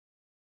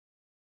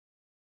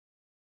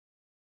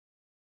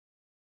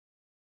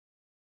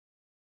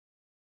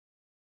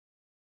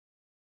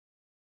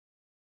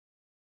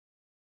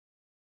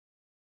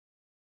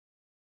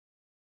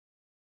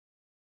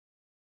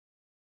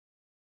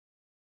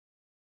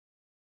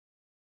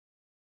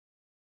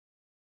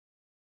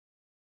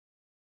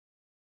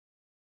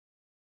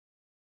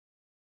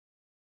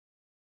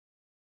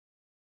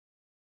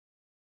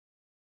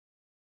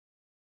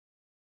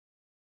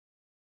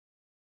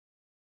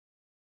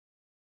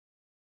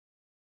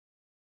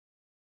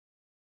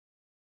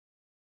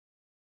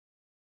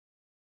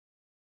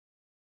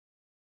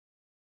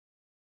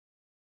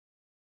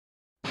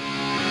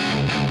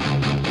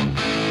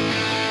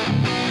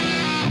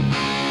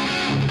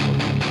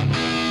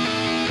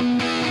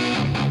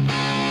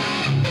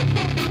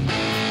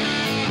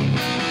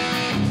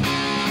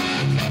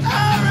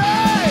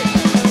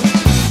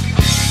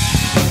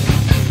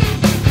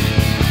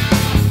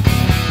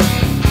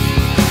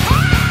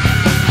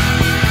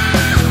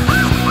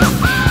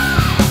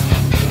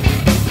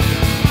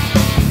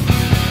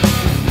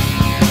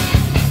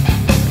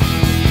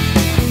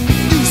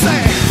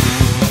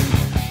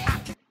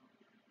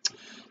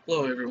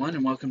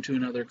and welcome to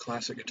another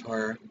classic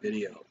guitar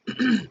video.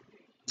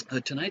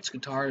 Tonight's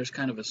guitar is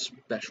kind of a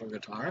special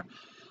guitar.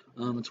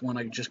 It's one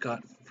I just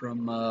got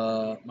from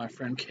my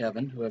friend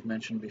Kevin, who I've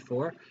mentioned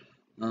before.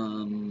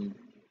 I've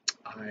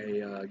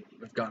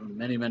gotten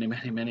many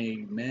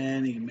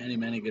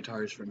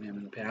guitars from him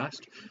in the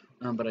past,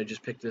 but I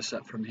just picked this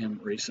up from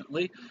him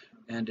recently,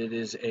 and it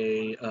is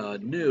a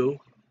new,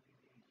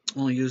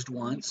 only used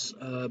once,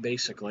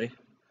 basically,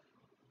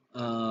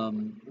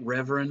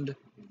 Reverend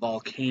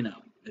Volcano.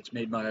 It's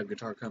made by a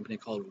guitar company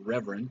called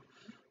Reverend.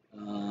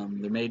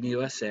 They're made in the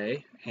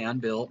USA,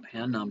 hand-built,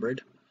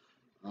 hand-numbered,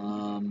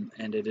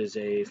 and it is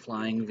a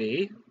flying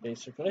V,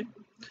 basically.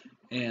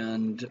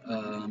 And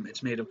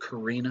it's made of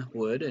Carina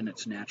wood, and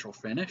it's natural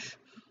finish.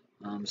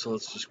 So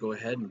let's just go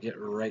ahead and get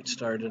right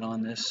started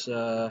on this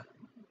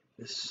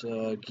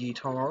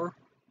guitar.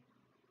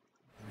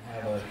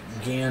 Have a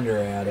gander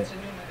at it.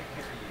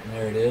 And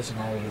there it is in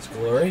all of its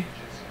glory.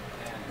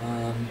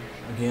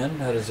 Again,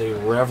 that is a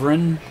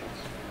Reverend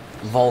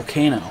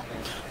Volcano.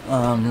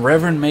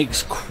 Reverend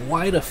makes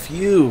quite a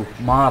few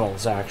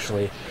models,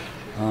 actually.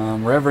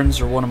 Reverends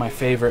are one of my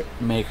favorite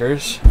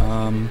makers,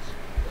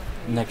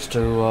 next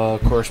to,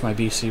 of course, my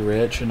BC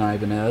Rich and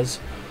Ibanez,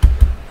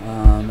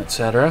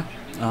 etc.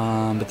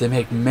 But they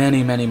make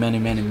many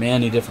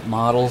different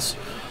models.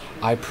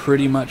 I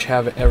pretty much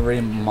have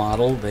every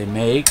model they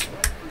make.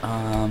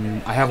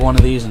 I have one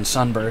of these in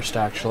Sunburst,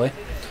 actually.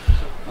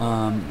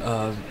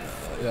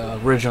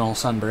 Original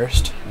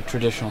Sunburst, a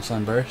traditional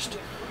Sunburst.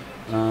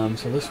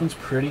 So this one's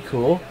pretty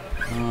cool.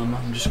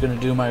 I'm just going to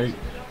do my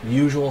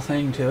usual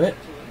thing to it.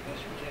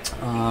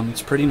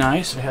 It's pretty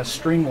nice. It has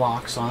string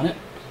locks on it.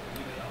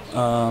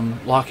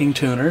 Locking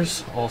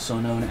tuners, also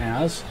known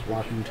as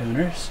locking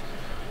tuners.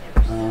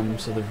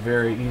 So they're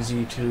very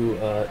easy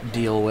to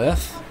deal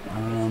with.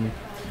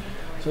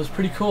 So it's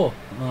pretty cool.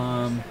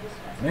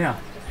 Yeah,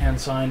 hand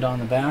signed on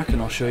the back,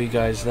 and I'll show you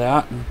guys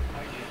that.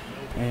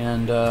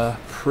 And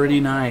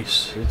pretty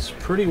nice. It's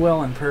pretty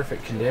well in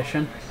perfect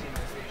condition.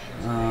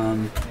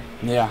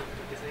 Yeah,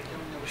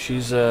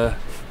 she's a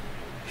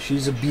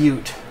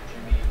beaut.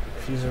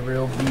 She's a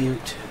real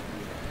beaut.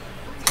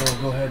 So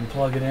we'll go ahead and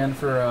plug it in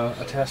for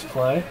a test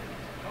play.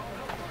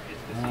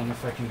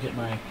 If I can get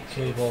my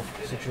cable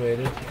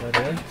situated, that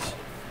is.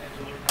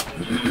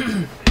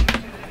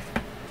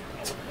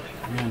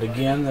 And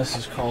again, this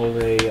is called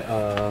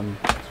a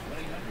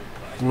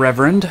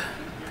Reverend,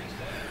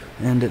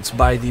 and it's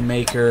by the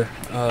maker.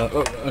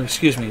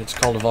 Excuse me, it's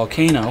called a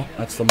Volcano.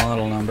 That's the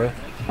model number.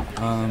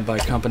 By a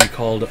company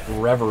called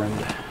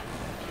Reverend.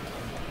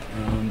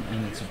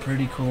 And it's a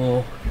pretty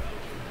cool,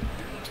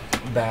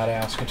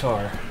 badass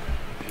guitar.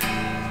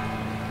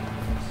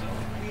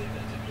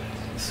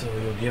 So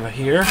you'll give it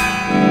here.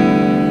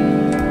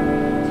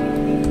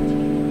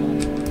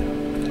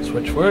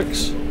 Switch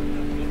works.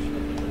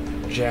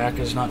 Jack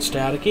is not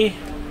staticky.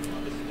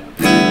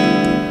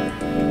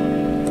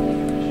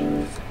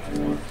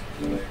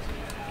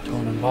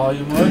 Tone and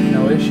volume work,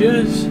 no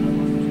issues.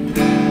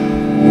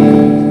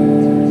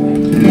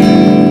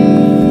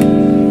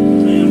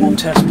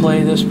 Test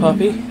play this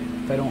puppy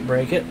if I don't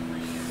break it.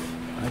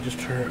 I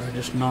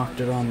just knocked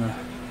it on the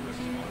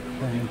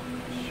thing.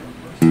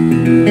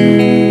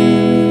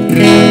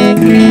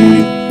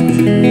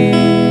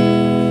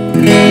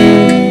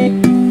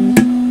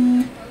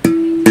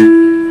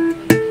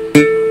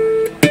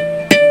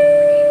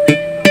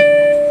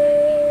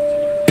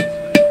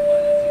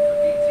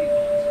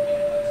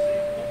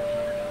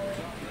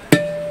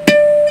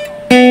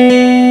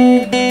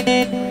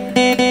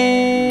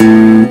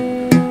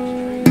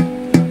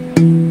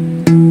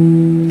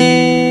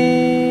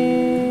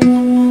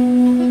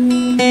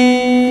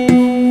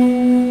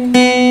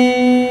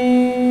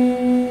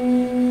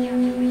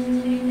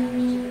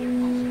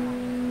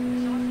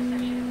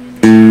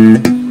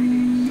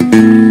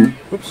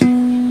 Whoops.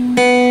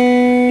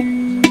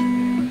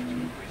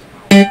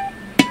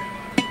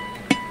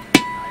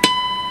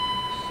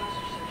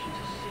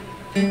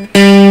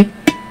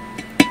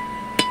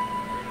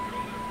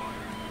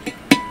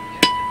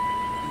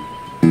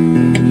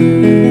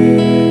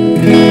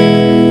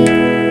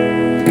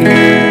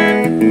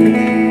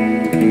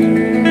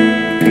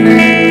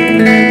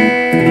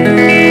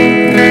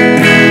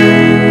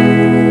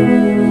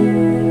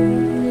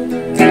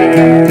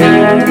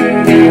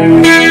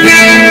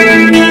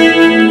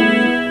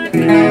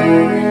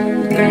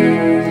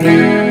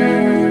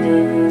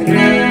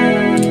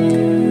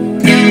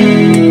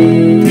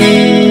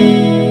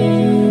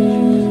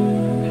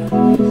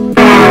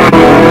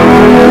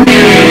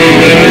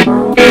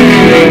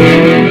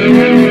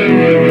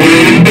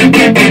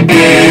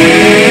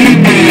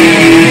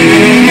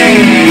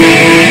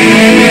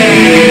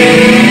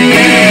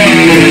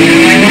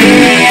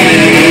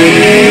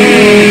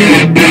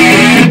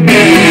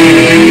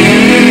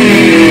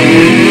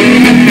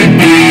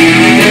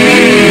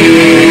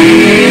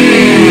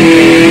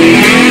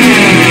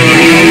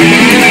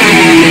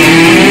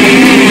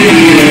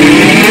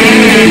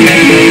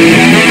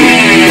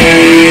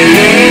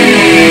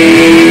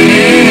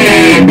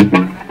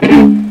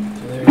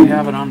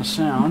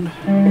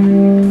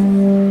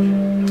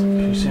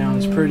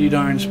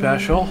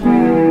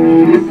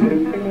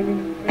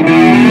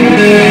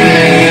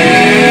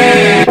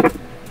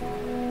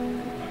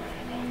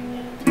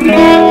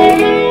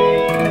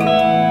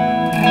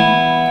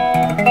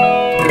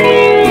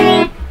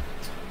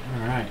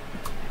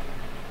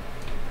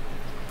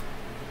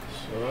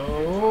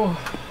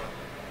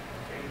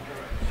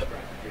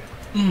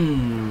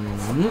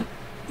 Mm.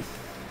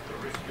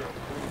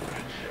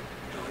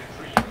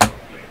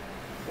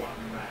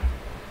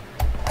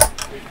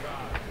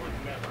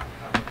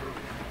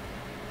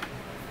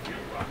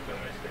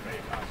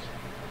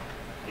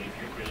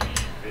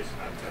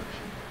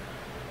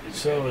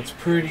 So it's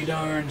pretty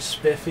darn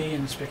spiffy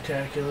and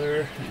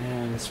spectacular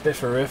and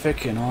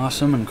spifferific and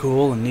awesome and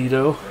cool and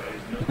neato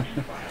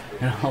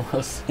and all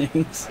those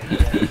things.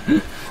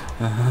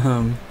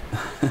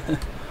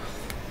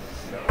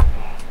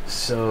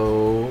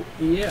 So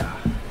yeah,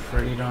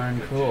 pretty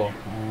darn cool.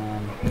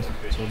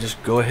 So we'll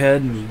just go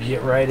ahead and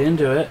get right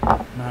into it.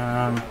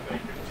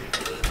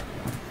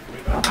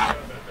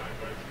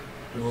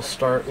 We'll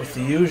start with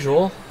the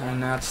usual,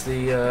 and that's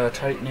the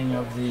tightening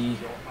of the...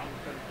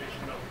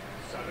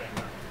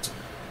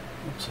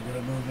 Oops, I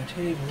gotta move my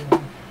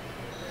table.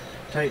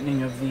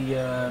 Tightening of the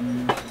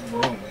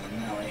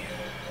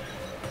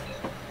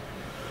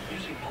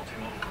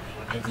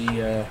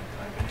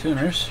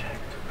tuners.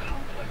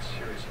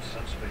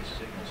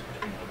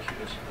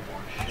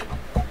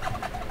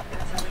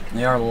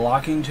 They are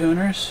locking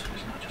tuners,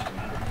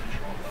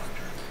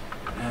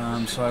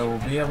 so I will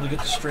be able to get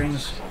the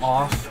strings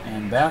off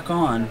and back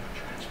on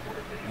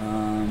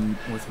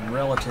with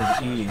relative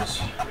ease.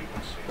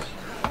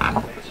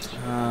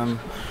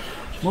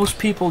 Most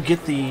people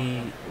get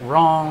the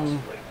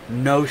wrong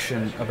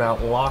notion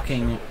about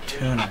locking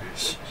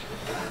tuners.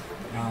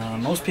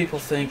 Most people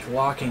think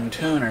locking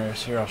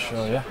tuners, here I'll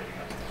show you.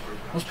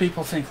 Most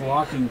people think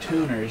locking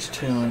tuners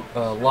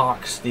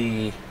locks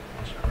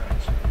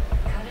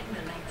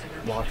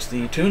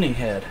the tuning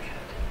head,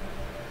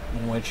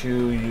 in which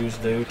you use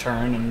to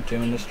turn and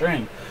tune the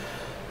string.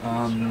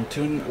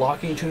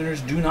 Locking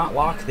tuners do not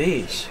lock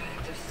these.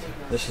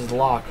 This is the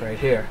lock right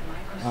here,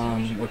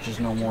 which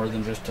is no more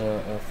than just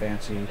a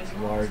fancy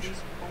large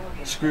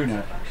screw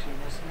nut.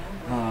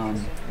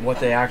 What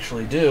they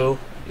actually do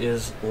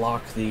is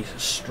lock the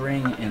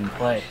string in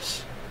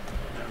place.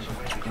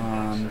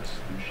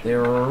 They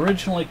were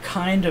originally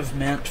kind of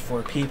meant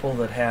for people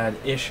that had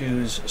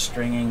issues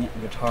stringing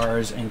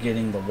guitars and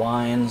getting the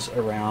winds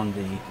around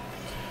the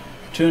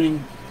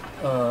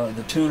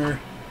tuner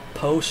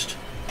post.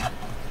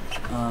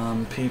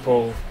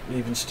 People,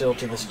 even still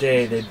to this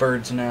day, they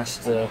bird's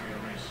nest the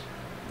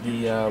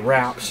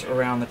wraps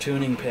around the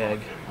tuning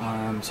peg.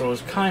 So it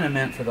was kind of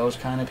meant for those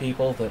kind of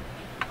people that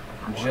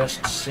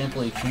just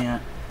simply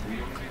can't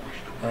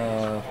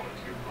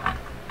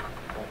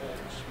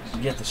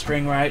get the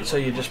string right, so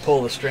you just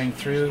pull the string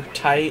through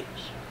tight,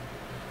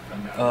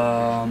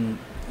 and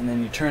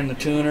then you turn the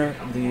tuner,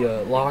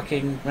 the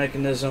locking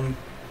mechanism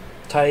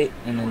tight,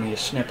 and then you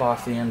snip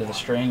off the end of the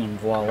string and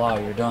voila,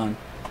 you're done.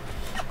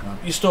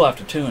 You still have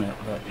to tune it,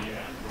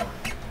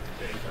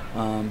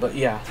 but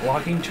yeah,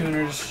 locking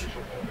tuners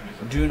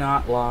do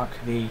not lock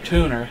the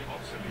tuner,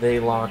 they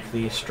lock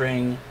the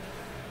string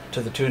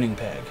to the tuning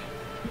peg.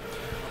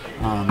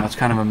 That's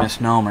kind of a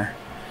misnomer.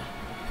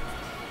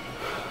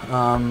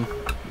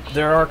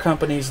 There are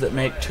companies that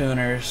make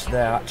tuners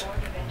that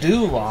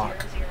do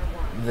lock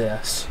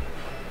this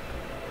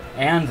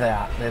and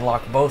that. They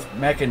lock both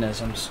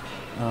mechanisms,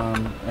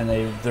 and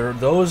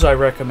those I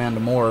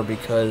recommend more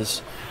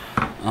because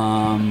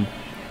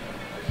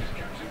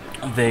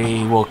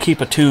they will keep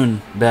a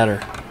tune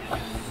better.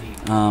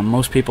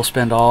 Most people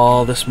spend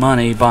all this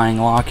money buying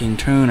locking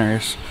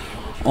tuners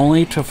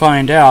only to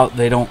find out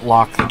they don't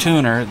lock the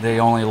tuner,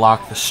 they only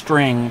lock the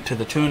string to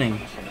the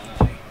tuning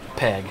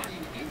peg.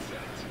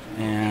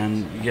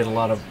 And you get a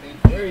lot of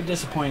very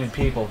disappointed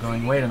people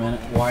going, wait a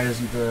minute, why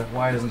isn't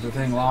the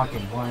thing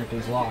locking? Why aren't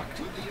these locked?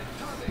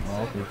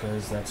 Well,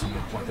 because that's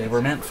what they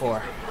were meant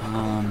for,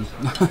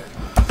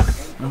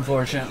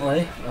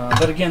 unfortunately.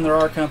 But again, there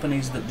are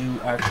companies that do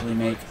actually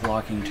make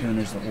locking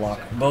tuners that lock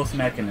both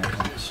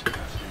mechanisms.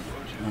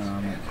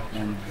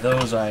 And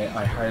those I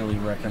highly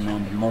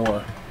recommend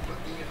more.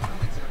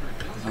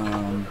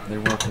 They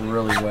work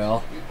really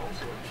well.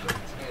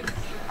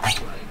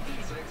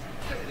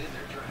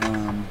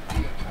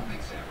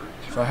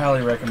 So I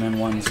highly recommend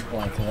ones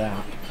like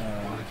that.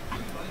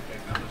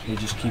 They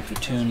just keep the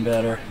tune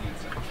better.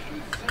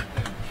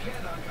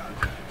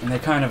 And they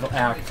kind of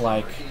act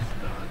like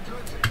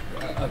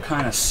a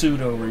kind of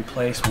pseudo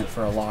replacement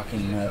for a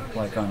locking nut,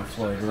 like on a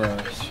Floyd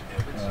Rose,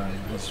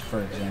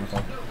 for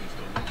example.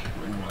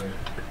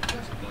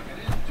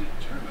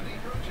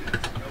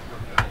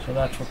 So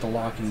that's what the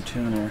locking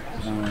tuner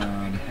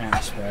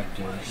aspect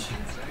is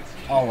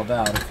all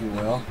about, if you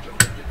will.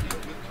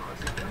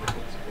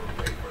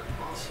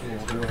 So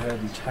we'll go ahead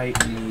and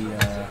tighten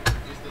the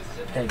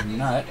peg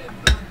nut.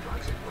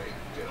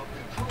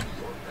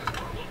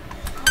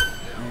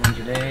 And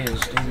today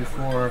is day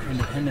before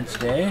Independence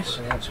Day,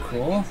 so that's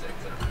cool.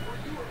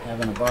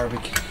 Having a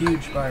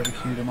huge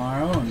barbecue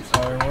tomorrow and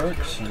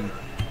fireworks and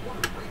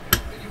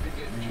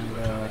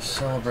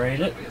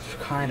celebrate it.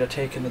 Kind of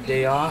taking the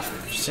day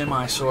off,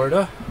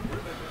 semi-sorta.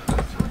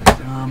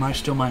 I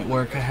still might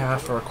work a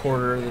half or a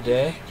quarter of the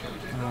day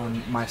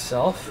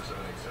myself.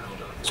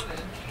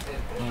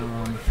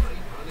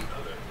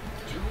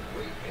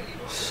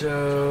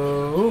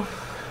 So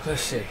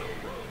let's see.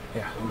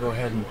 Yeah, I'll go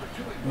ahead and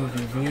move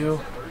the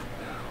view.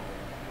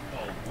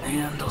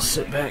 And I'll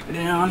sit back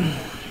down.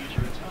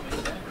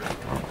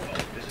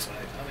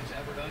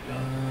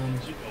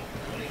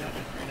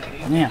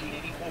 Yeah.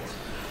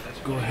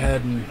 Go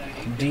ahead and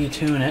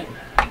detune it.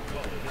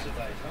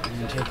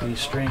 And take these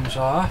strings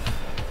off.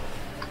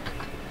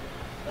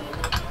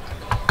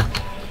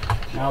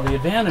 Now the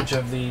advantage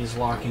of these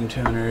locking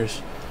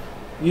tuners,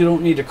 you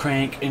don't need to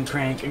crank and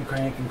crank and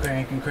crank and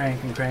crank and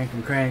crank and crank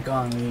and crank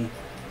on the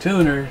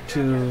tuner to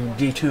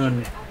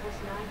detune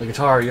the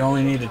guitar. You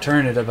only need to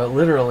turn it about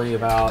literally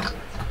about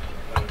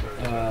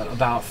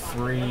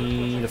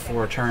 3 to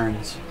 4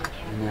 turns,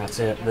 and that's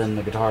it. Then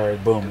the guitar,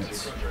 boom,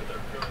 it's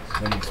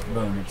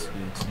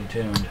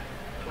detuned.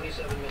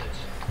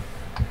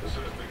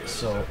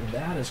 So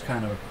that is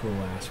kind of a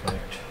cool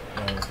aspect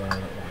of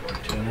the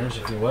tuners,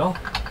 if you will.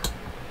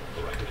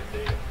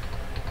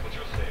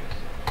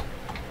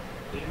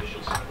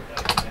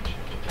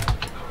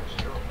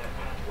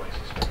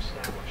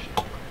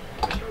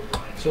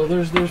 So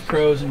there's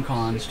pros and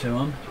cons to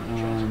them.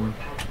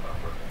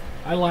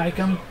 I like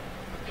them.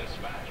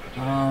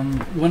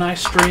 When I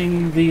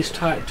string these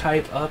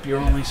type up,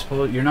 you're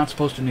not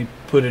supposed to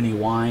put any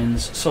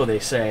winds, so they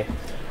say,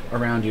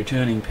 around your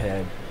tuning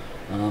peg.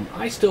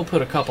 I still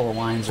put a couple of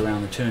winds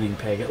around the tuning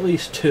peg, at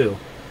least 2.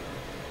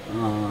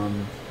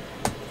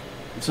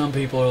 Some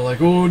people are like,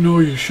 oh no,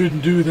 you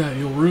shouldn't do that,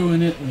 you'll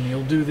ruin it, and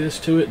you'll do this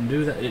to it and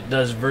do that. It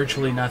does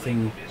virtually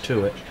nothing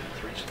to it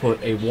to put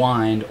a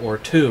wind or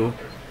 2,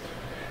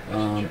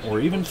 or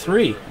even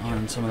 3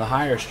 on some of the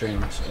higher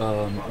strings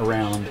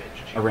around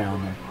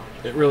them.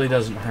 It really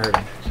doesn't hurt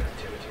them.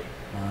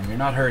 You're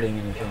not hurting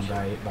anything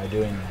by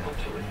doing that.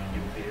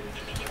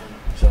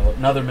 So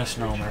another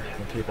misnomer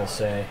that people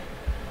say,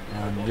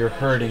 you're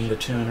hurting the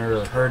tuner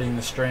or hurting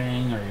the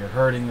string or you're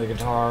hurting the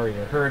guitar or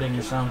you're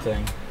hurting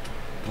something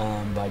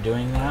by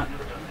doing that.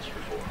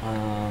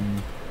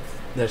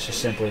 That's just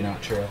simply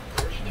not true.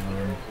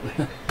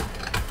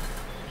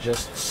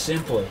 Just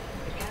simply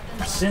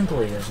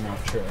is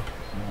not true.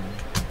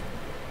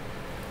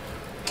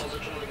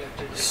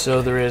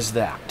 So there is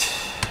that.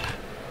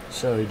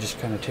 So you just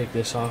kind of take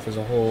this off as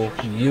a whole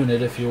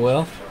unit, if you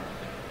will.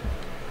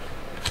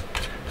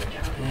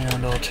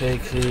 And I'll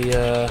take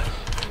the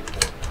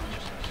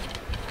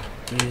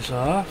these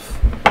off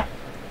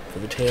for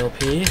the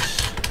tailpiece.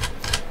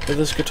 But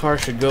this guitar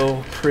should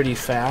go pretty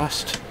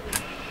fast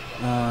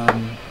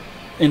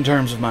in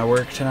terms of my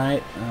work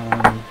tonight.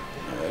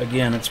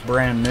 Again, it's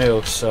brand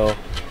new, so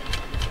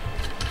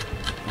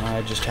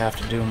I just have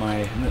to do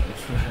my,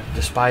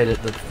 despite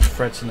it, the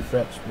frets and the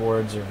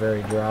fretboards are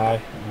very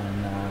dry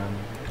and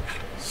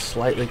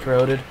slightly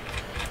corroded.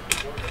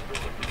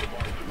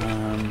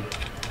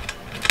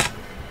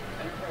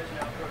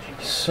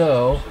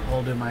 So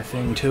I'll do my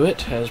thing to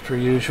it as per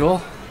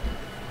usual,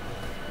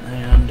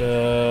 and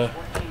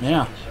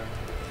yeah,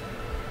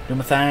 do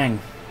my thing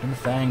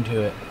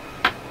to it,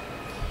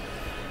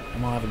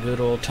 and we'll have a good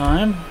old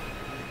time.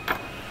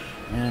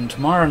 And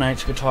tomorrow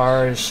night's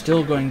guitar is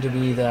still going to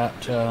be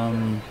that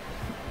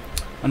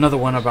another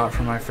one I bought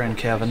from my friend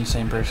Kevin,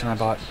 same person I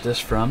bought this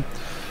from,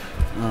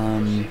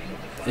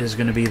 is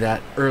going to be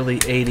that early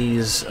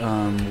 80s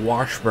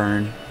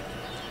Washburn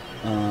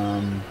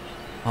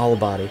hollow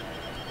body.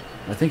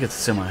 I think it's a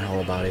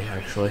semi-hollow body,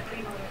 actually.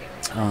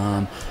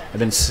 I've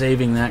been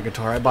saving that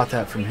guitar. I bought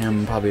that from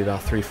him probably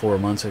about 3-4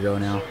 months ago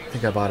now. I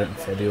think I bought it in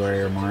February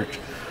or March.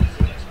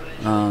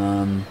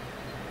 And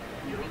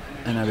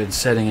I've been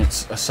setting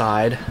it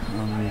aside.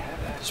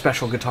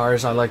 Special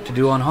guitars I like to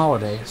do on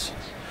holidays.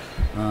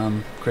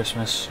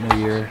 Christmas, New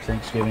Year,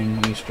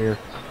 Thanksgiving, Easter,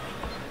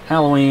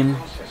 Halloween.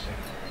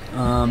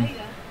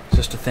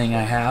 Just a thing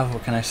I have,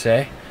 what can I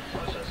say?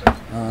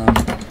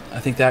 I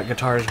think that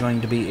guitar is going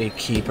to be a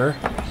keeper.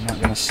 I'm not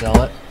going to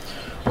sell it.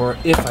 Or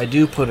if I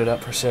do put it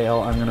up for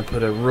sale, I'm going to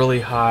put a really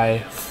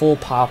high full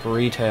pop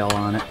retail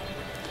on it.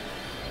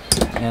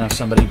 And if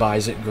somebody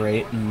buys it,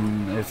 great.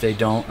 And if they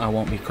don't, I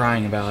won't be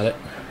crying about it.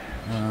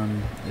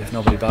 If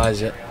nobody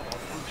buys it.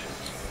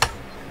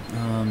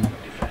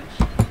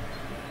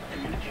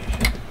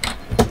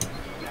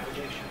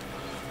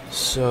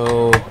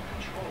 So,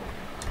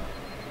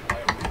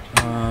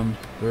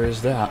 where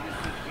is that?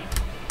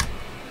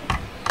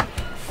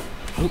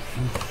 Oop.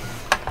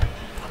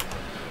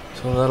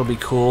 So that'll be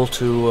cool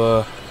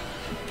to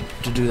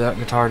do that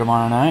guitar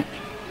tomorrow night.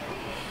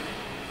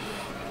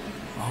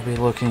 I'll be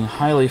looking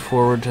highly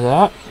forward to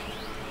that.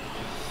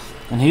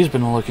 And he's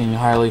been looking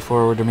highly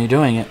forward to me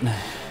doing it.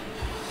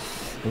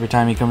 Every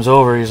time he comes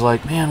over, he's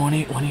like, man, when are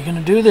you going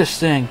to do this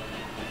thing?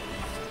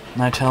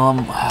 And I tell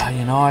him,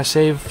 you know, I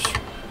save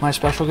my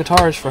special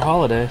guitars for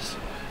holidays.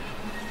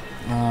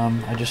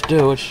 I just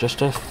do. It's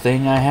just a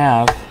thing I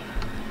have.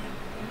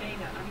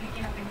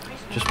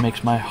 Just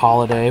makes my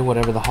holiday,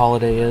 whatever the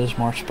holiday is,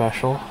 more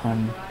special.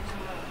 And,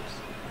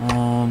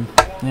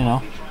 you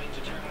know,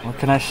 what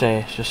can I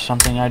say? It's just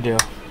something I do.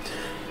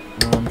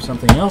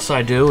 Something else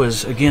I do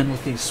is, again,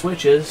 with these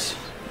switches,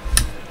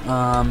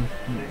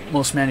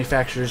 most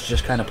manufacturers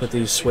just kind of put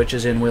these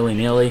switches in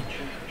willy-nilly.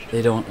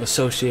 they don't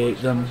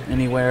associate them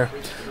anywhere.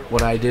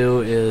 What I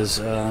do is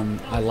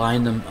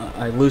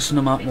I loosen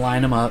them up and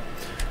line them up.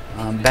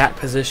 Back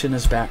position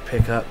is back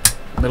pickup,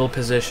 middle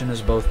position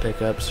is both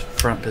pickups,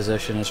 front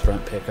position is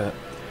front pickup.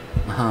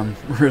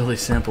 Really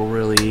simple,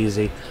 really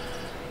easy.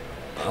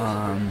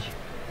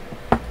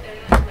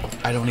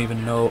 I don't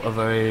even know of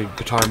a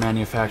guitar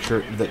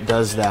manufacturer that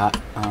does that,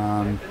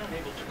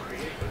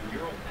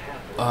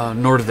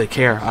 nor do they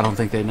care. I don't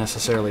think they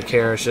necessarily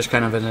care. It's just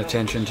kind of an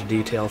attention to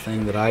detail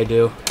thing that I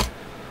do.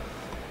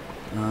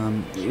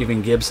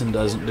 Even Gibson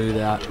doesn't do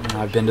that.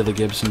 I've been to the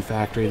Gibson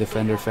factory, the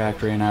Fender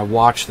factory, and I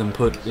watched them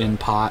put in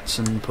pots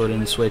and put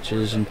in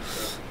switches and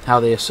how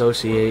they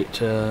associate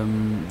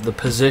the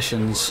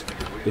positions,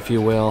 if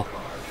you will,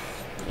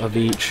 of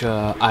each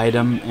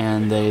item,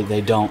 and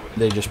they don't.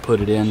 They just put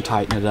it in,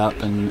 tighten it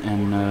up, and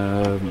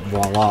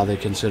voila, they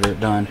consider it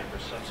done.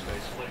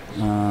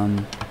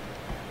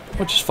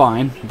 Which is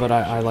fine, but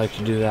I like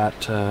to do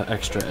that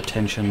extra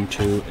attention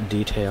to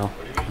detail,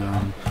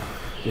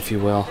 if you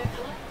will.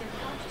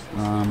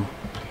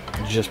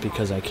 Just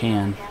because I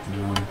can,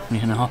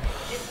 you know,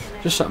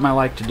 just something I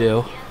like to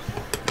do.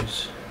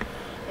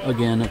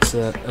 Again, it's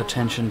that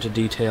attention to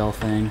detail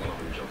thing,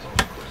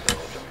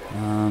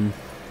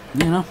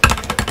 you know.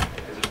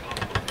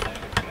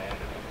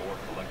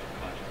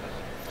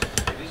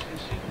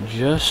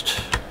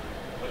 Just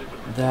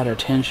that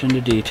attention to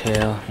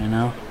detail, you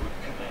know.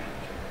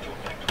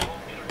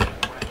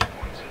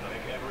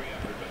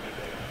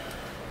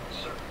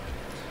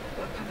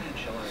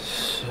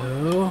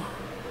 So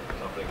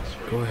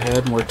go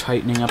ahead, and we're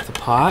tightening up the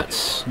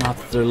pots. Not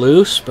that they're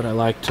loose, but I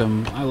like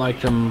them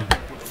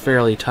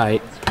fairly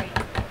tight.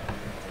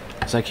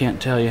 Because I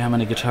can't tell you how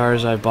many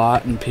guitars I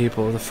bought, and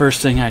people, the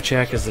first thing I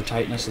check is the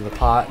tightness of the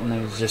pot, and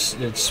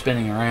it's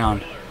spinning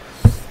around.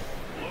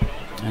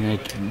 And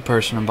the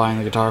person I'm buying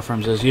the guitar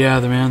from says,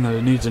 yeah, the man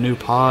that needs a new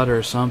pot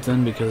or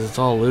something because it's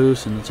all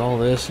loose and it's all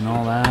this and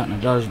all that and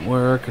it doesn't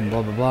work and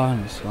blah blah blah.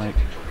 And it's like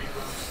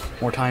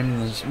more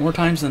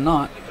times than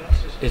not,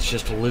 it's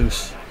just a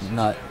loose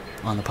nut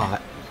on the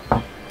pot,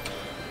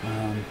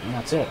 and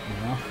that's it.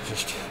 You know,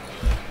 just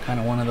kind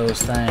of one of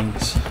those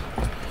things.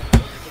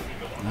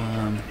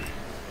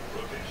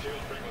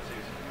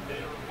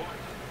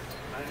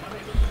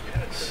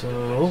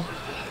 So.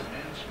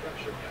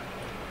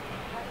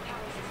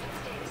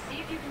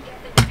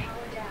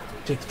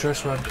 Take the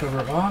truss rod cover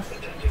off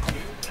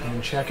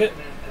and check it,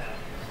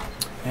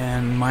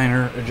 and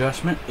minor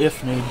adjustment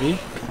if need be.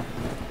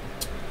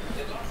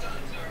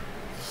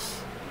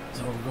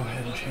 So we'll go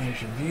ahead and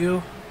change the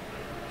view.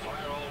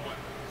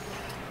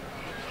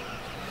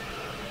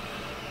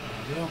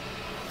 There we go.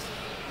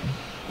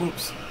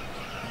 Oops.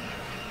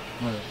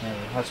 There,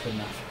 that's good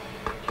enough.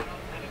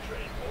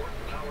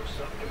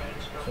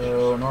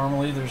 So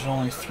normally there's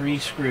only 3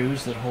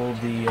 screws that hold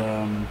the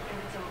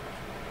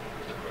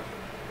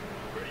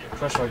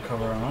truss rod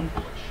cover on.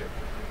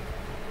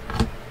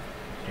 So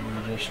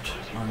you just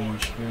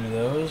unscrew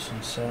those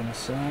and set them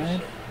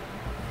aside.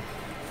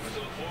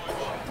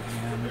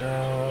 And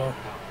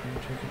you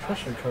take the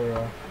truss rod cover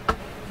off.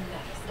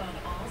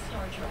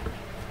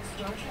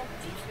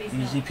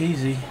 Easy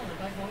peasy.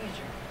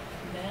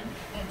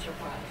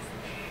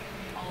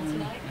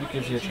 That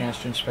gives you a chance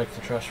to inspect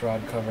the truss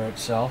rod cover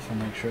itself and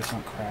make sure it's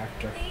not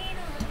cracked or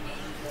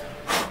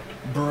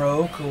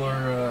broke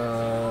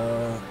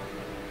or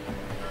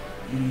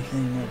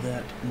anything of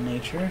that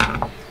nature.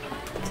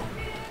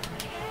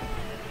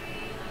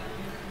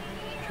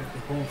 Check the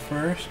hole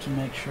first to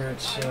make sure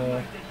it's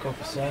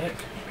copacetic.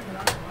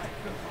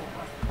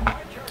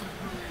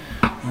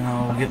 And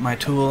I'll get my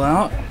tool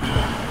out.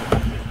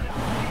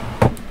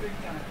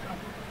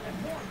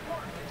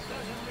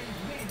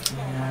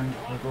 And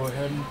we'll go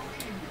ahead and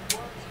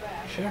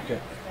check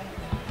it.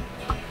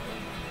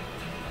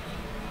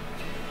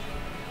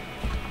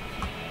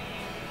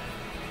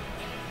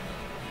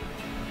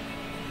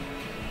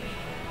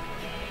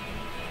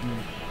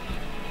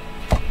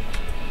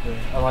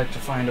 I like to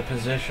find a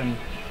position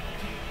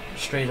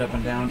straight up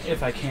and down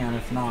if I can.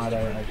 If not,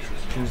 I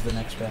choose the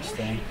next best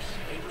thing.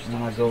 And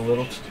then I go a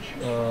little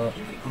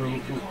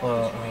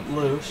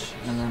loose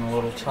and then a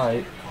little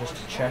tight just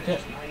to check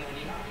it.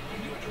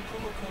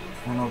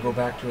 And I'll go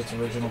back to its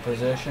original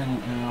position,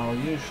 and I'll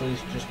usually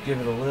just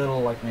give it a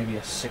little, like maybe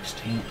a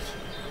 1/16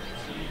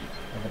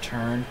 of a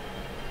turn.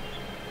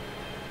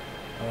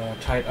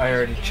 Tight. I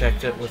already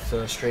checked it with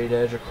the straight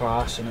edge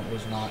across, and it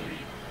was not.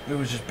 It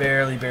was just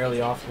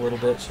barely off a little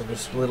bit. So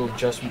this little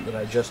adjustment that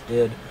I just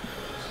did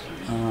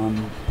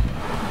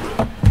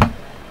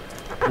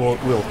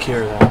will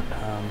cure that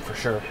for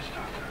sure,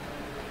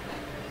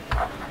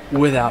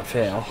 without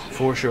fail,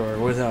 for sure,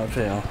 without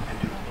fail.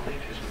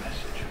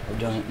 I've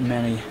done it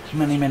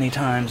many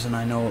times, and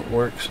I know what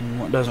works and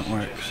what doesn't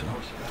work. So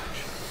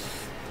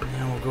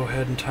now we'll go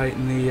ahead and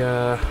tighten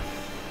the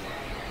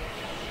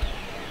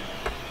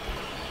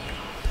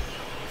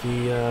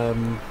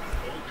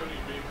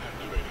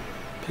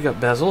pickup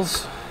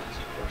bezels.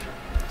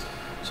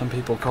 Some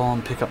people call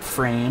them pickup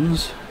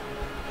frames.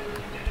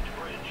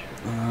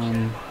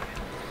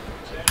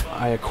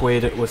 I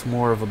equate it with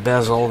more of a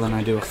bezel than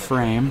I do a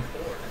frame,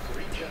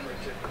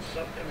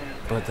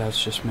 but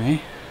that's just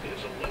me.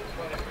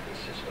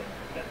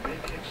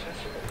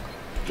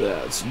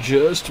 That's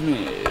just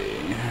me.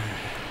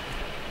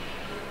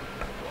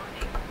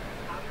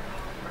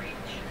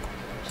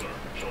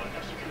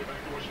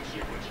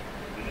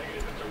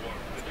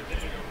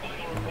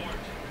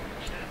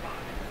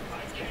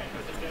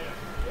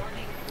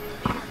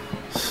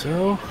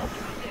 So,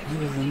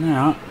 other than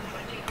that,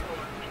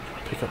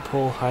 pick up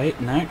pull height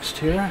next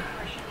here.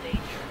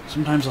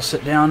 Sometimes I'll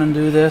sit down and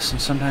do this, and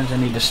sometimes I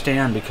need to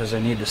stand because I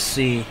need to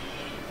see.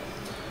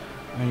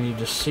 I need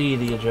to see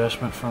the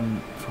adjustment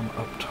from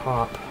up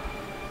top.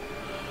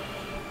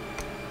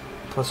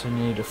 Plus, I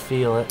need to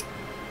feel it.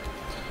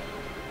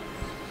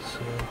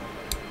 So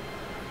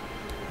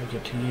I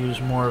get to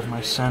use more of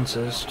my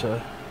senses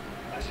to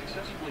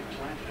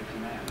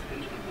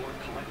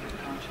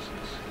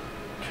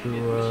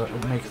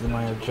make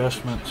my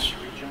adjustments.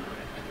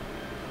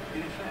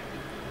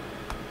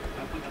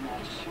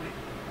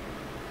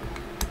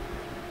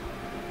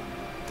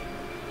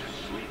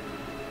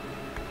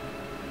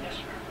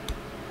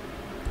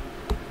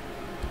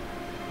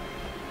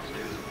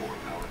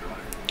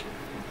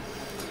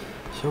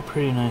 So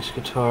pretty nice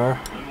guitar.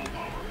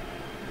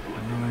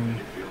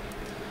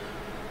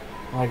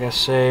 Like I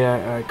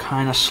say, I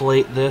kind of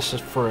slate this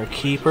for a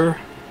keeper,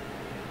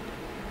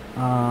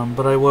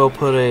 but I will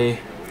put it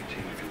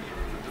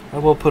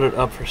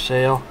up for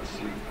sale.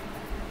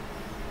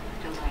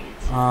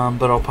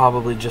 But I'll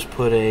probably just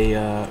put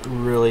a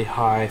really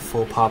high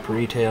full pop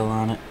retail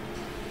on it.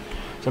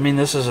 So, I mean,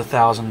 this is a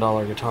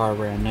 $1,000 guitar,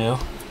 brand new,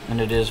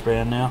 and it is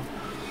brand new,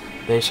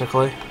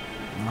 basically.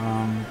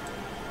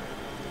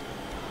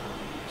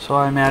 So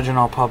I imagine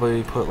I'll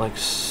probably put like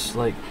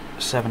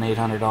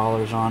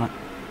 $700-800 on it.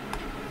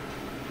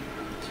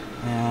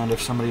 And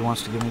if somebody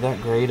wants to give me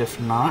that, great. If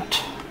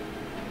not,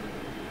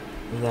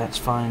 that's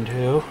fine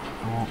too.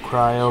 I won't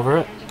cry over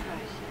it.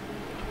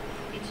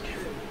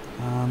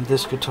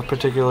 This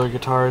particular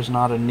guitar is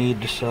not a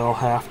need to sell,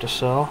 have to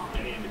sell.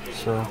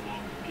 So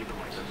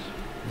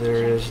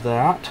there is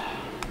that.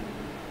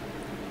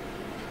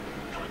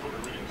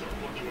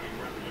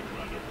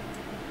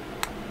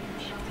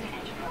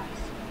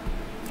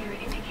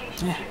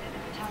 Yeah.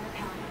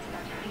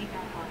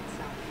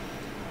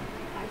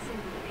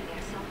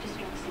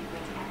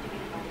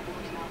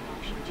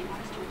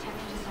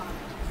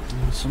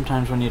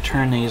 Sometimes when you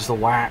turn these, the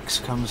wax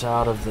comes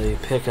out of the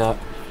pickup,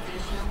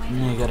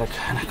 and you gotta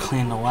kind of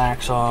clean the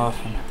wax off.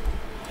 And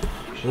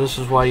so this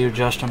is why you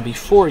adjust them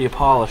before you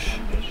polish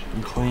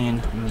and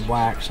clean and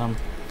wax them.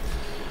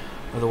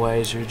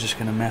 Otherwise, you're just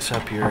gonna mess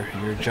up your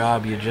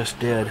job you just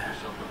did.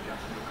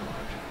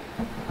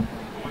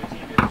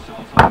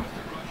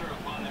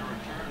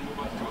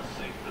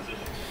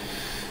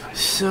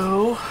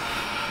 So,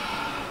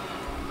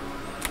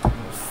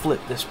 flip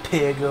this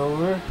pig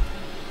over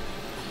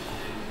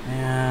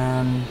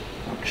and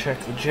check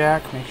the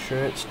jack, make sure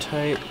it's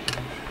tight.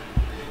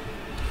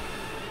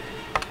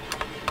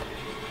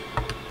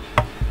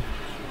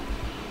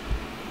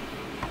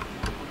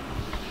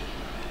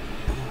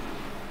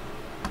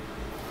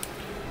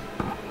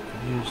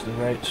 Use the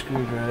right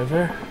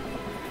screwdriver.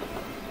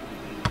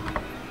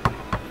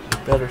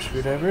 Better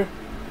screwdriver.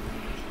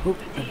 Oop,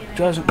 it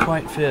doesn't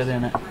quite fit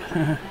in it.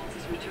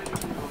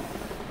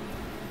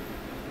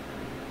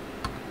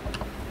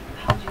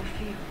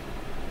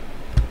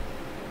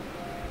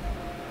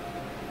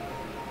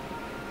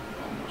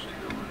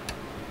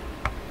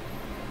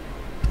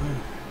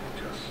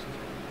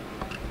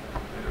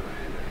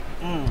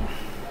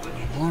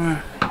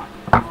 More.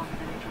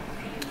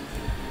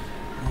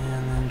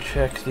 And then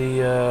check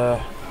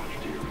the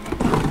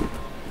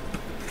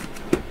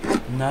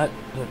nut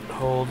that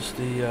holds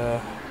the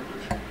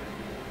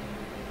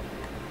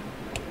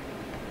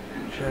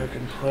jack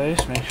in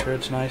place. Make sure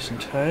it's nice and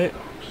tight.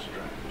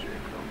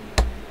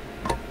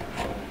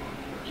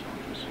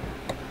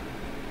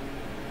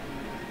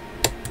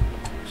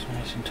 It's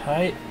nice and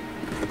tight.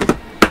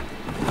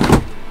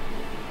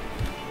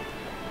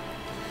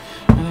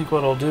 I think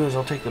what I'll do is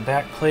I'll take the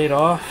back plate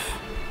off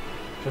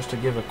just to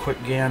give a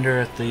quick gander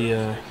at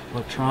the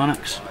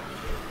electronics.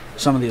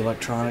 Some of the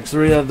electronics. The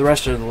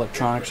rest of the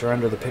electronics are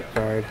under the pick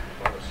guard,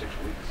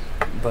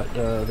 but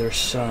there's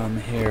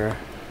some here.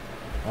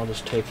 I'll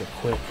just take a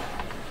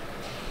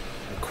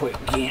quick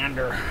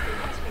gander.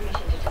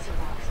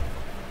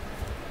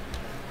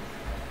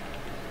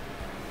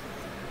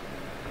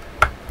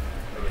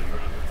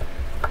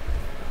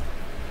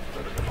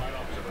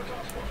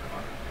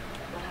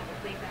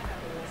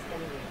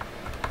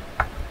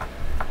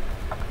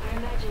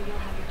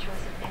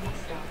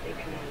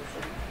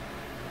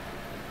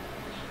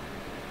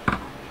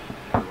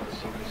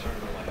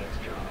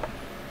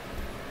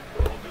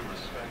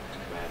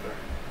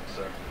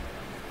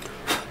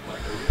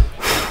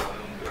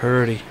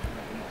 Pretty.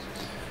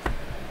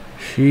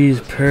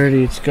 She's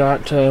pretty. It's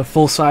got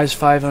full-size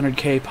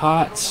 500K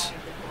pots.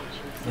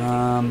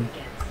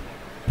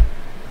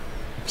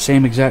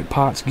 Same exact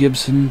pots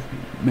Gibson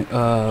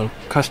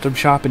Custom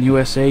Shop in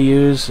USA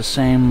use. The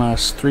same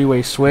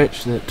three-way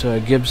switch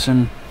that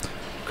Gibson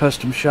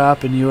Custom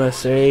Shop in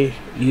USA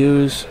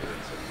use.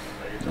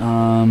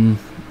 You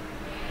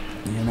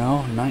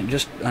know,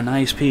 just a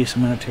nice piece.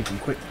 I'm going to take a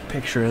quick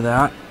picture of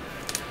that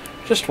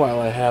just while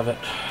I have it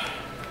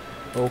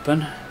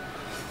open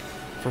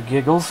for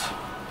giggles,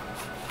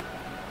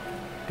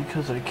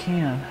 because I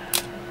can.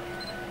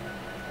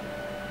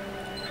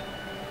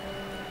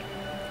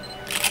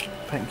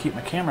 If I can keep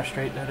my camera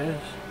straight, that is.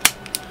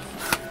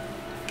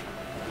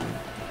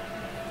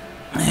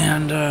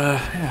 And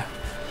yeah,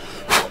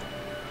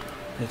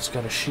 it's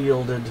got a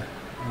shielded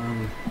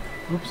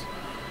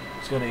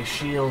it's got a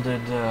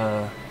shielded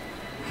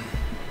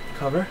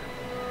cover.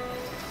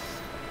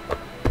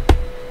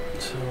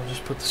 So I'll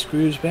just put the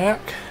screws back,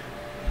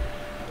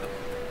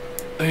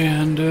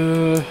 and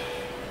we'll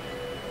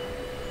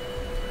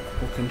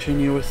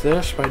continue with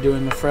this by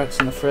doing the frets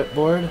and the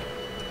fretboard.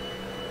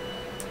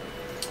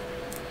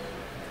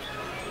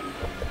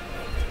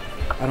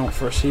 I don't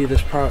foresee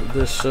this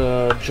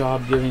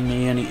job giving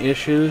me any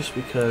issues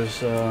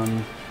because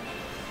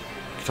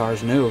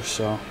guitar's new,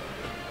 so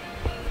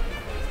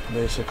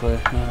basically,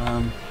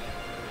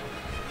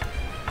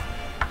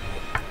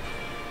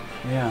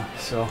 yeah,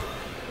 so.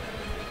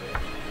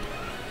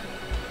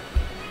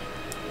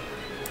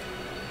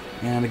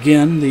 And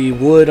again, the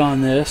wood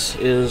on this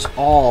is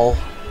all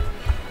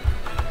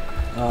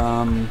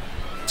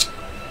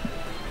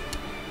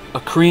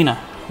Akrina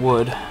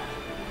wood.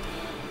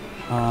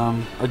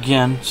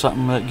 Again,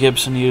 something that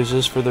Gibson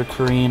uses for their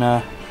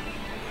Karina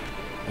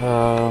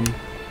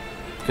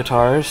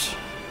guitars,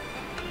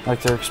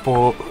 like their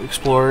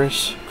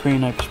Explorers,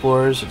 Karina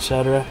Explorers,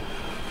 etc.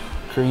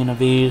 Karina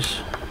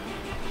V's.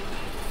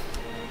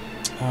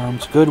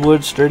 It's good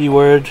wood, sturdy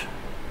wood,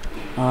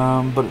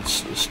 but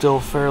it's still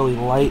fairly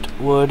light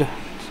wood.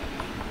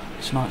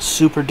 It's not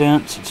super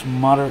dense, it's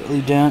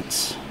moderately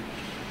dense.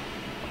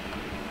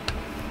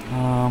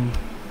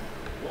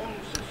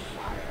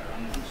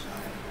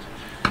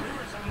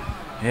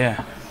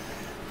 Yeah.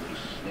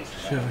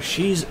 So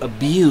she's a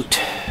beaut.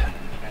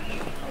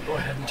 I'll go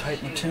ahead and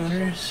tighten the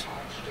tuners.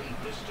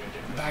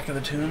 Back of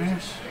the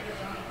tuners.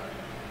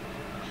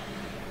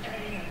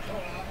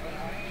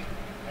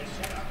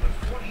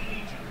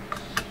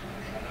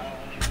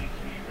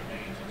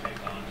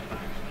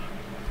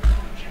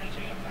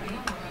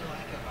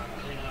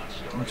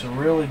 It's a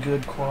really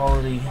good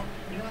quality,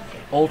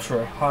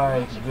 ultra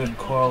high good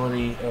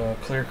quality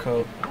clear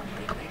coat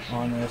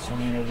on this. I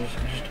mean, it is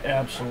just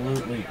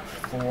absolutely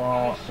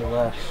flawless.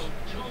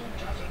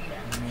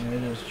 I mean,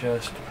 it is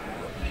just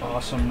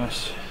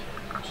awesomeness.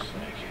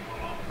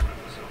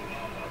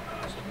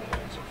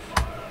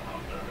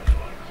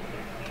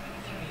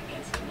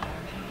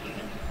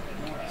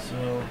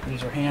 So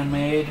these are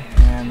handmade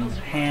and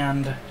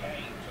hand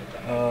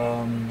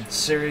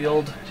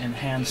serialed and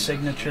hand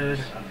signatured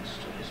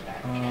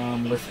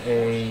with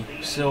a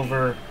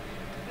silver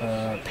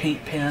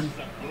paint pen.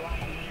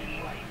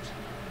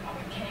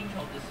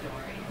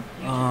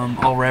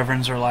 All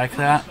Reverends are like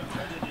that.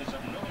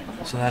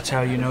 So that's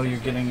how you know you're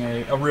getting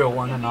a real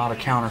one and not a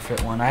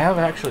counterfeit one. I have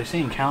actually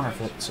seen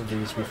counterfeits of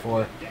these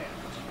before.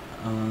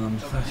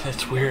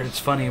 It's weird. It's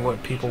funny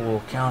what people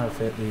will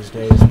counterfeit these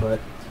days, but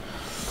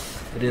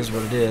it is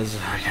what it is,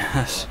 I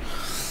guess.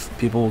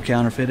 People will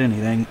counterfeit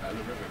anything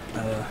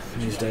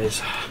these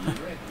days.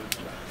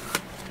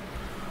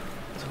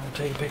 So I'll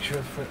take a picture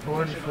of the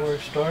fretboard before I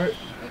start.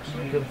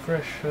 Get a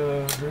fresh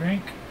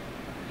drink.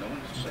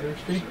 I'm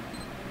thirsty.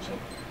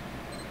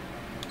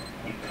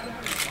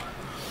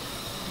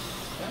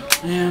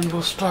 And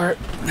we'll start.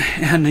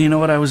 And you know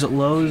what? I was at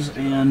Lowe's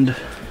and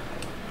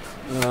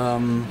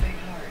Home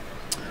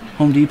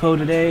Depot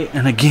today,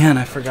 and again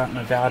I forgot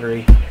my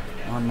battery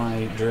on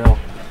my drill.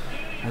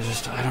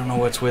 I don't know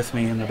what's with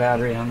me and the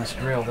battery on this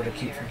drill that I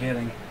keep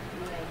forgetting.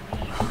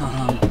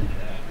 God,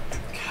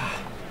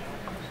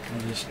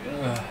 it just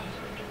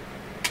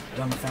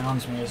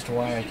dumbfounds me as to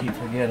why I keep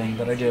forgetting,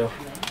 but I do.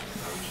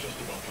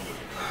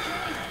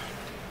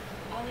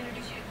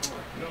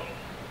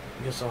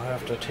 I guess I'll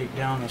have to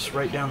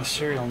write down the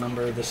serial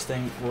number of this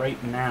thing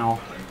right now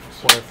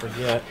before I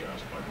forget,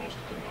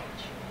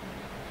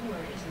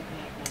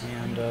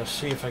 and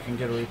see if I can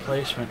get a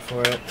replacement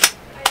for it.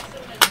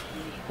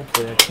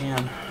 Hopefully I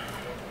can.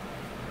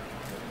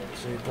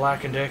 It's a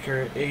Black &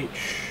 Decker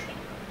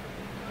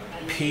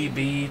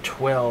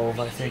HPB12,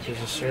 I think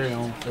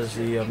is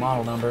the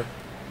model number.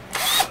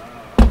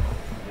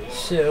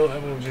 So I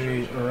will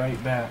be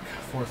right back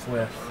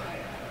forthwith.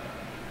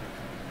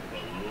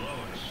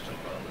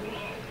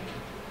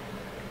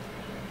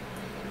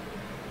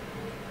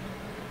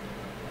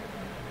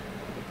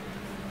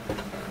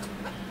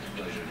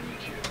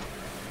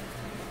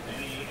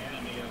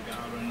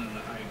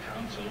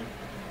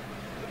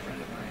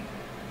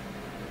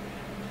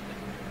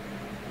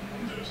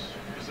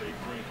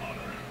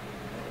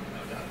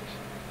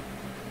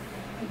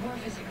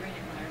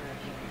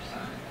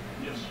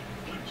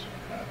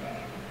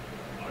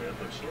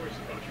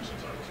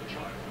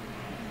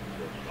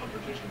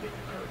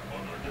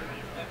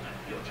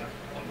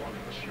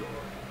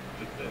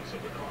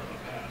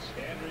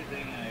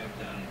 Everything I have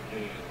done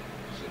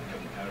pales in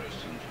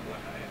comparison to what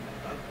I am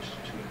about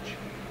to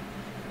achieve.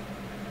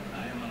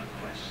 I am on a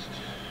quest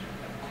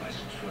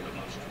for the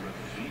most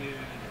revered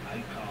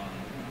icon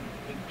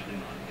in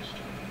Klingon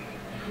history.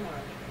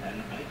 An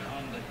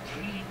icon that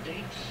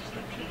predates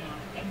the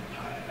Klingon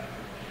Empire.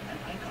 An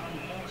icon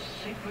more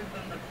sacred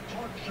than the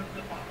torch of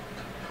the Bach.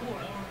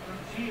 More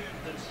revered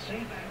than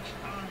Sabak's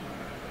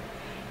armor.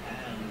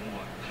 And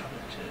more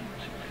coveted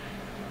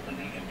than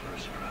the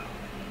Emperor's crown.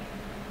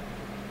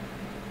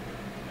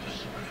 To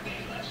serve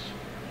Kalis.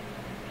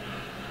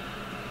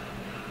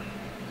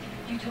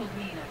 You told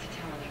me not to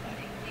tell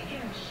anybody.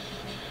 Yes.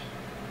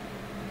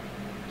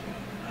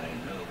 I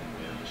know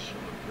where the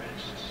sword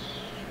rests.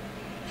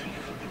 Think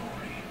of the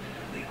glory,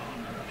 the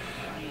honor of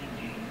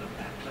finding the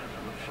battler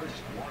from the first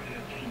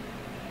warrior king.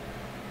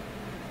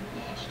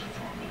 Lost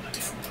for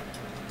millennium.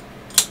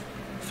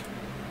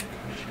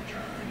 His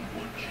return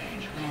would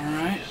change.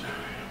 Alright.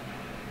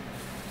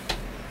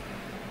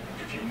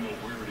 If you know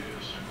where it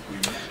is, we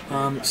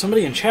must.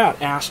 Somebody in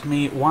chat asked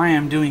me why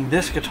I'm doing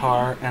this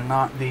guitar and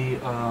not the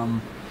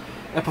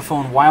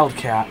Epiphone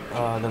Wildcat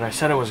that I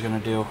said I was going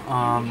to do.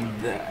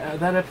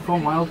 That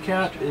Epiphone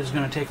Wildcat is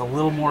going to take a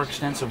little more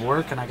extensive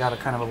work, and I got a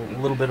kind of a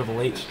little bit of a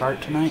late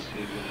start tonight.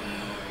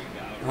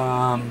 You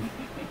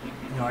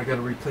know, I got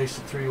to replace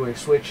the three-way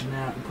switch in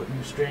that and put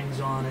new strings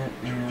on it,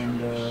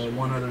 and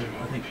one other,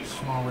 I think,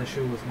 small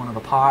issue with one of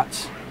the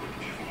pots.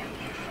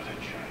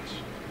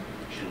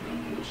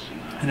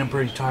 And I'm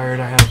pretty tired.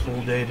 I had a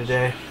full day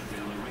today.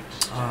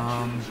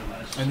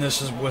 And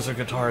this was a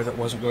guitar that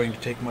wasn't going to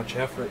take much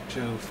effort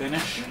to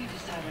finish.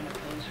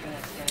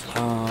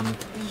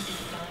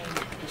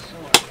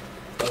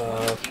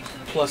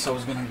 Plus, I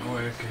was going to go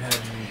ahead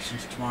and,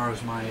 since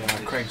tomorrow's my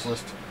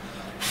Craigslist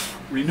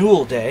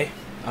renewal day,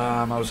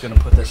 I was going to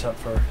put this up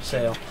for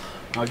sale.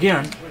 Now,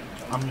 again,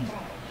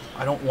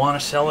 I don't want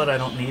to sell it. I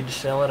don't need to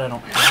sell it. I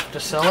don't have to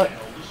sell it.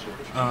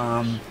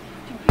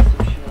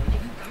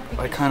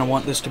 I kind of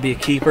want this to be a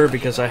keeper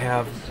because I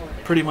have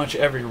pretty much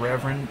every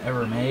Reverend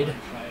ever made.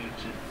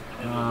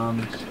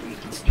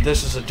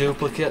 This is a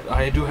duplicate.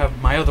 I do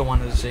have, my other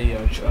one is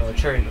a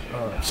cherry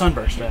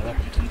sunburst rather.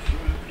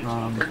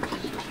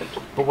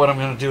 But what I'm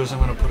going to do is I'm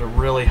going to put a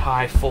really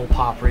high full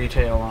pop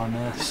retail on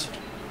this.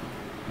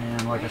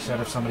 And like I said,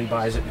 if somebody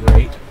buys it,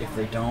 great. If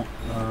they don't,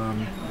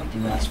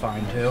 then that's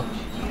fine too.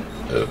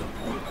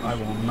 I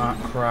will not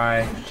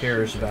cry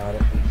tears about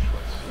it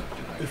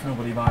if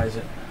nobody buys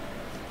it.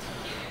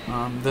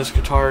 This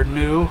guitar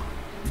new,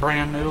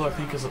 brand new, I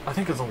think is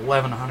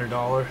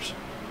 $1,100.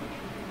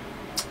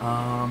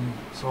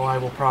 So I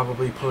will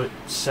probably put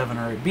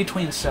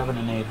between $700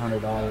 and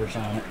 $800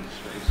 on it.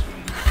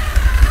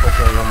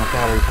 Hopefully I run a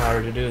battery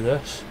power to do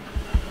this.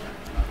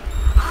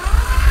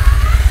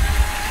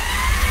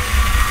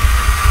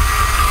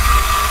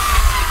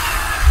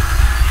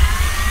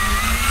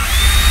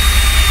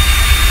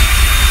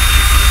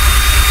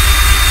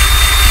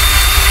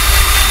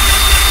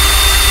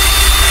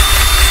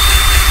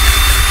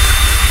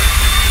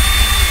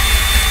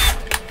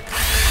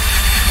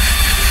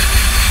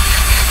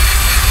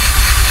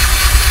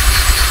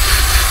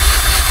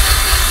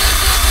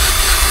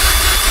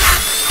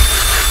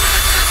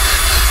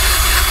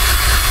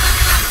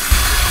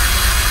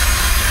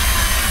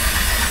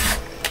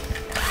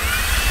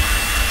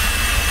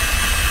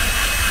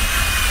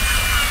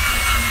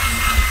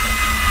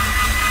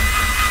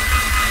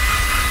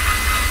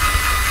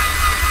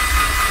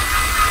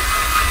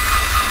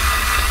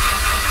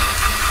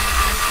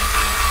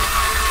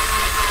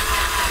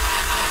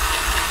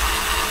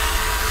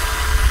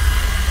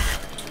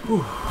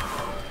 Whew.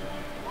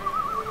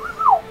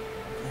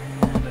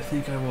 And I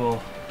think I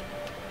will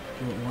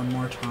do it one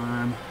more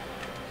time.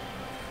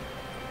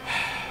 I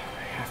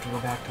have to go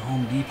back to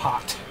Home Depot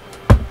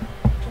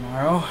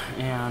tomorrow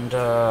and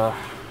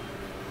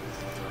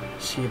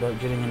see about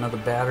getting another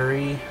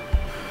battery.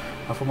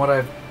 From what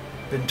I've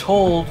been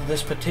told,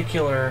 this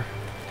particular,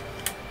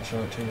 I'll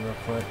show it to you real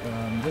quick,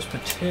 this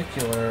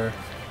particular,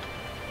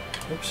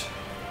 oops,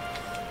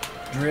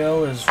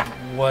 drill is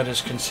what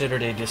is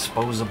considered a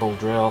disposable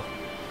drill.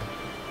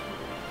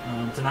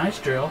 It's a nice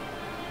drill.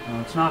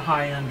 It's not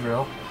high-end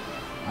drill.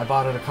 I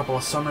bought it a couple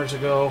of summers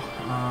ago,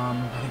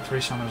 I think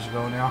 3 summers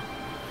ago now,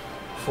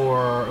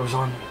 it was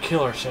on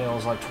killer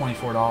sales, like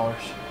 $24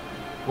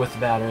 with the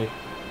battery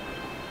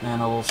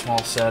and a little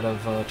small set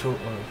of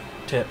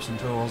tips and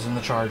tools and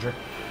the charger.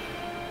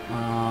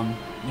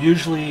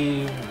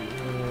 Usually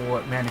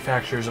what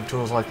manufacturers of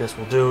tools like this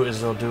will do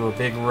is they'll do a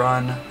big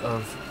run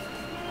of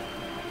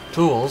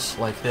tools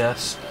like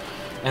this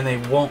and they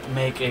won't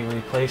make a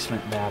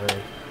replacement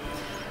battery.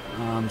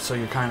 So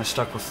you're kind of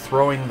stuck with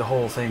throwing the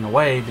whole thing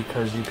away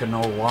because you can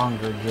no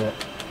longer get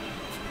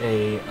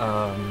a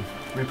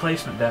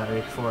replacement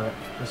battery for it.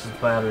 This is the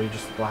battery,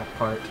 just the black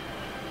part,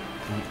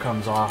 and it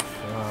comes off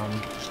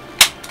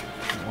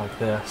like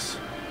this.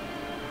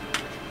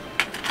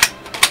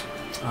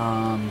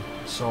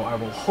 So I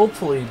will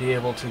hopefully be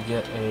able to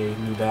get a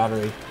new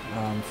battery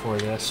for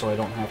this, so I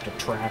don't have to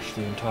trash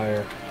the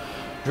entire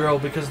drill,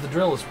 because the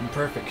drill is in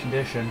perfect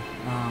condition,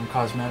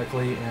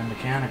 cosmetically and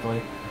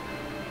mechanically,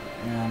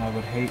 and I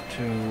would hate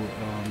to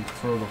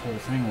throw the whole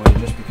thing away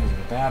just because of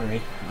the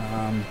battery.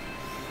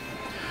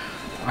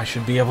 I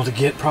should be able to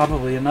get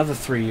probably another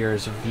 3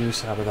 years of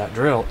use out of that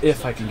drill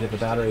if I can get the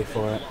battery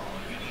for it.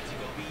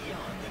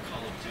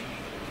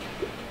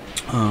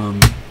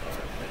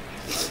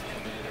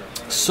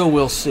 So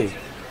we'll see.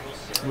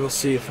 We'll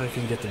see if I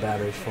can get the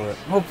batteries for it.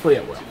 Hopefully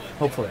I will.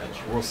 Hopefully I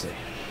will. We'll see.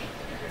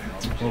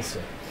 We'll see.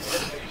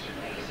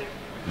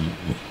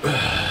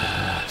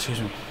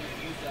 Excuse me.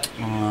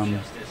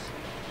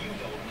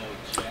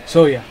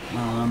 So yeah.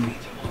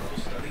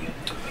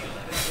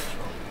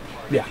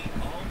 Yeah.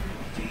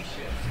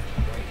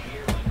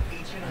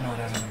 I know it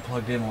hasn't been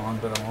plugged in long,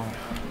 but I want to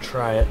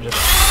try it just.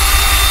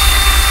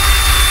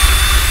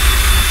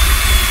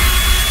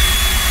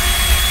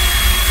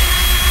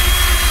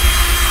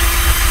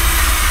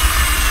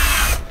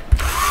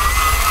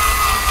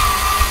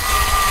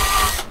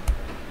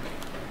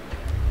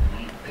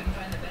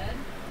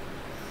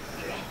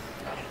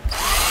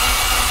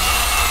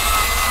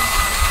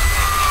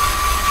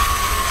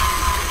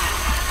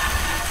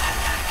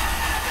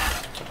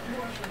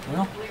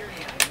 Well,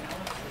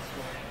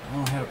 I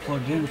only had it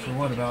plugged in for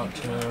what,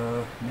 about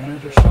a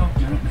minute or so?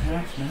 Minute and a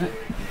half? Minute?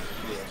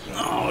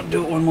 I'll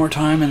do it one more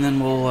time and then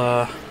we'll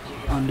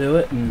undo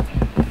it and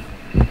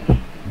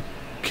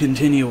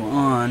continue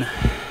on. I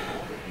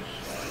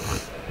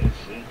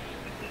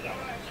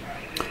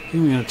think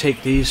I'm going to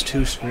take these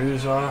 2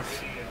 screws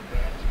off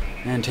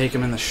and take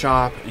them in the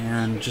shop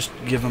and just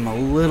give them a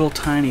little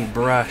tiny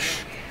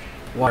brush,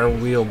 wire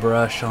wheel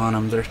brush on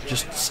them. They're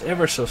just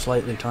ever so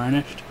slightly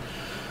tarnished.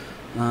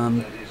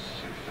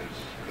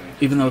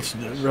 Even though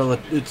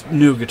it's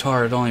new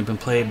guitar, it's only been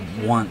played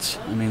once.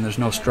 I mean, there's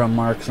no strum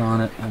marks on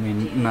it. I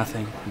mean,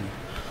 nothing.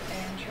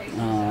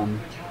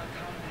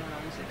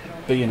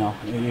 But you know,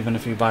 even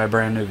if you buy a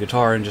brand new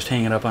guitar and just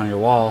hang it up on your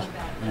wall,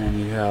 and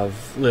you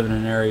live in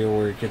an area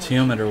where it gets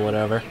humid or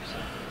whatever,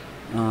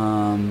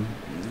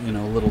 you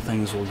know, little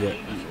things will get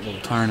a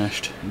little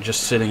tarnished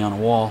just sitting on a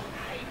wall.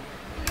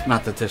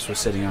 Not that this was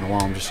sitting on a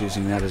wall. I'm just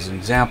using that as an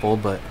example,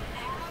 but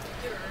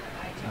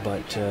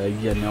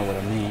you know what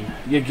I mean.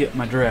 You get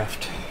my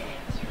drift.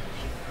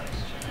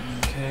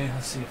 Okay,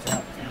 let's see if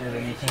that did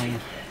anything.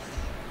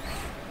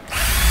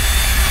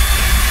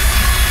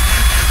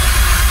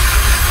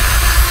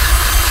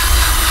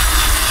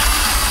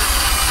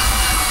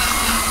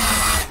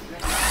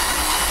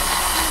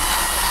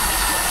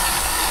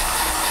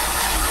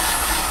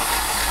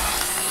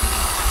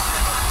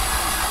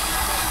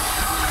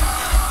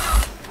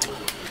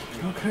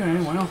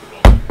 Okay, well,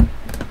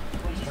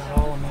 that's about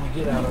all I'm going to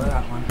get out of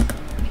that one.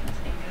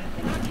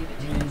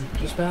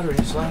 This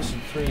battery's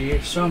lasted 3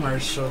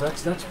 summers, so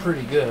that's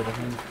pretty good. I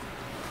mean,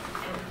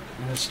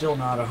 and it's still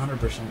not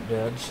 100%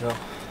 dead, so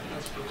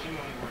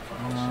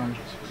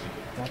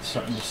that's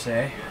something to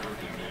say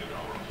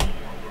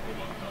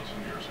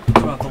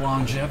about the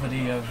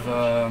longevity of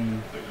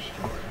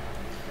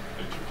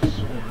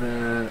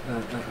the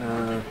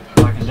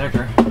Black &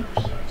 Decker.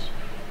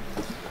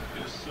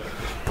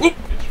 Whoop.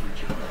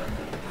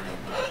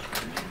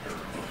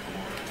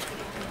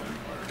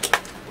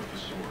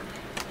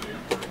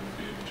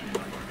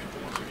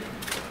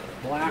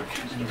 Black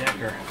 &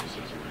 Decker.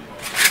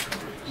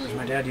 As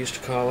my dad used to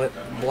call it,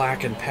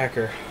 Black &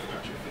 Pecker.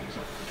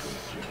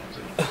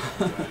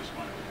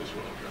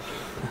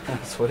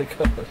 That's what it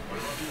goes.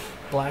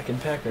 Black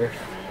 & Pecker.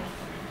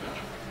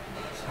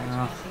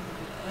 So,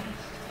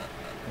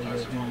 you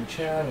guys doing in the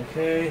chat?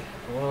 Okay.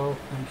 Hello.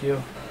 Thank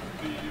you.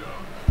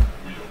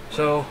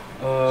 So,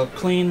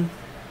 clean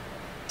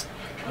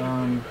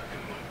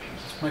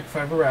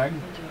microfiber rag,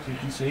 as you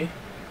can see.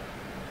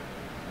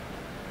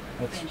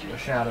 That's a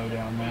shadow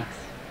down there.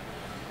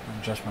 I'll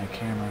adjust my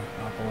camera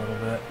up a little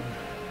bit.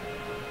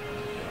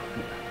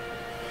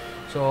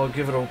 So I'll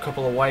give it a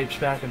couple of wipes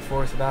back and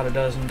forth about a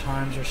dozen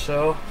times or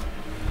so.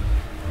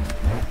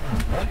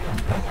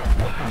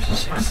 5,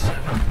 6,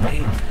 7,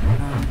 8,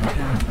 9,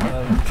 10,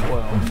 11,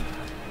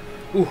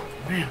 12. Ooh,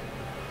 man.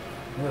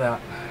 Look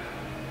at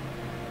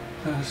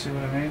that. See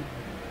what I mean?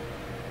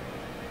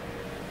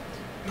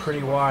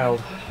 Pretty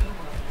wild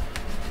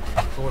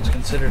for what's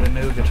considered a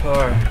new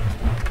guitar.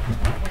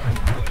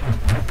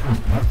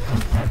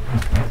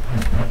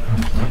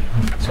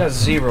 It's got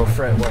 0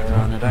 fret wear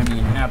on it. I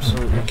mean,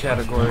 absolutely,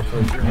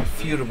 categorically,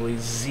 irrefutably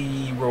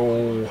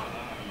 0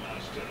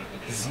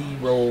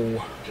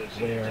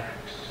 wear.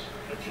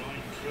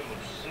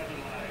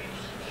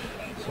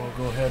 So I'll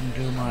go ahead and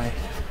do my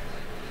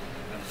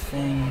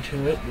thing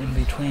to it in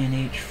between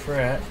each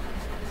fret.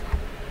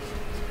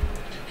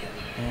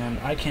 And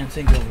I can't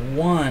think of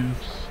one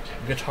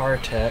guitar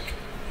tech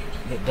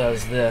that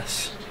does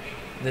this.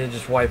 They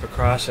just wipe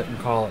across it and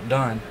call it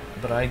done.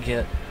 But I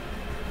get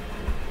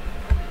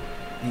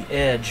the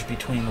edge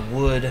between the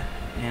wood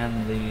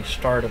and the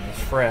start of the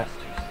fret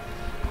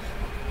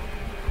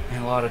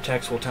And a lot of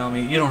techs will tell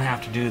me, you don't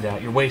have to do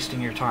that. You're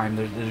wasting your time.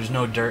 There's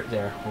no dirt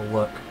there. Well,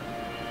 look.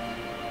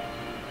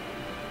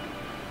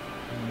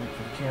 Wait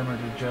for the camera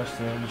to adjust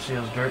there and see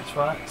those dirt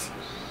spots.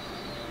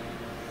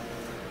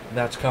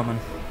 That's coming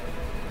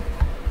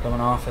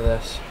off of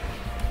this.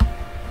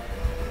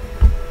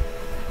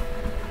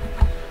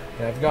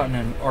 Yeah, I've gotten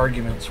in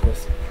arguments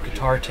with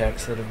guitar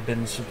techs that have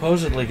been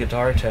supposedly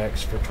guitar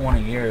techs for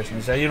 20 years, and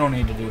they say, you don't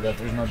need to do that.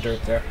 There's no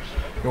dirt there.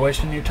 You're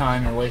wasting your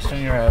time. You're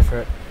wasting your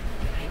effort.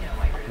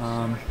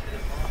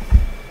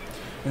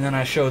 And then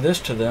I show this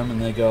to them,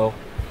 and they go,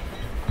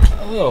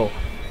 oh,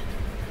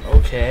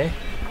 okay.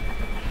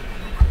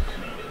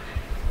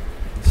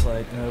 It's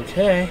like,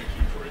 okay.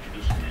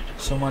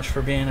 So much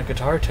for being a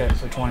guitar tech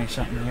for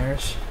 20-something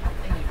years.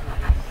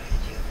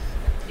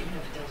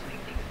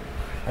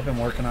 I've been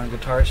working on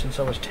guitars since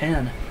I was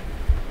 10.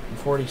 I'm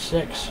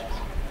 46.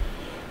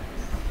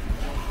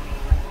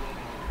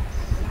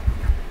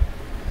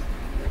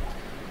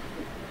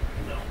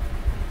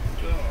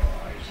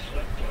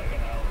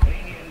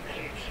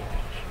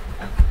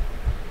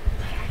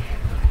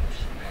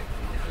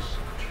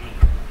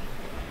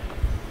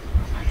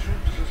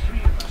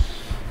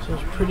 So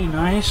it's pretty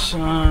nice.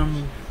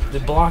 The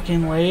block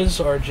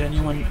inlays are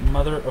genuine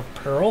mother of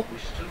pearl.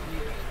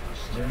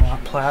 They're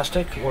not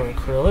plastic or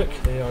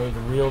acrylic. They are the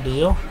real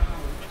deal.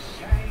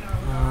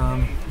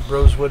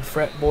 Rosewood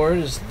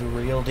fretboard is the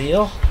real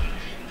deal.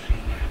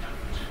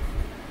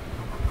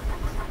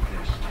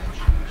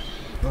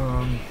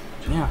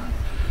 Yeah.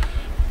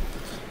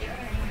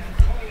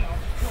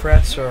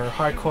 Frets are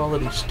high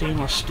quality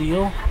stainless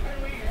steel.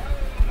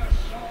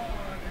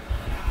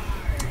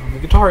 The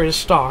guitar is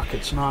stock.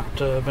 It's not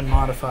been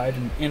modified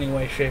in any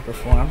way, shape, or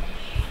form.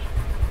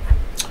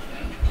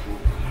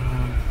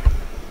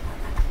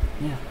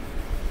 Yeah.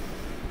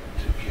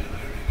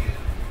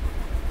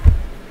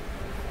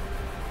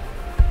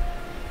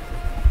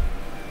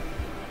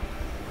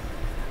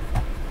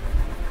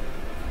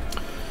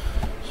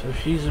 So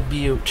she's a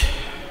beaut.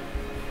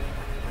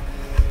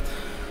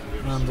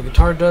 The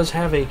guitar does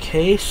have a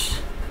case.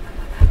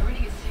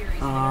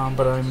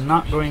 But I'm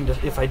not going to,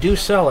 if I do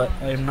sell it,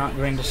 I'm not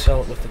going to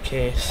sell it with the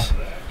case.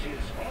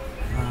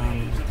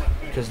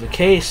 Because the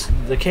case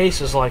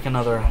is like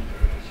another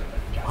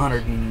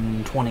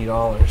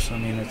 $120. I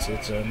mean,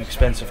 it's an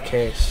expensive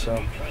case,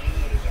 so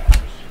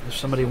if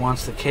somebody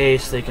wants the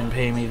case, they can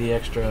pay me the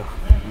extra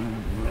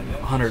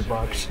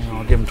 $100. You know,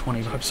 I'll give them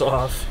 $20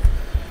 off.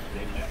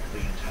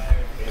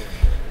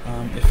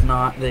 If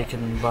not, they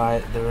can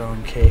buy their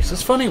own case.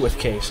 It's funny with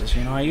cases,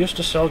 you know. I used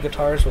to sell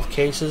guitars with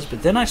cases,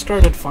 but then I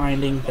started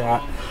finding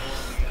that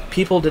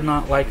people did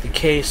not like the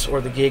case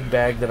or the gig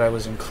bag that I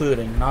was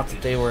including. Not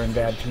that they were in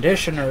bad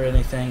condition or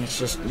anything. It's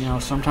just, you know,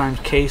 sometimes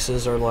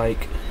cases are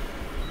like,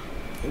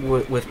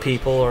 with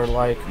people, or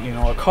like, you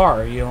know, a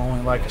car. You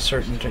only like a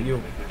certain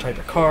type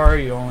of car.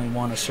 You only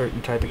want a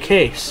certain type of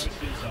case,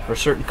 or a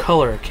certain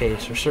color of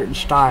case, or certain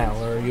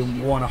style, or you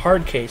want a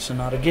hard case and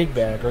not a gig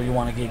bag, or you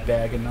want a gig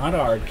bag and not a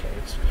hard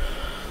case.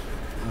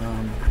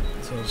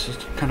 So it's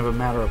just kind of a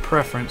matter of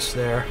preference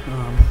there.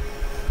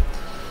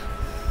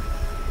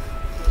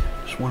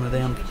 Just one of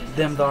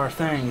them dar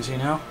things, you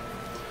know.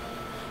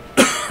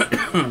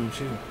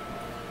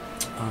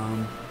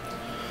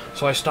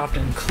 So I stopped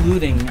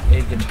including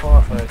a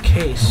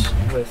case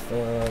with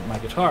my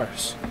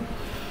guitars.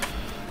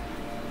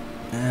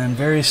 And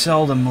very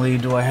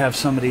seldomly do I have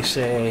somebody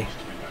say,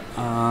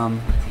 do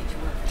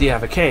you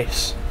have a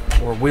case?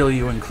 Or will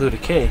you include a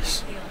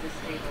case?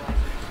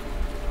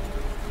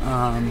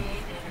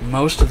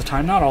 Most of the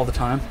time, not all the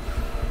time,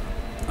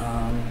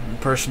 the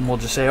person will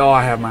just say, oh,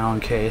 I have my own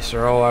case,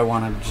 or oh, I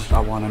want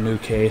a new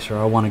case, or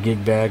I want a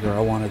gig bag, or I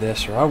want a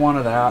this, or I want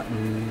a that,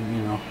 and,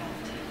 you know.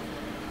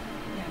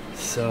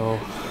 So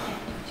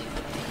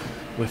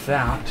with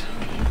that,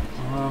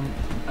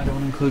 I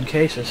don't include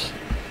cases.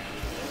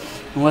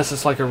 Unless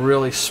it's like a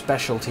really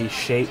specialty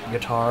shaped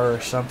guitar or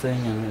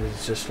something, and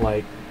it's just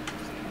like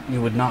you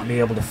would not be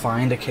able to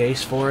find a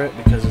case for it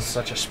because it's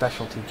such a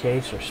specialty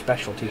case or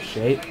specialty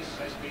shape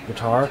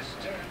guitar.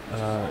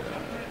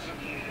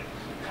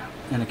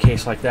 In a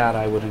case like that,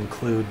 I would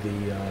include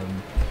the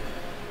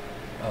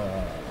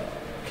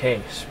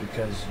case,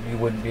 because you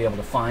wouldn't be able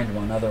to find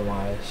one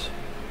otherwise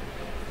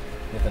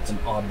if it's an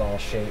oddball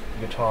shaped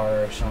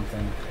guitar or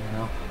something, you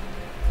know.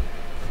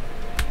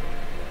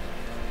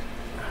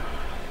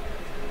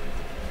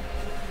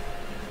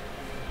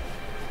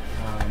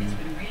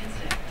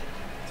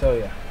 So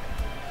yeah,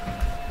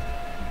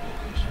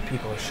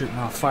 people are shooting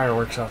off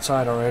fireworks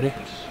outside already.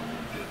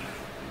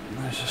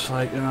 And it's just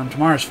like,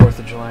 tomorrow's 4th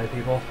of July,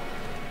 people.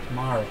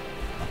 Tomorrow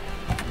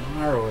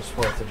is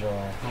 4th of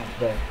July, not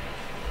today.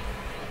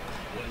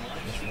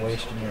 Just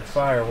wasting your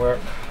firework,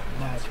 in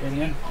my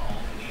opinion.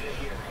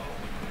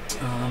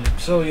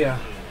 So yeah.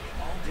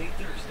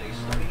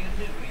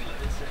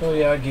 So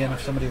yeah, again,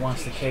 if somebody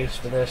wants the case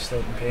for this,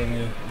 they can pay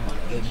me.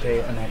 They can pay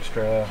an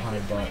extra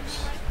 $100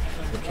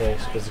 for the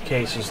case, because the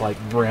case is like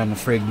brand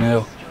frig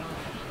new.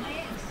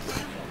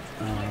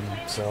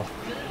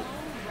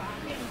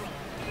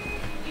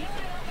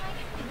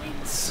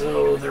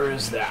 So there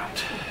is that.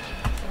 So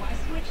I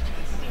switched to the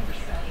silver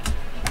setting.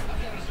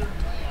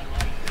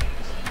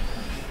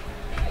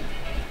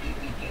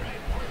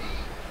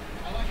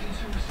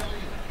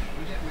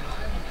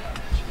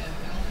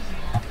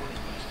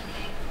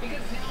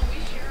 Because now we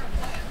share a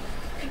plan.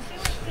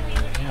 Consumers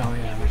still Oh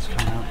yeah, that's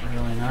coming out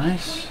really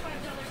nice. $25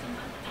 a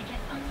month, I get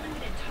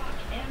unlimited talk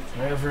and text.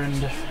 Reverend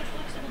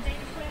Flexible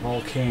data plan.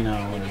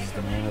 Volcano is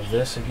the name of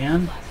this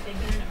again. Plus, they've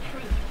been an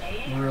approved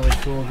AM Really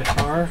cool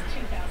guitar.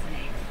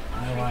 2008.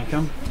 I like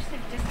them.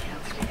 Exclusive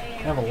discounts to They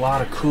AM. have a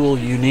lot of cool,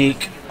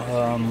 unique,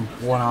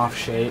 one-off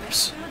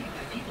shapes.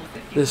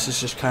 This is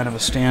just kind of a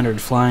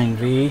standard flying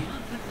V.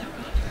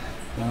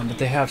 But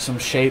they have some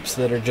shapes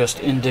that are just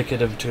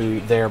indicative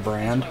to their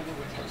brand.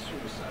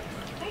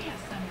 They have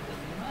some of the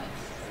most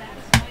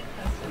satisfied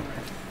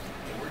customers.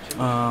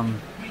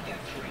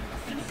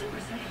 Consumer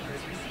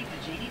settlers receive the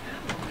JD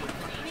Power Award for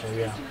highest So,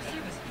 yeah. customer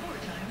service 4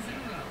 times in a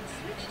row.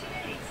 Switch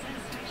today.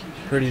 Satisfaction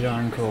Pretty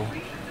darn cool.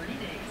 free for 30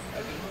 days.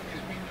 As long as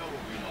we know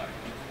what we like.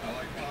 I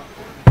like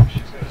popcorn.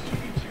 She's got a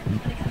sweet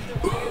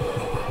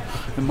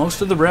tooth. And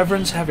most of the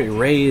Reverends have a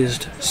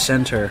raised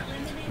center.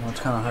 I know it's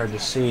kind of hard to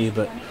see,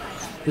 but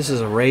this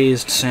is a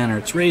raised center.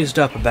 It's raised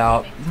up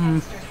about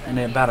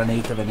about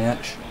 1/8 of an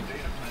inch.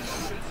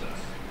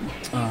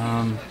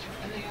 I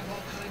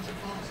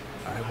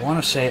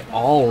want to say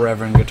all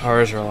Reverend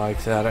guitars are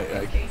like that.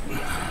 I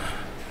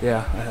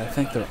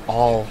think they're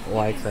all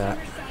like that.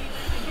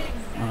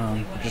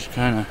 Just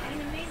kind of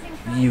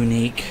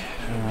unique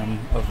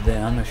of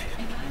them, if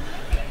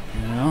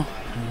you know.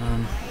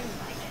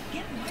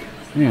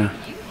 Yeah,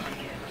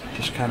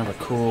 just kind of a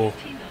cool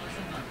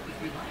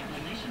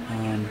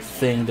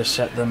thing to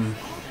set them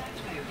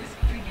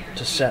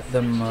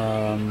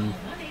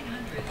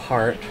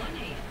apart,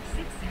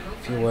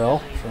 if you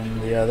will, from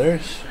the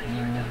others.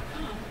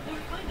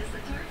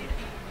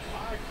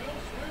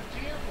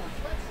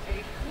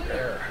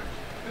 There.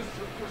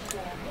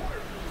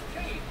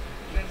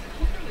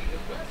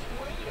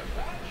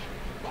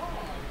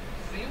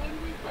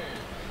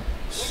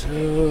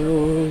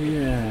 So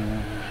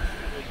yeah,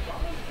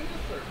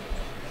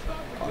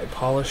 I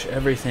polish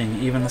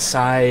everything, even the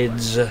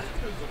sides of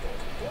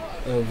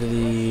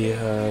the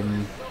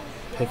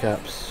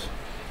pickups,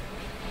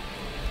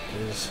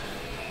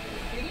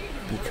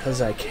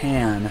 because I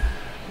can.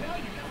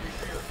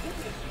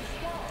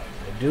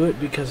 I do it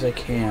because I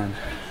can.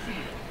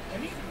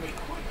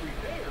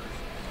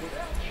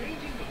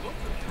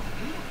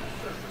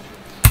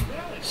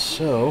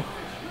 So,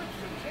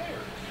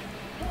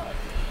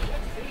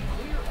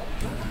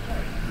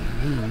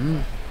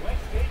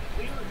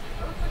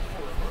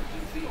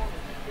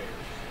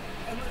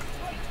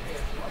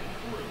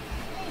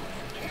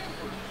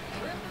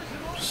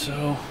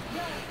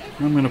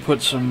 I'm going to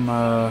put some,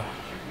 no,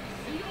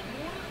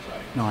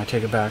 I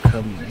take it back,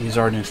 these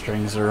are new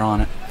strings that are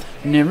on it.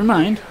 Never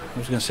mind, I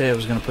was going to say I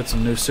was going to put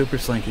some new Super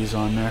Slinkies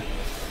on there.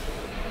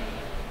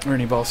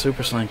 Ernie Ball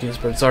Super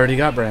Slinkies, but it's already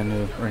got brand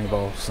new Ernie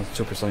Ball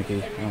Super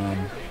Slinky,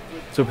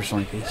 Super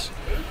Slinkies.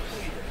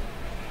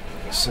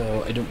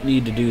 So I don't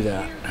need to do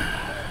that.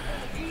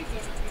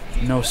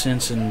 No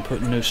sense in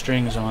putting new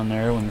strings on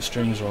there when the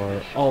strings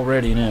are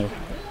already new.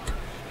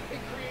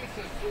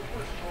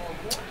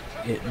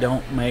 It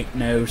don't make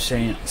no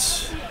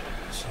sense.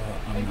 So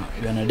I'm not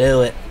gonna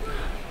do it.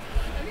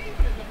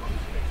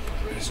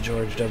 As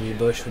George W.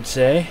 Bush would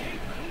say,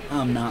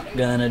 I'm not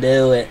gonna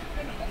do it.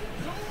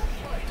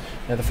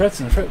 Yeah, the frets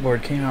and the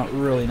fretboard came out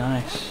really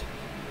nice.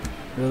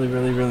 Really,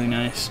 really, really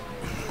nice.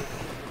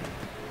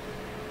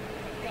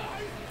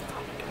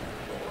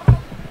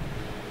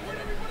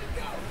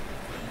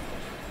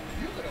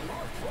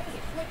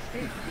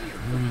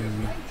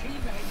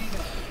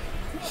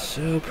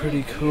 So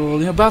pretty cool.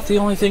 You know, about the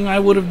only thing I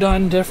would have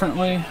done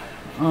differently,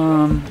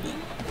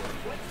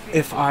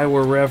 if I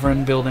were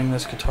Reverend building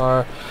this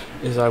guitar,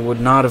 is I would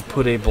not have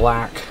put a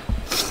black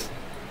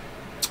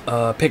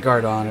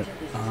pickguard on it.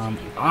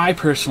 I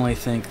personally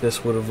think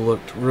this would have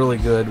looked really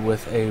good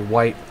with a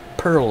white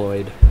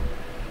perloid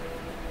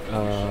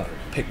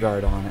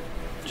pickguard on it.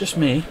 Just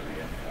me.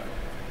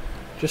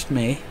 Just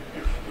me.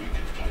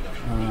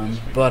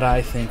 But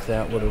I think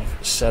that would have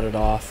set it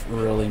off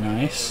really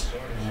nice.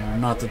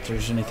 Not that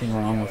there's anything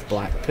wrong with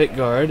black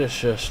pickguard, it's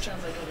just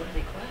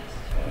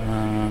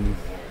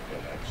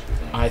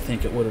I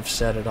think it would have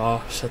set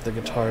the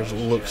guitar's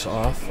looks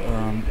off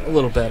a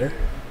little better.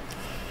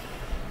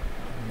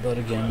 But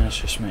again, that's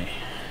just me.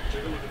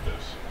 Take a look at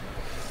this.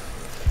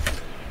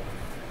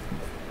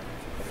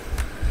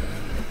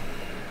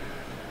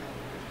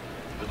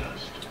 The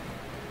dust.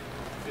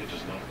 It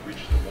does not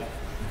reach the wall.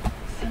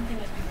 Something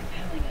must be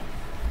repelling it.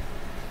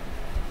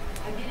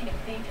 I'm getting a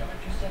faint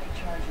electrostatic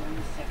charge around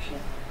this section.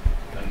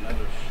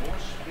 Another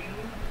force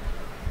field?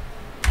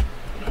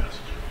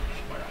 Masked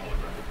by a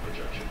holographic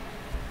projection.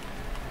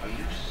 Are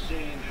you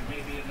saying there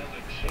may be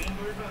another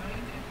chamber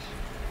behind it?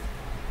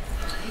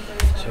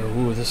 So,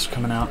 ooh, this is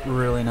coming out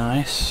really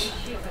nice.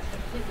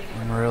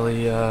 I'm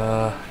really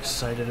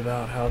excited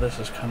about how this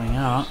is coming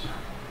out.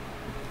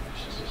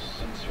 This is a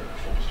sensor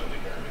focused on the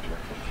area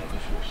directly from the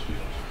force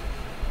field.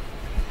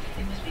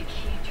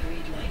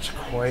 It's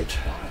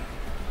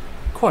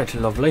quite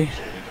lovely.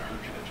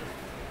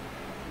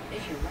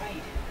 If you're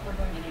right, we're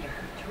going to need a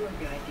tour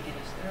guide to get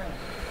us through.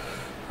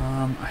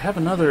 I have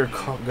another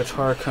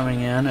guitar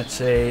coming in.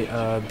 It's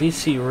a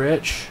BC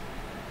Rich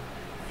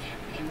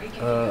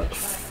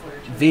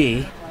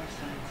V,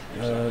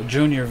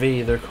 Junior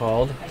V they're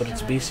called, but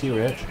it's BC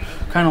Rich.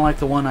 Kind of like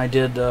the one I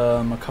did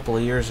a couple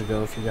of years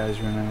ago, if you guys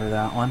remember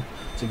that one.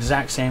 It's the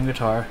exact same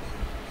guitar.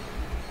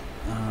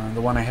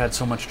 The one I had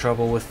so much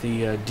trouble with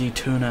the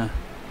D-Tuna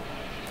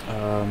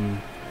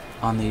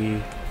on the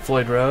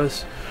Floyd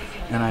Rose,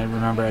 and I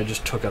remember I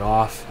just took it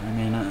off. I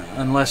mean,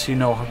 unless you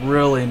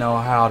really know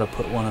how to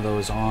put one of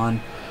those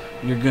on,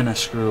 you're gonna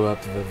screw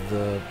up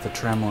the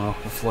tremolo,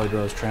 the Floyd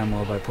Rose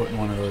tremolo, by putting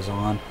one of those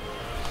on.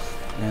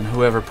 And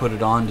whoever put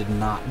it on did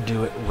not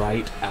do it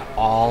right at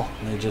all.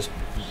 They just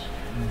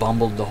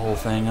bumbled the whole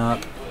thing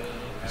up.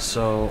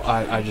 So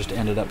I just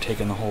ended up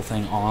taking the whole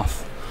thing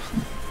off.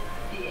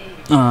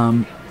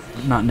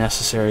 Not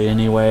necessary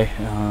anyway.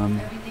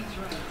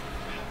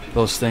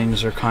 Those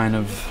things are kind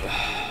of,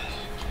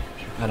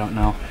 I don't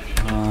know.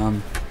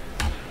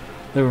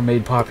 They were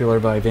made popular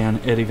by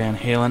Eddie Van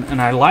Halen,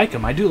 and I like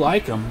them. I do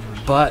like them,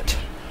 but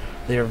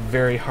they are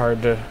very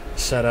hard to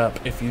set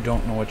up if you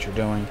don't know what you're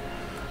doing.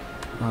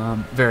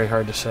 Very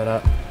hard to set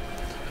up.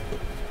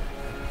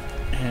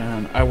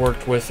 And I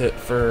worked with it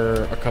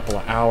for a couple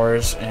of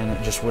hours, and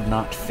it just would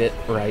not fit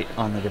right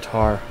on the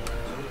guitar.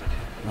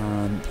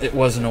 It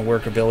wasn't a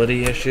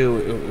workability issue.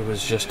 It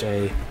was just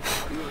a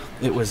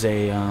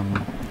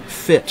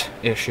fit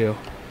issue,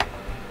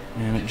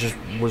 and it just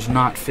was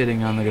not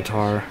fitting on the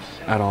guitar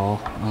at all.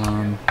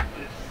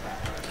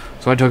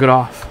 So I took it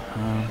off.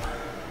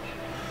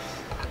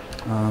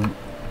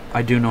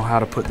 I do know how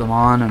to put them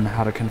on and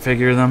how to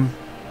configure them.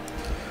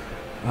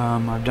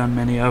 I've done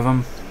many of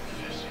them,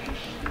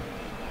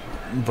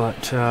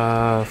 but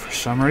for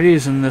some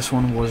reason this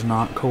one was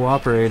not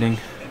cooperating.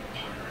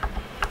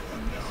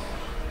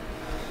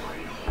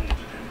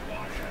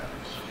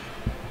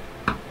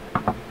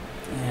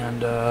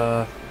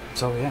 And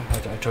so yeah,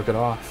 I took it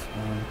off.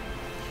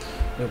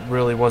 It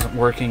really wasn't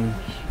working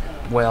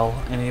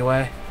well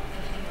anyway,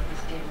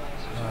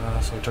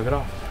 so I took it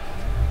off.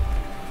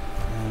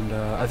 And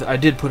I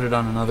did put it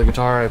on another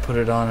guitar. I put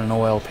it on an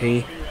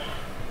OLP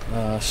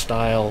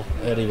style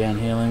Eddie Van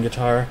Halen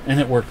guitar, and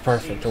it worked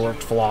perfect. It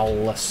worked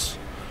flawless.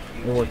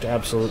 It worked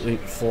absolutely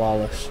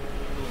flawless.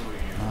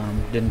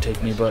 Didn't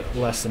take me but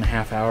less than a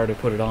half hour to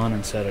put it on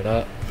and set it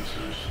up.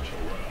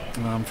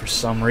 For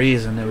some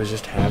reason it was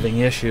just having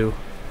issue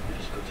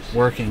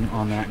working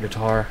on that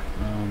guitar.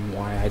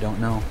 Why, I don't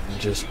know.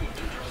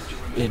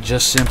 It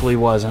just simply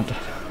wasn't.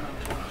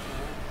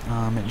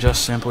 It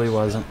just simply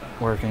wasn't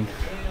working.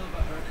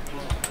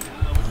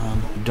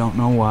 Don't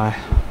know why.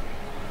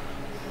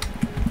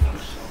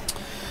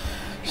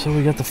 So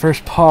we got the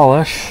first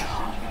polish,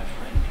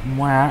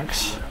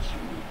 wax,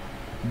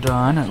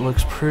 done. It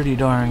looks pretty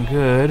darn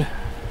good.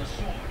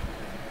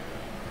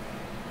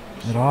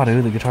 It ought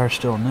to. The guitar's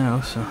still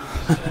new, so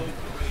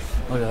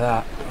look at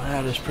that.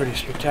 That is pretty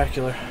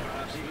spectacular.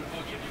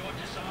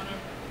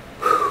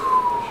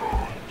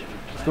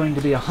 It's going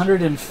to be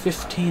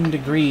 115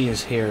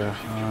 degrees here.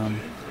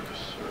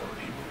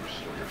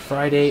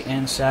 Friday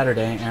and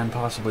Saturday, and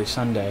possibly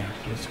Sunday.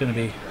 It's going to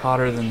be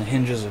hotter than the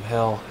hinges of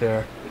hell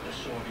here.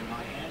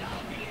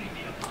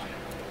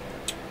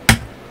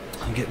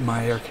 I'm getting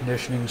my air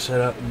conditioning set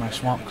up, and my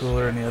swamp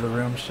cooler in the other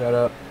room set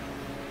up.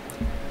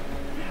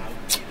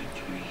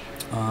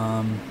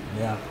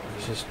 Yeah,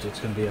 it's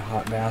going to be a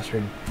hot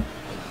bastard.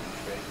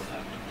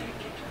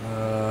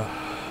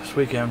 This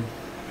weekend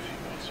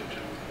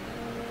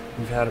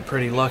we've had it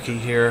pretty lucky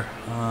here.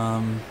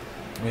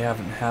 We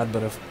haven't had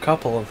but a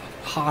couple of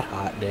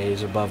hot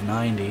days above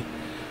 90.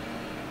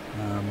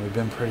 We've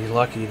been pretty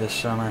lucky this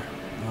summer.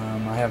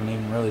 I haven't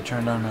even really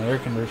turned on my air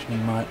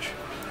conditioning much,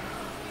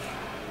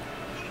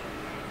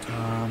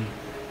 or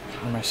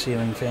my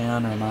ceiling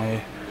fan, or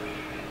my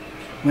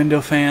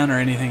window fan, or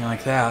anything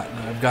like that.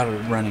 I've got it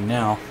running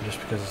now just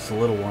because it's a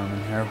little warm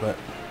in here, but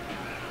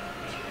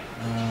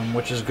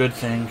which is a good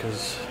thing,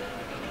 because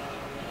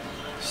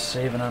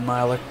saving on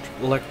my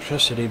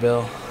electricity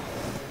bill.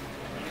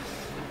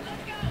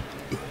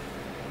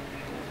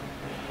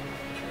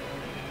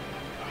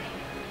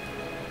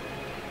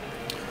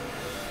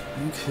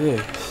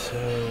 Okay, so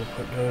we'll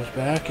put those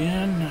back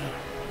in.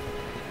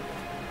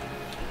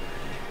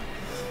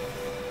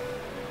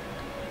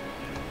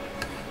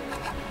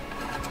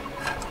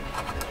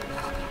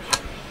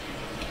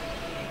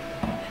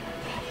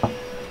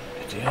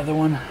 Get the other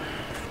one.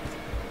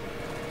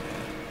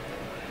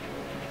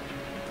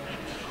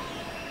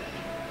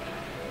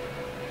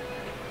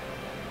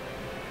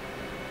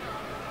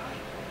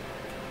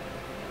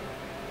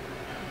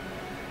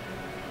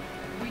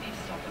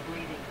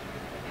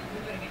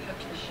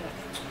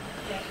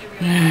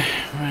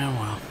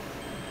 Well.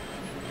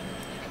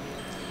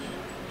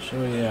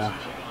 So yeah,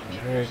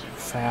 very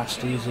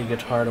fast, easy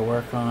guitar to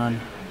work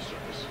on.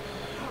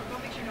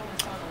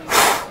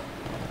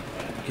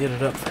 Get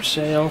it up for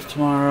sale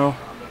tomorrow.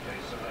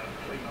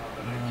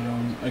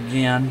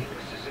 again,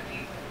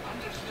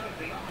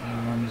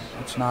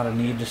 it's not a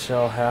need to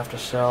sell, have to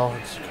sell.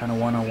 It's kind of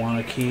one I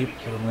want to keep,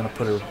 but I'm going to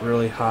put a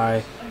really high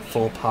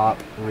full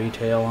pop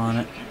retail on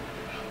it.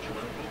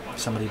 If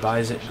somebody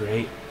buys it,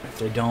 great. If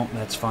they don't,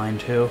 that's fine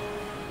too.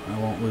 I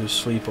won't lose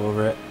sleep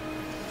over it.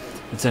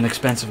 It's an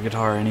expensive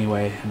guitar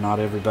anyway, and not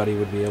everybody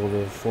would be able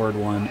to afford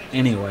one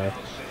anyway.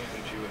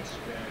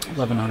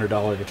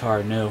 $1,100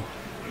 guitar new.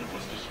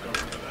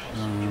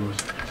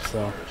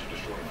 So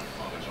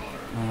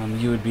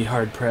you would be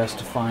hard pressed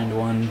to find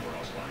one,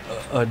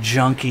 a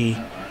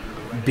junky,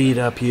 beat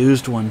up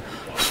used one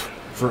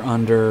for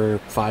under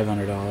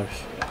 $500.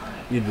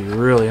 You'd be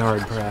really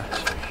hard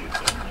pressed.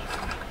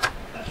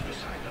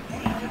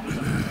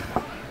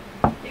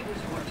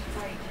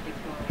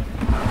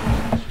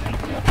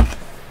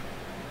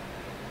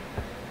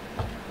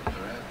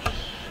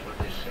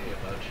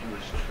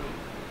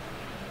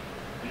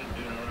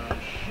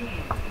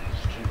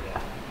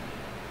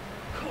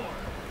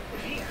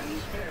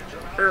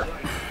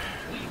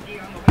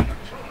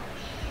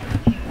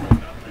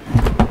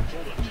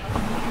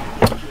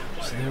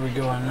 So there we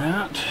go on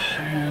that,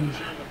 and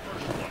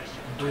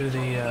do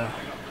the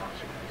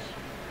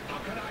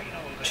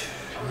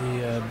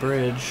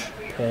bridge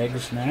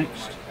pegs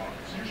next.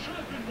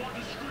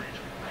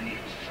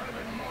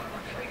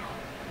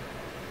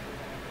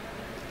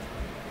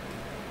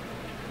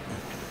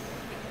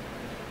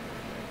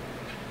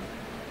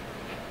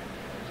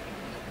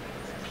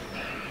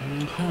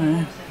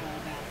 Okay.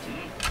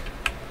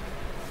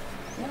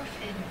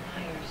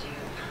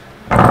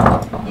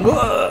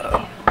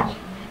 Whoa!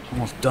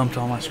 Almost dumped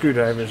all my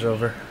screwdrivers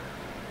over.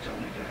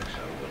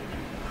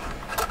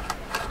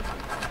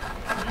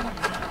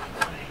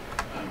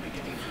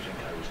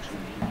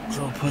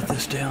 So I'll put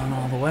this down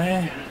all the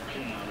way.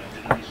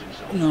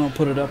 And then I'll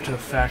put it up to the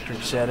factory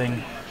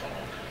setting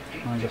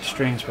when I get the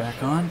strings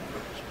back on.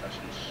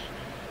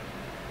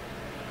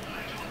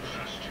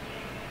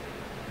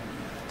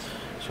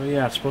 So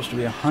yeah, it's supposed to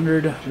be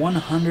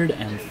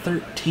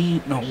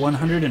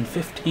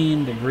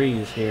 115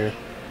 degrees here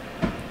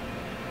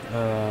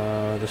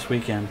this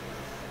weekend.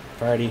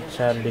 Friday,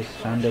 Saturday,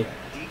 Sunday.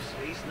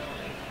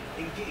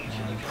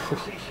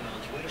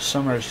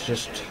 Summers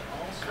just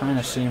kind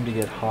of seem to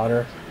get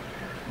hotter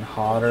and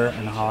hotter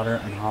and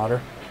hotter and hotter.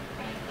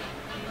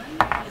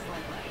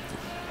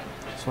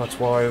 So that's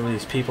why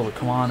these people that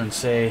come on and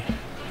say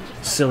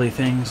silly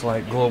things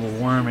like global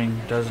warming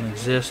doesn't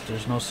exist,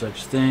 there's no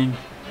such thing.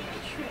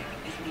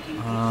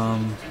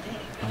 I'm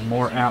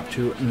more apt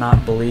to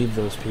not believe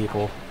those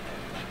people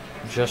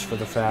just for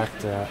the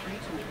fact that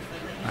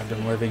I've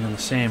been living in the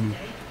same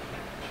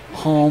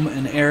home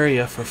and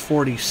area for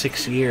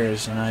 46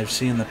 years, and I've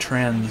seen the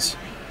trends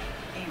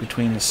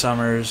between the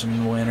summers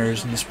and the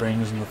winters and the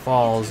springs and the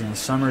falls, and the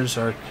summers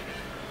are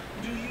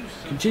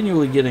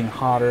continually getting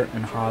hotter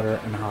and hotter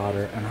and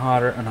hotter and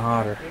hotter and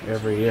hotter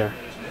every year.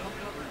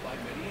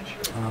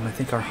 I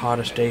think our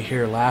hottest day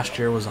here last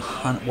year was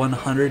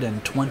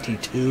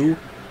 122.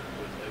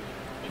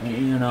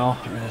 You know,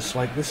 and it's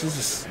like this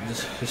is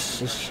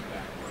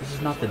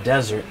not the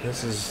desert.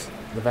 This is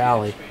the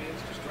valley.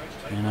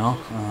 You know,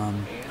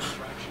 and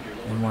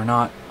we're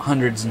not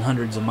hundreds and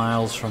hundreds of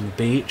miles from the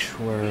beach.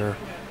 We're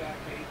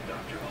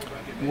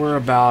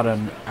about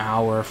an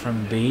hour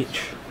from the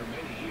beach.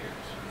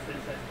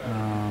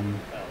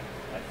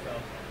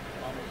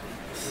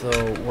 So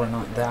we're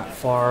not that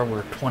far.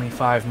 We're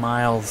 25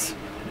 miles.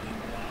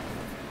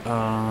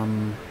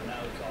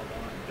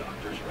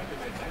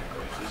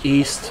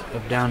 East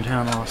of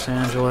downtown Los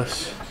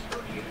Angeles.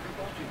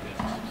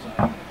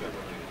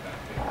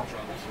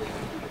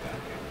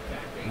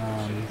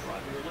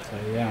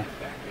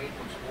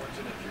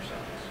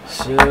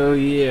 So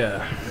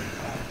yeah.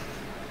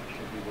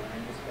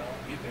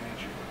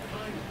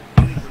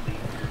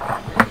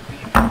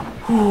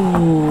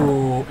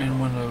 Ooh, and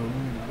when a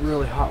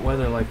really hot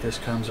weather like this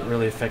comes, it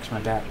really affects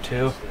my back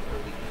too.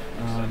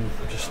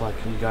 Just like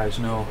you guys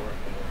know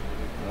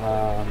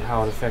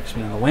how it affects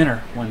me in the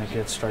winter when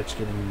it starts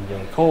getting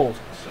really cold.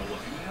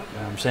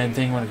 Same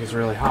thing when it gets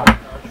really hot.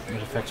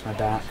 It affects my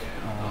back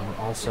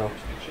also.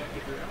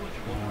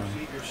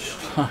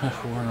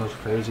 One of those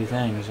crazy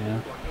things, you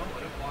know.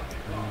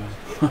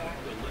 It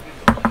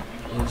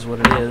is what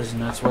it is,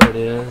 and that's what it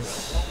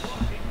is.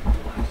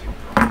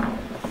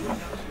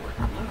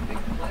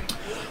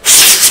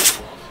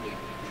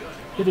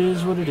 It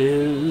is what it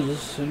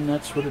is, and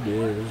that's what it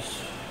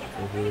is.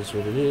 It is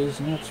what it is,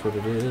 and that's what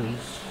it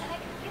is.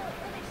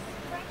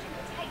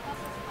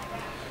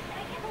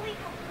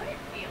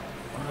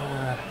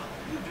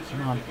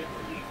 Come on.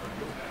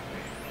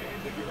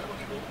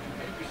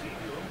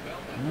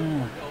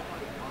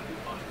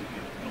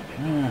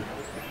 Okay,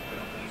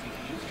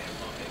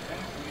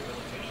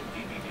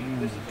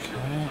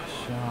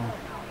 so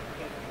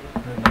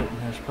we're getting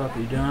this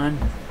puppy done.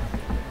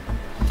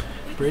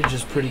 Bridge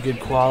is pretty good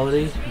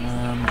quality,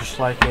 just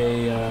like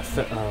a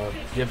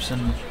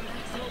Gibson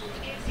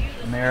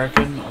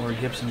American or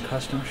Gibson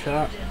Custom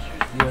Shop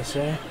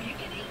USA.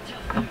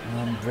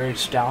 Very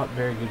stout,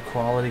 very good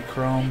quality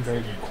chrome,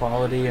 very good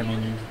quality. I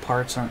mean, the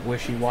parts aren't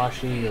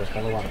wishy-washy or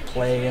have a lot of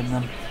play in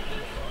them.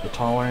 The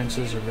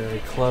tolerances are very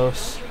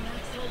close.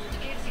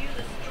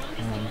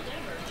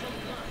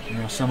 You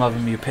know, some of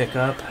them you pick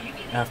up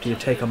after you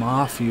take them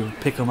off. You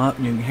pick them up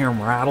and you can hear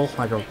them rattle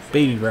like a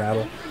baby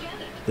rattle.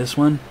 This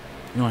one,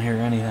 you don't hear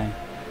anything.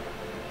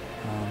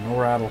 No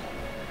rattle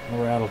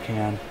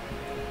can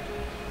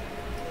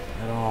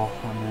at all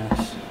on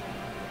this.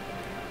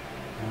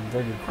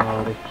 Very good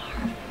quality.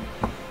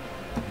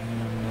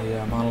 And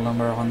the model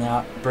number on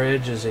that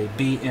bridge is a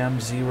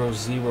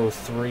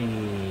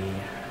BM003.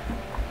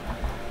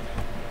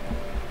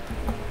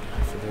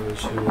 For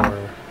those who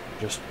are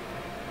just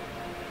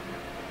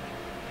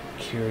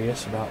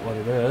curious about what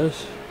it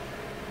is,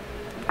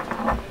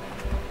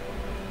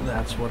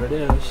 that's what it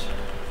is.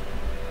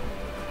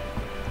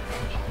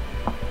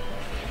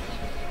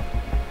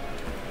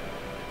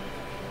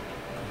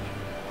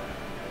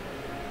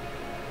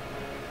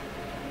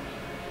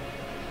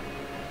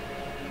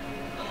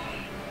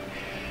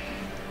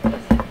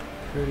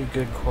 Pretty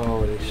good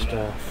quality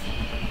stuff.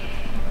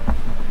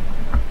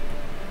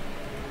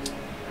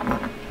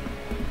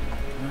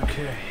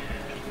 Okay.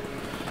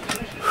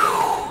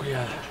 Whew,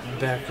 yeah, my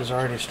back is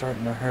already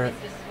starting to hurt.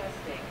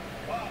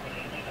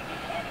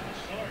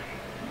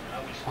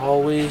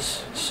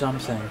 Always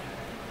something.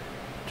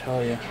 I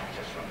tell you.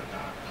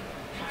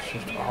 It's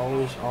just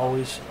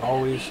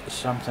always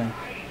something.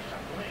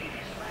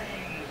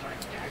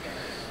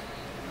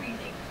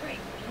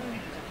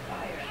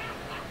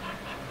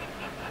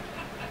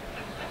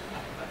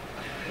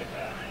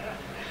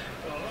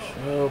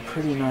 So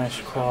pretty nice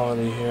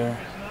quality here.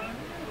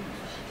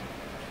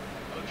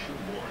 A true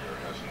warrior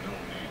has no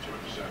need to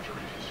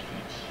exaggerate his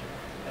feats.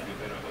 And you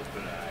better hope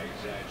that I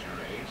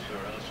exaggerate,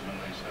 or else when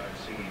I start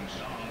singing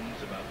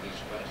songs about this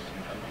quest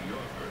and come to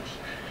your verse,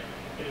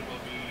 it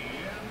will be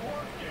and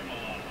work him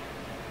along.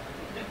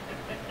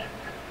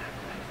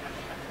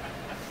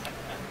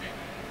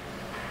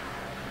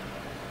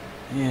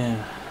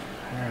 Yeah,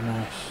 very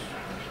nice.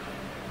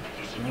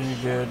 Very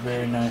good,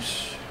 very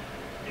nice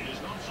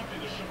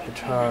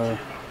guitar.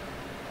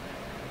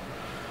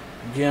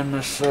 Again,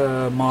 this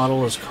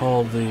model is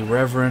called the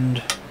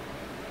Reverend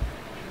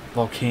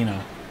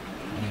Volcano.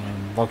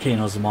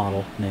 Volcano is the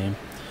model name.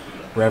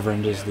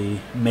 Reverend is the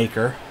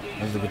maker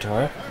of the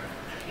guitar.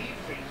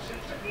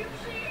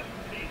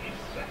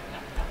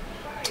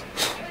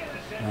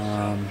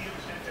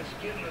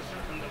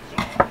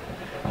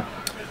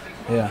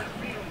 Yeah.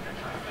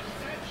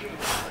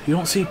 You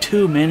don't see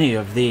too many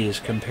of these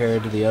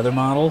compared to the other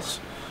models.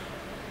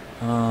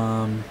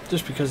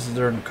 Just because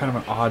they're kind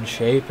of an odd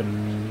shape,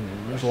 and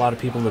there's a lot of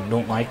people that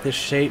don't like this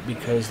shape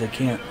because they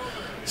can't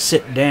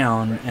sit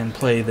down and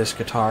play this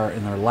guitar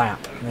in their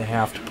lap. They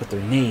have to put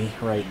their knee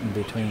right in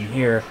between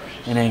here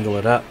and angle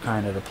it up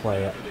kind of to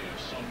play it.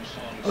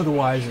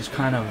 Otherwise it's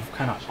kind of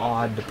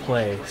odd to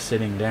play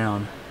sitting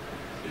down.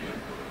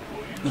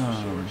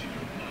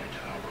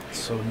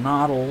 So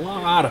not a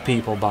lot of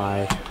people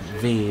buy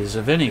V's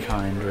of any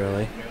kind,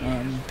 really.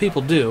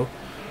 People do.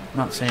 I'm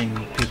not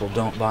saying people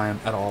don't buy them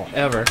at all,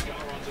 ever.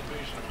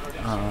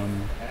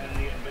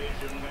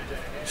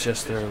 It's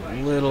just they're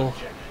a little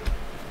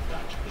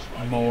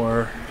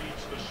more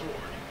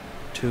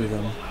to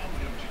them.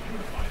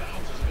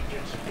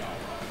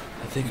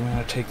 I think I'm going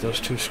to take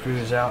those two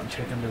screws out and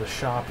take them to the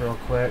shop real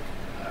quick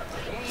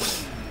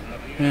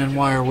and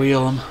wire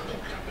wheel them.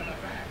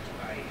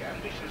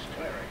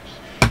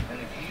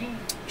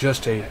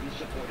 Just a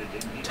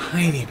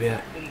tiny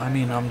bit. I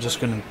mean, I'm just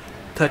going to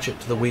touch it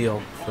to the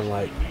wheel for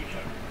like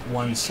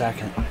 1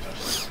 second,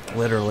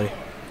 literally,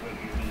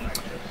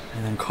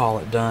 and then call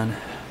it done.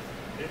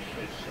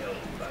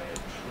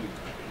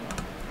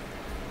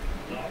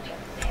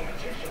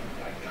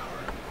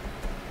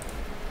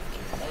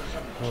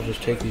 I'll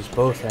just take these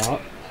both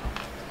out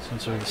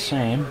since they're the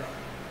same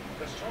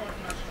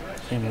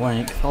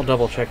length. I'll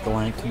double check the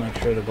length to make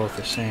sure they're both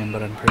the same,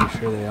 but I'm pretty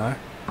sure they are.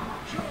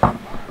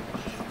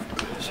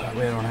 So that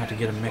way I don't have to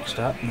get them mixed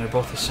up, and they're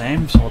both the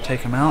same, so I'll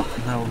take them out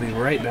and I will be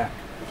right back.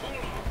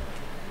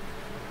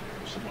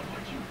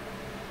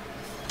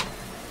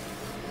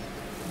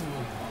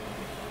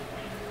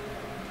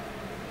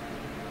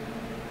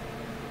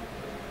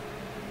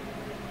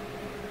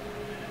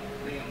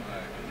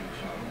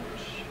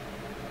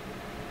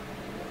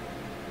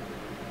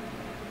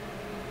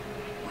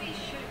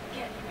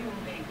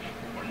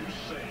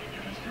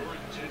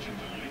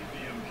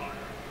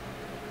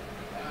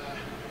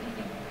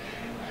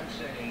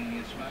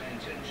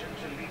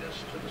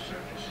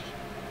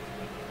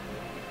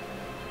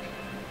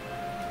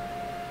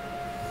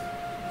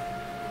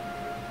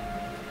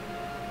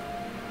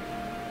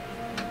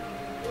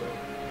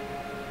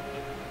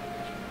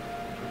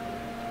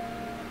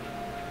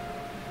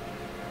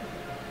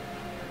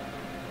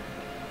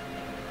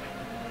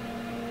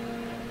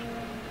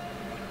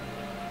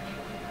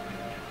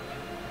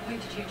 We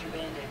have to change your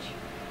bandage.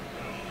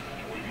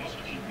 We must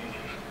keep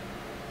moving.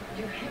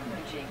 You're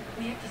hemorrhaging.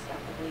 We have to stop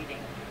the bleeding.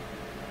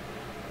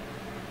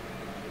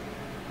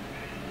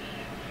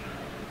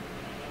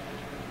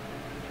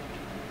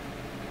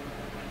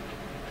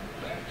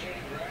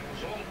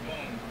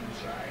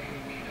 I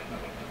need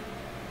another one.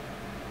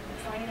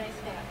 Find a nice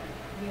bathroom.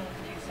 We all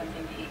could use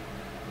something to eat.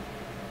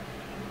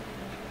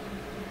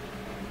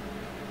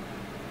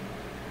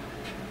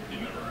 He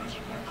never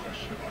answered my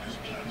question about his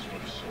plans for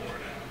the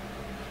sword.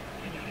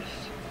 I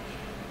noticed.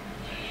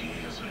 He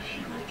is a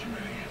hero to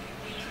me.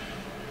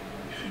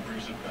 If he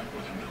brings it back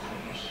with him to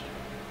Kronos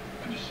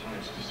and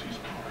decides to seize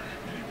power,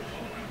 many will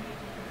follow him.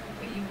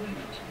 But you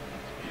wouldn't.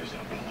 He is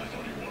not all I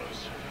thought he was.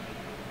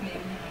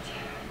 Maybe not.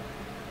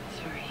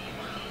 Sorry.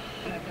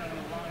 But I've known him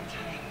a long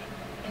time.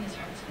 And his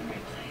heart's in the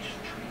right place. He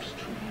drinks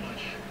too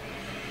much.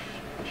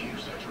 He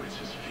exaggerates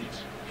his feats.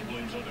 He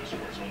blames others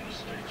for his own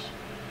mistakes.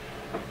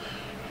 I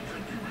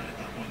could be right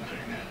about one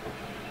thing.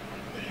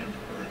 The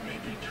Emperor may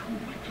be too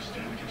weak to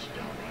stand against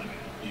Gowron,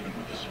 even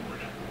with the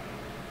sword. I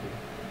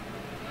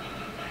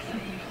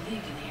thought you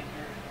believed in the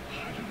Emperor.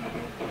 I do not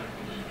know what I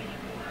believe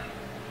anymore.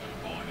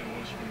 All I know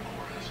is when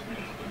Kor asked me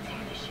to help him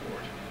find the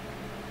sword,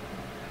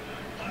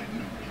 I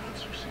knew we would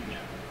succeed.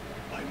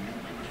 I knew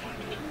we would find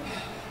it.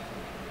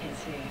 Can't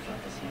say I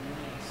felt the same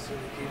way.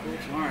 Silly people,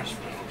 tomorrow's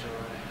 4th of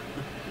July.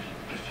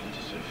 I felt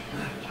as if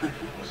life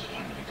was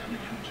finally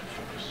coming into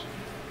focus.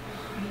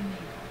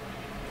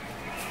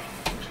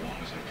 As long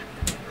as I could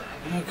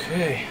remember,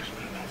 Okay, I was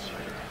been an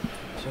outsider.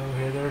 so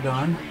here they're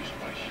done. Raised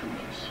by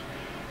humans.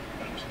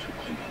 I was too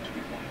clean to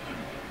be one of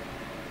them.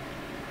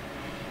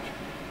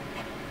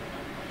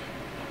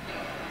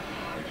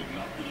 I did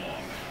not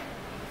belong.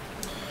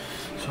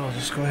 So I'll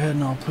just go ahead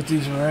and I'll put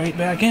these right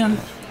back in.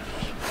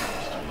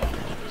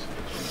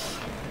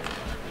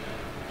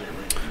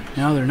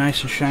 Now they're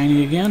nice and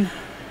shiny again.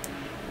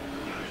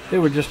 They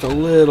were just a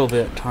little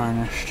bit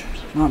tarnished.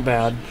 Not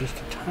bad, just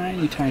a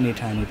tiny, tiny,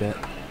 tiny bit.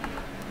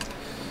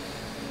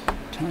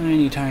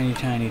 Tiny, tiny,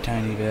 tiny,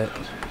 tiny bit.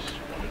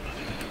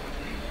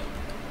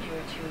 You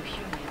were too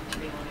human to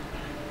be one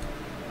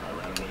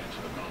of them.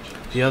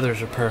 The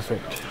others are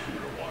perfect.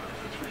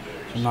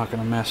 I'm not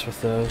going to mess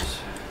with those.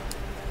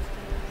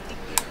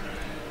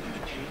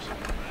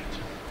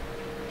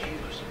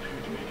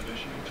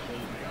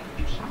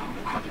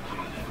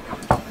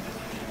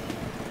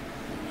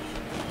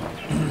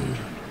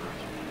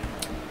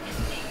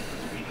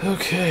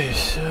 Okay,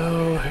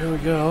 so here we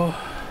go.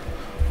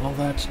 All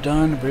that's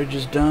done. The bridge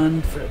is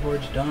done.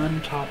 Fretboard's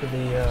done. Top of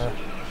the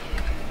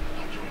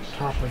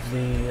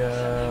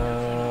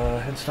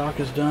headstock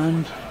is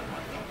done.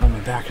 Oh, my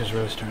back is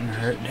really starting to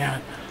hurt. Damn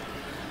it.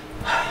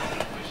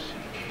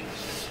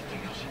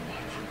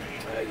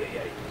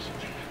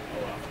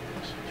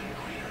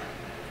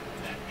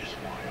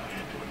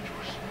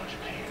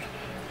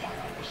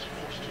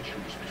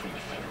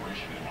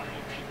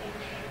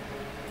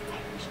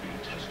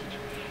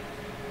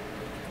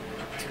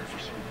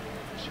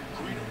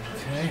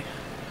 Okay.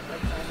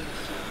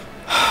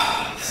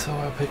 So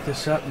I'll pick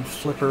this up and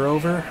flip her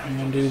over. I'm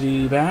going to do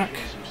the back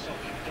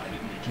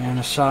and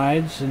the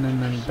sides and then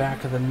the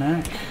back of the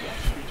neck.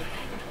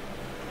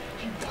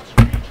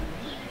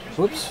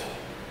 Whoops.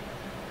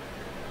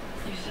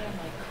 You sound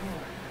like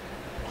Kor.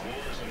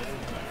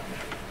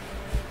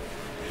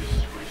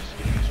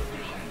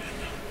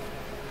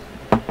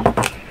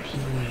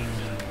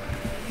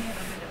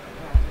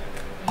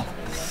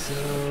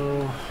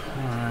 So,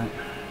 alright.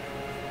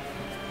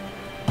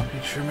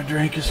 Make sure my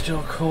drink is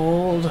still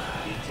cold.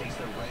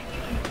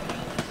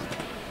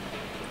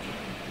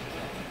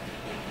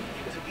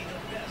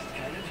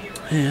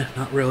 Yeah,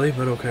 not really,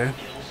 but okay.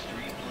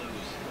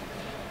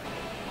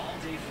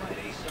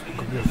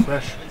 Could be a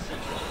fresh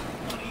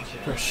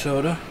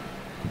soda.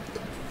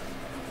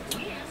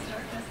 We asked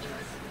our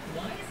customers,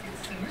 why is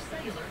Consumer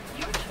Cellular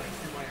your choice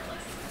in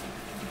wireless?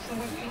 So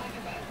what do you like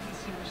about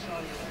Consumer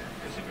Cellular?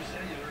 Consumer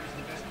Cellular is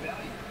the best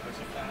value.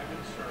 It's a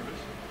fabulous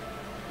service,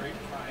 great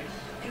price.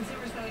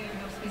 Consumer Cellular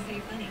helps me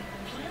save money.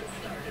 Plans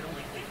start at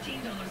only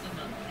 $15 a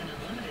month, and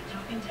unlimited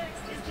talk and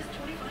text is just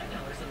 $25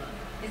 a month.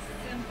 It's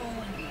simple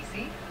and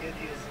easy. It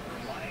is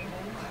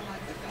reliable. I like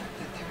the fact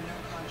that there are no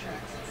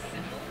contracts.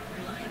 Simple,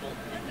 reliable,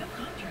 and no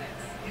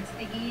contracts. It's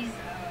the ease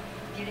of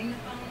getting the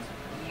phones,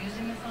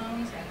 using the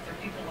phones, and for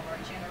people of our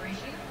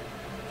generation,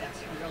 that's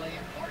really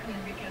important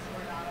because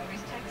we're not always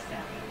tech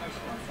savvy. A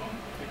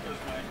smartphone, because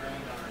my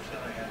granddaughter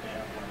said I had to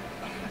have one.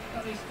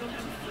 They still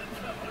have a flip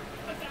phone,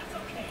 but that's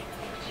okay.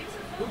 Choose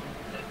a phone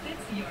that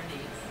fits your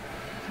needs.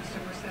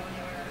 Consumer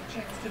Cellular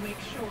checks to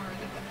make sure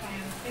that the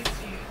plan fits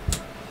you,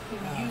 who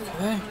you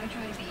Okay. are. I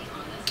try to be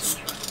honest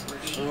and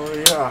trustworthy.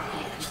 So yeah,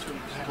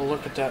 have a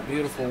look at that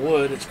beautiful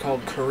wood. It's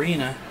called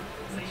Carina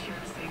They share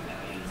the same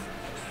values.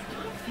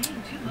 Stop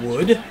paying too much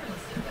wood. for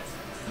wireless service.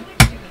 Switch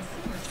to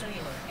Consumer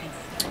Cellular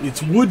and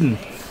It's wooden,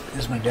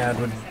 as my dad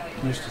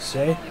used to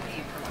say.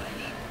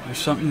 If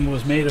something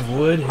was made of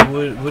wood, he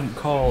wouldn't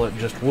call it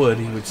just wood.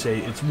 He would say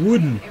it's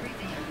wooden.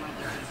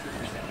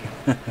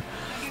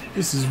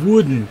 This is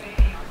wooden.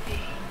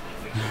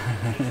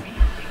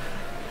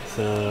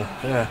 So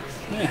yeah,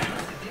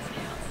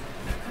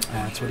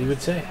 that's what he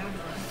would say.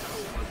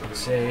 He'd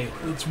say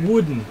it's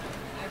wooden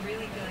I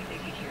really feel like they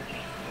could hear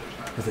me.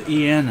 with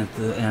the en at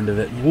the end of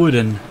it.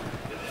 Wooden.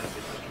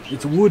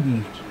 It's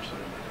wooden.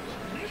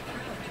 We're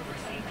proud to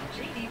receive a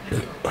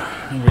JD Power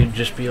And we'd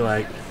just be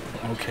like,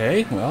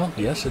 okay, well,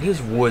 yes, it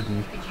is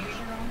wooden.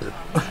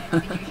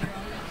 But,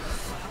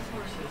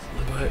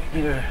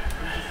 yeah.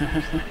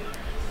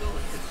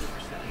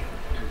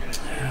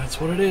 That's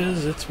what it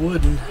is. It's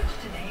wooden.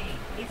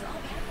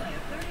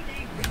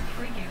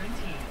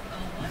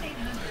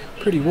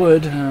 Pretty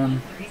wood.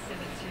 Kind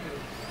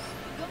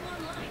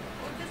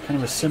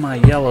of a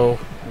semi-yellow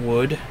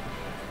wood.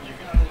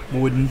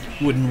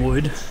 Wooden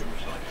wood.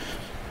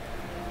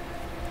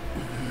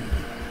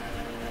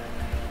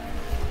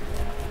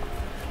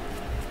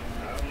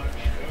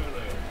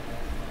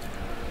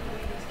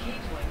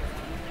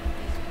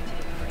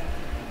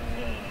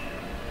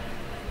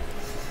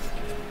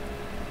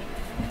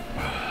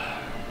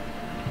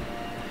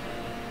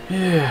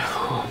 Yeah,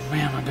 oh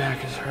man, my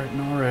back is hurting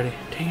already.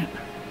 Dang it.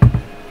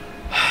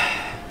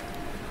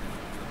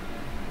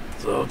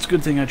 So it's a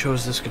good thing I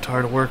chose this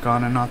guitar to work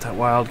on and not that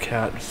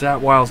Wildcat. If that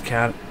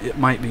Wildcat, it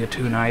might be a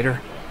two-nighter.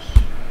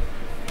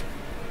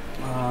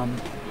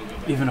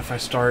 Even if I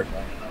start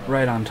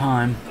right on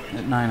time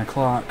at 9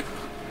 o'clock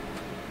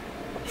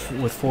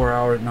with 4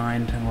 hours,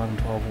 9, 10, 11,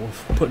 12,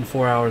 with putting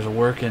 4 hours of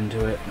work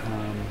into it,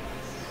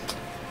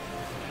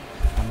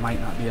 it might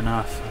not be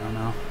enough. I don't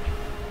know.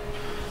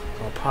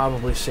 I'll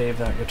probably save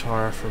that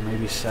guitar for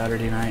maybe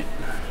Saturday night.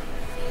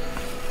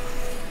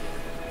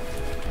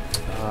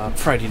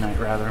 Friday night,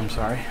 rather, I'm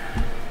sorry.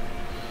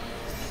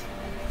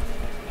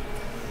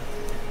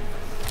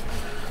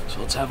 So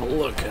let's have a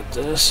look at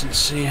this and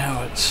see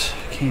how it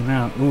came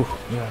out. Ooh,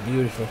 yeah,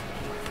 beautiful.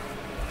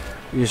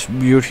 It's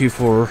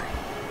beautiful.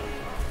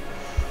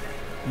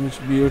 It's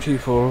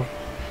beautiful.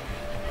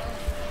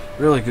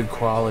 Really good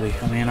quality.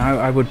 I mean,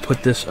 I would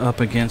put this up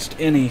against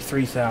any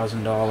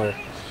 $3,000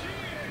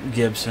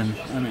 Gibson.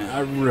 I mean, I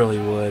really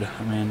would.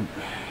 I mean,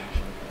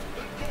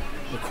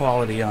 the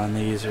quality on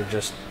these are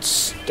just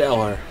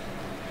stellar.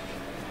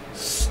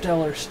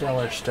 Stellar,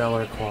 stellar,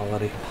 stellar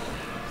quality.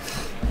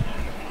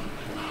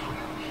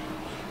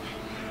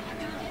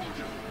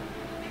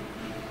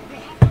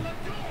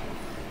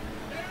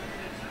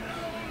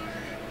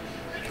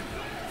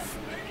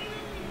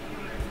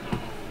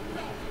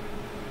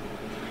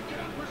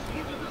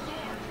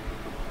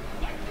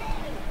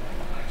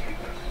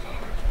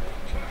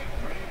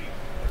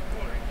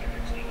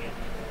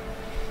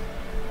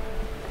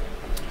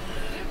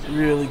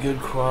 Really good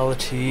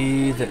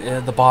quality.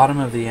 The bottom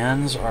of the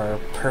ends are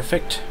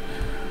perfect.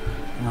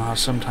 You know how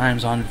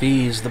sometimes on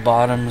V's the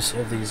bottoms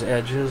of these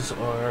edges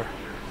are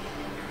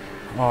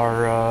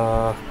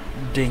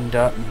dinged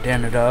up and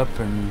dented up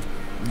and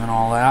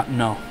all that.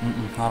 No,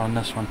 not on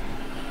this one.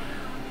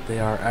 They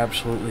are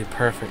absolutely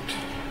perfect.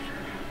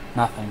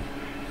 Nothing.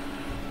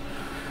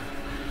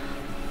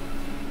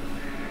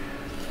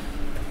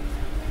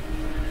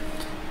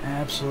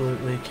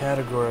 Absolutely,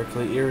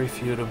 categorically,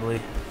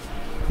 irrefutably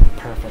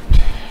perfect.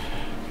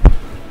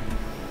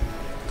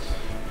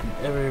 In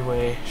every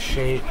way,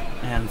 shape,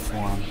 and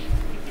form.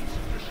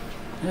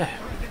 Yeah.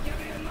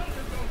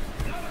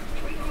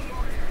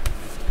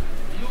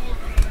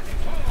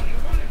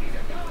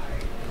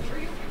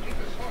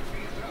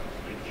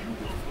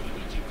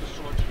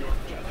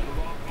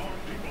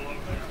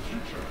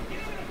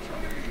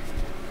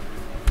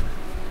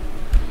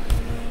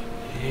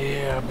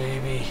 Yeah,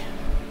 baby.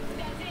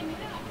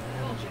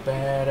 That is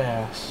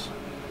badass.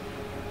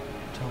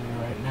 Tell you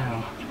right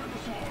now.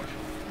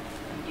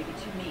 Give it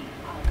to me.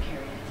 I'll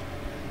carry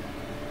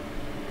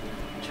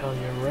it. Tell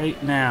you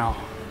right now.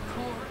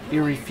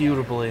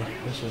 Irrefutably,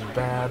 this is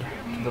bad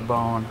to the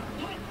bone.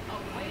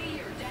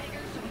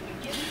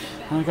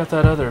 And I got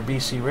that other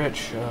BC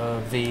Rich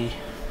V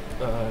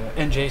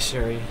NJ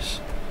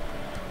series.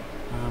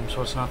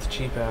 So it's not the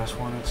cheap ass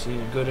one, it's the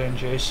good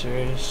NJ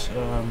series.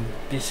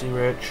 BC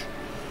Rich.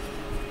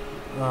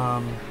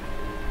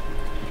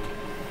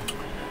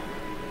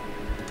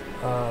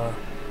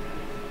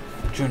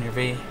 Junior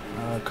V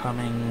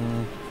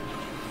coming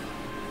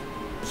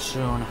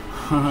soon.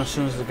 As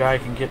soon as the guy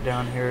can get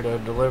down here to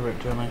deliver it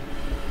to me.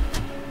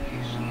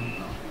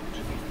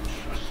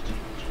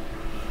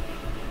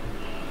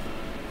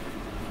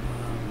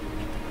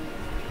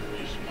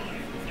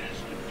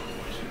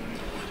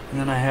 And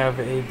then I have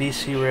a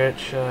BC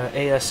Rich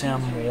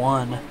ASM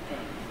 1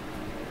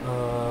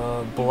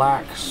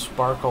 black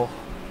sparkle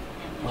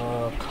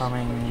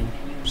coming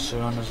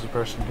soon as the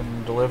person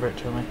can deliver it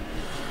to me.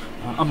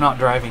 I'm not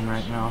driving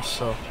right now,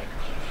 so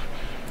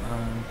I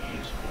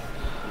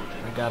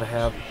gotta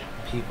have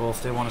people,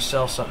 if they want to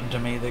sell something to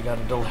me, they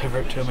gotta deliver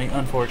it to me,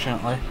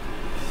 unfortunately.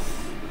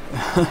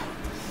 But,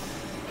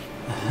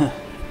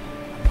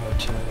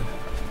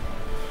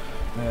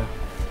 yeah.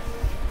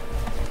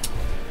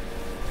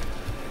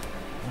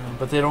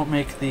 But they don't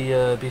make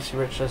the, BC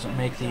Rich doesn't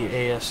make the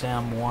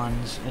ASM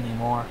ones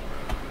anymore.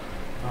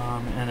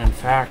 And in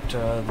fact,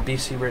 the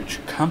BC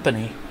Rich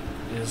company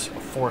is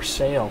for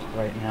sale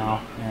right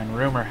now, and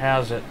rumor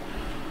has it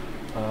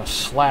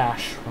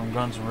Slash from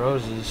Guns N'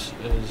 Roses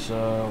is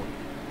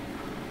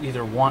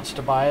either wants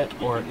to buy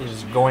it or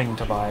is going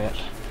to buy it.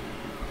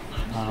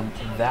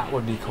 That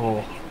would be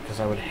cool, because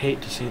I would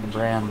hate to see the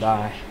brand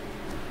die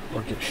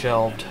or get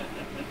shelved.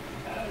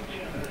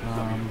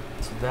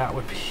 So that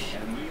would be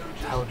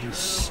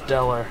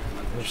stellar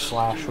if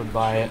Slash would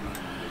buy it.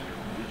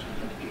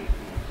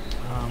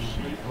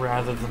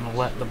 Rather than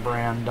let the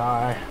brand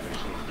die,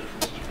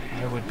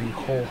 I would be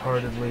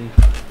wholeheartedly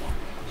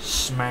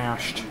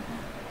smashed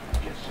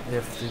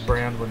if the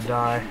brand would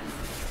die.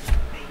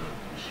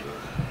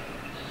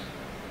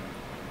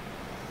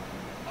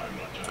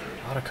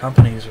 A lot of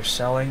companies are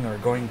selling or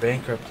going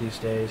bankrupt these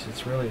days.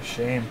 It's really a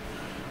shame.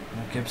 You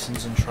know,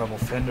 Gibson's in trouble,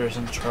 Fender's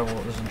in trouble,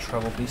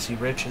 BC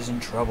Rich is in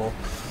trouble.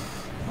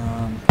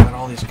 Got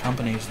all these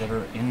companies that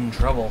are in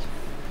trouble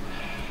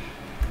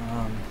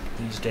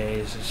these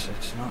days.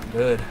 It's not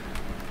good.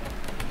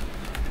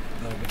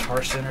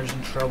 Guitar Center's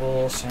in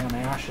trouble, Sam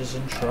Ash is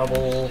in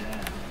trouble.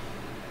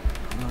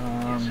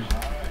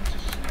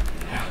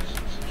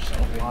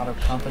 A lot of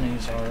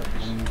companies are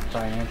in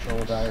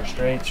financial dire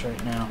straits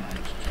right now.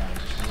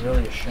 It's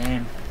really a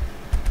shame.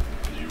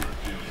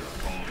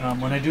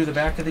 When I do the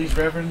back of these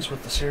Reverends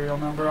with the serial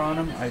number on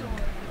them, I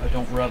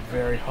don't rub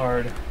very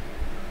hard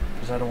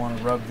because I don't want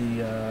to rub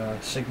the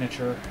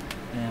signature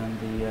and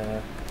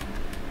the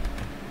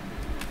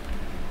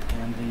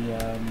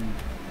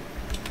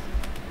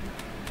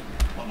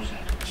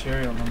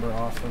serial number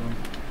off of them.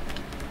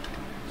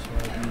 So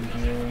I'd be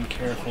very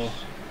careful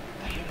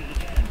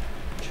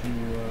to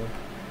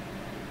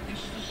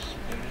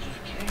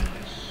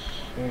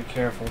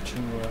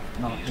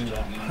not do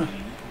that.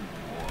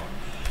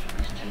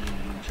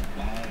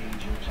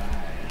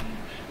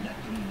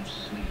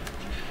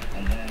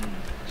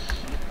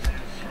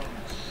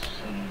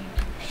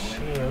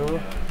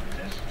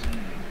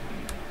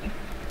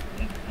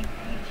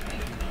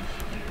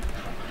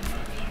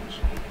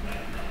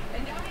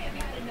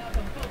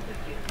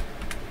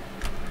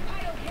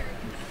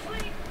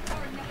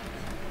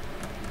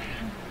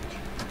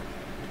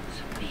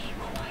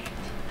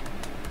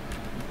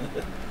 So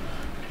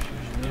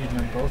she's reading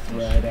them both the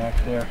right act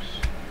there.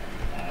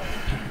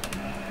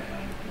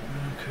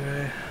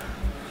 Okay.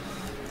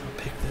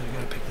 I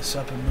gotta pick this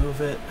up and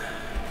move it.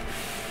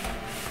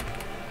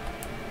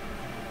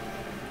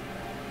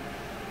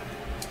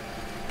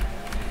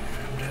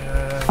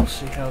 And we'll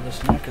see how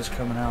this neck is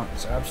coming out.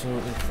 It's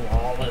absolutely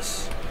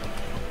flawless.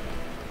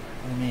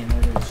 I mean,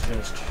 it is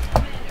just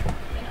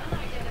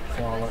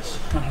flawless.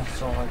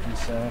 That's all I can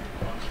say.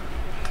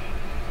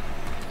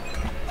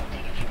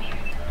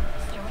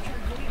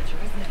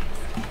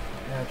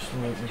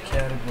 Absolutely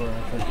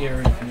categorically,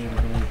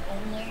 irrefutably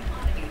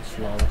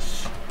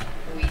flawless.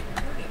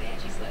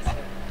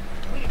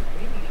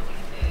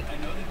 I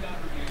know they've got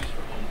reviews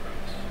for home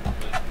pros,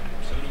 but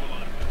so do a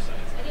lot of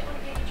websites. I didn't want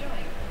to get you joy.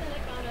 Then I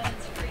found out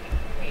it's free.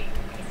 Wait,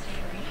 it's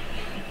free?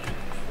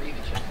 Free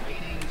to check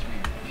ratings,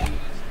 read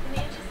reviews.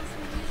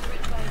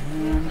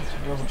 And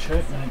double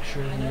check, make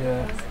sure the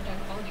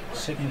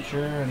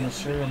signature and the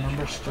serial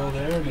number is still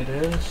there, and it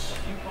is.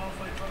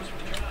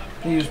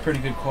 They use pretty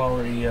good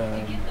quality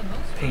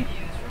paint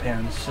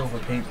pens, silver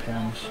paint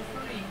pens.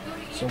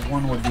 So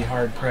one would be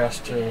hard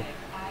pressed to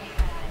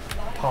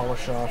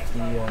polish off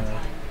the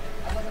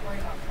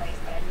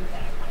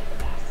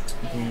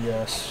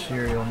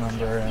serial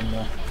number and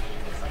the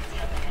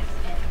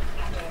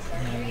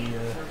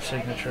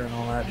signature and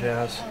all that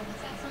jazz.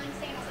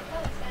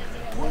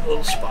 One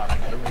little spot I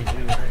gotta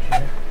redo right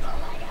here.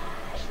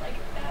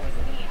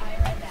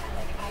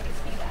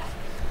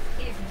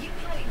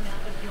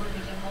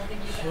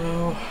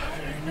 So,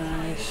 very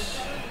nice.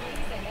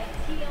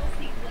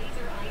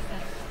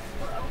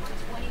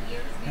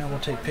 Now we'll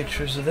take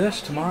pictures of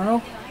this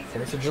tomorrow,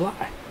 4th of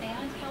July.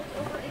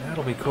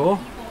 That'll be cool.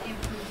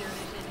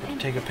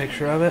 Take a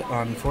picture of it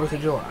on 4th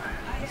of July.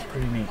 That's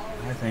pretty neat,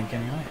 I think,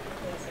 anyway.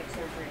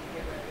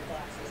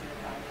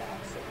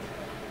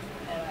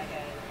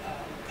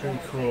 Pretty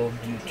cool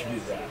to do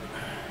that.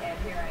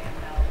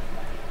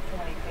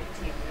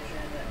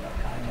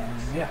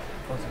 Yeah,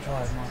 4th of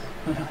July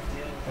tomorrow.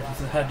 I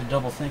had to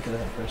double think of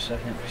that for a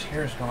second. This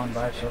year's gone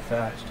by so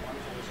fast.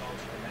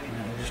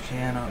 I just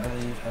cannot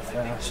believe how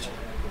fast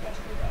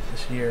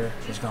this year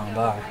has gone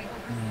by.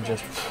 And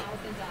just,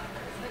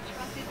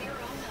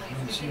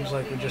 it seems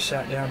like we just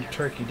sat down to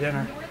turkey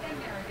dinner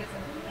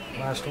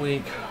last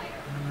week.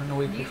 And then the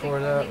week before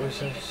that, we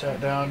sat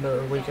down to,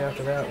 or the week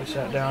after that, we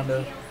sat down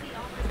to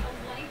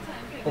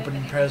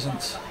opening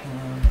presents.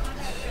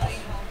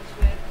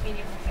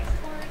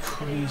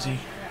 Crazy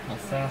how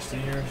fast the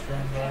year has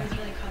gone by.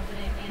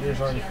 The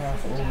year's already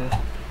half over.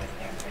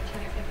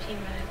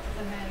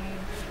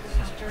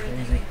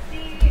 Crazy.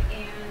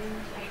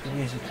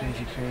 Crazy,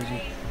 crazy,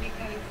 crazy.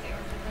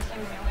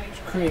 It's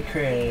cray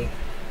cray.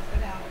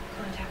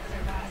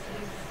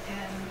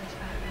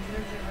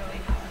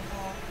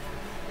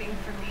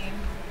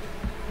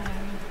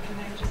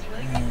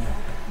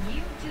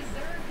 You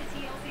deserve the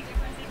TLC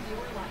difference in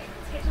your life.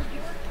 Schedule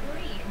your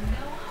free,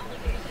 no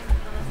obligation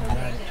consultation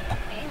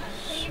and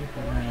save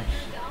Super $400 nice.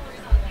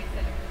 on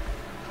LASIK.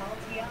 Call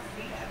TLC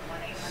at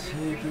 1-800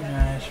 Super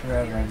nice,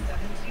 Reverend.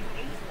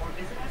 728 or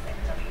visit us at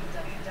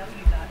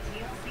www.tlcoffers.com.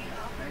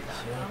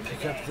 So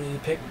pick up the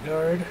pick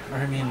guard, or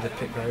I mean the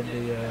pick guard,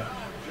 the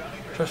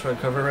truss rod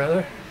cover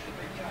rather.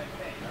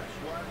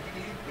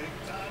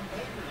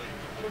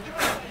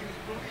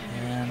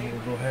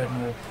 go ahead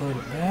and we'll put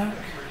it back.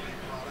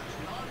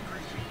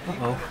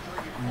 Uh-oh,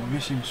 I'm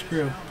missing a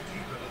screw.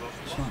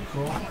 It's not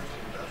cool.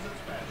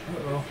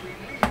 Uh-oh.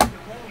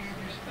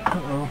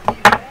 Uh-oh.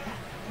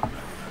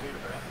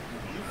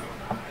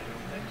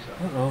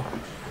 Uh-oh.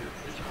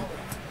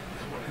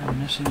 I'm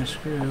missing a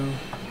screw.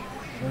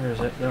 Where is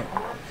it?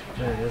 Oh,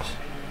 there it is.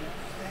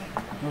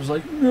 I was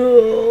like,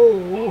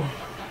 no!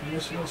 I'm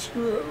missing a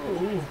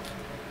screw.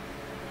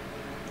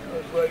 I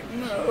was like,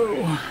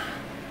 no.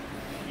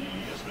 He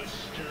has been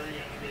staring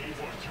at me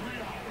for 3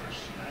 hours,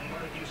 and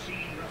what have you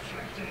seen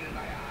reflected in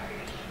my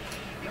eyes?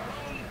 Your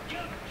own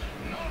guilt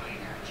gnawing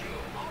at you.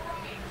 All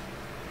right.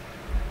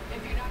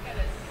 If you're not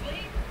gonna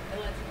sleep, then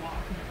let's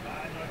walk.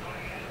 I'm not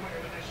going anywhere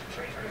with this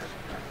traitorous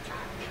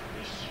attack.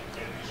 This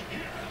ends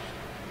here.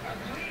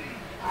 Agreed.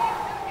 I'm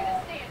not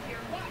gonna stand here.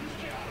 Watch. Let's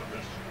get out of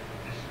this.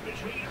 This is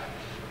between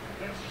us.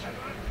 Let's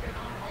settle it in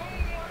our own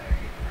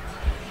way.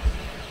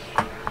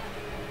 Get out of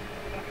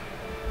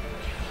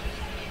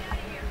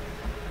here.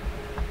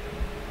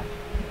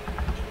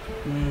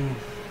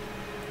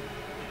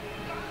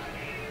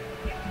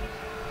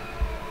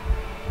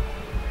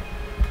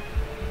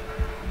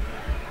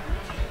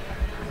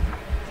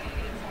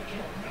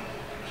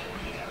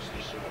 He has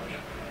the sword.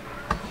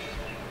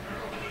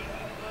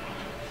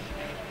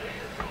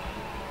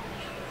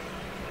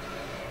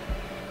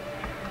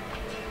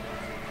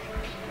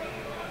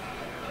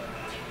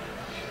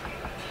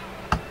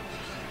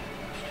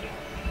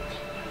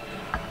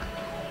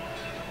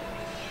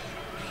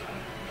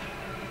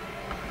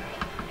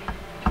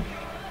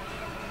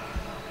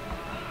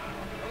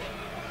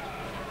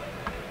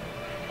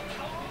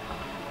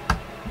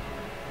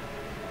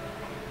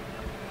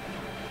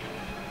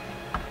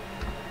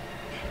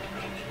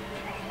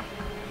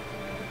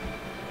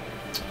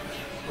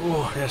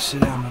 Oh, I gotta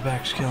sit down. My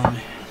back's killing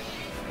me.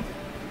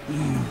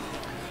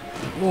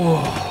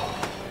 Oh.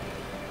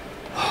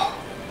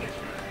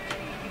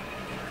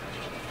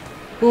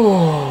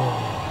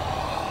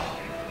 Oh.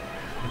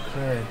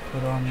 Okay,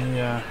 put on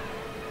the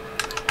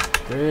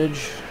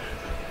bridge.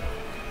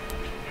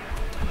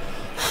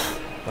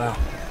 Wow,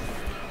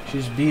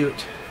 she's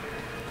beaut.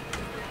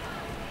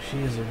 She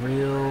is a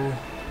real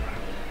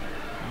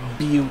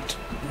beaut.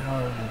 Now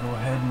I'll go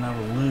ahead and I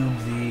will lube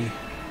the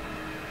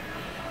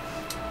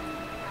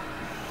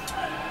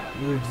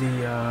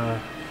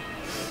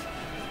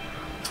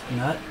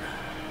nut.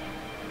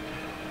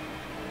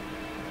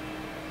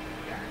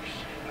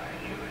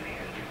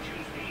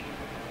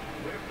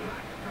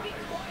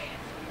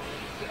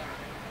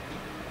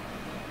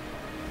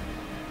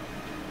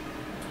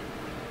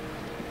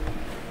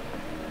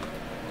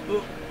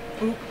 Oh,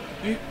 oh,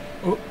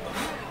 oh.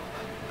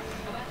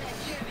 About that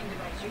jamming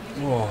device you're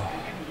using Whoa. for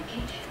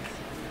communications.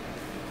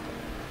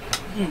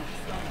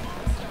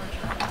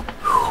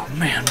 Whew,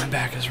 man, my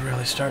back is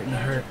really starting to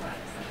hurt.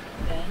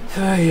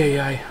 Ay, ay,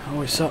 ay.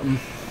 Always something.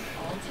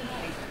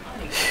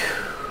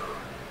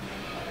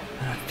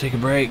 I have to take a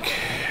break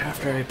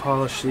after I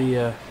polish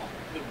the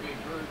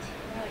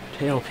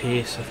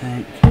tailpiece, I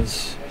think,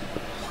 because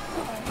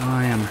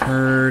I am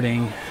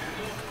hurting.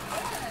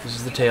 This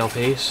is the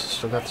tailpiece.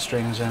 Still got the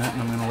strings in it,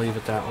 and I'm going to leave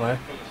it that way.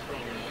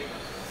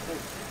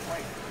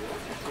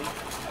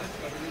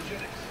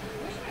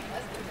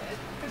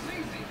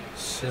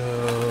 So,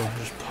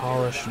 just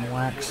polish and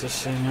wax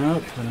this thing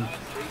up, and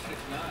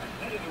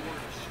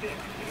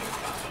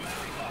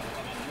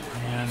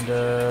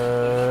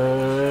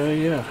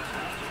yeah.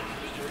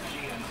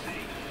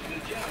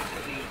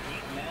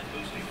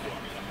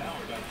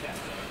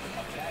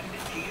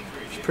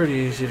 It's pretty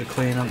easy to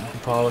clean them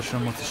and polish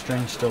them with the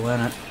string still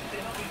in it.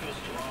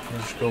 You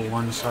just go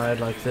one side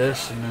like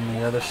this, and then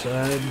the other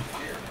side. And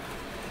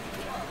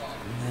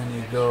then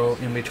you go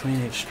in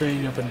between each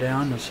string up and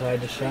down and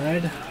side to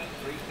side.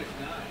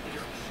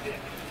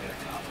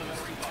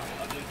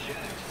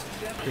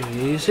 Pretty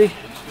easy.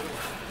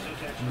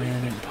 And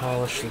then you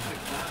polish the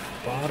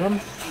bottom.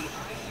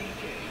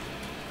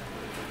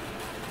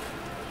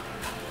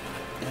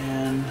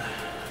 And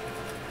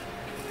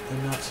then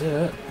that's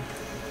it.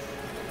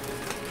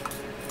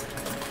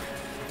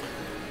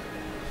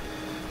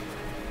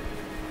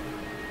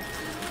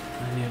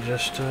 And you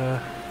just,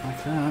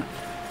 like that.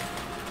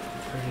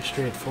 Pretty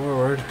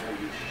straightforward.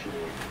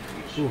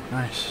 Ooh,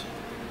 nice.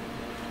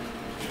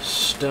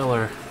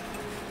 Stellar.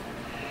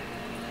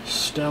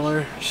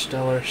 Stellar,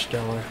 stellar,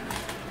 stellar.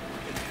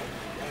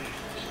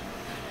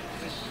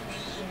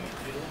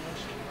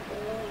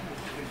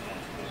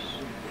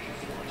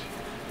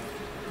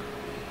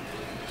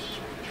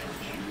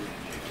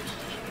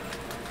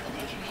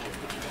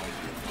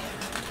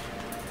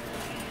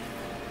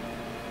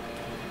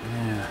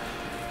 Yeah,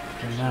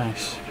 pretty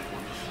nice.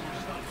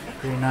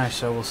 Pretty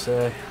nice, I will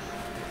say.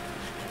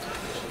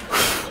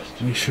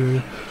 Make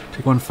sure,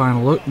 take one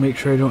final look, make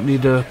sure I don't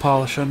need to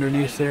polish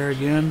underneath there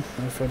again,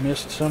 or if I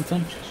missed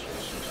something.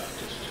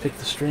 Pick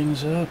the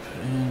strings up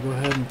and go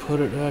ahead and put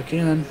it back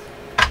in.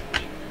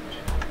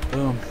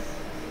 Boom.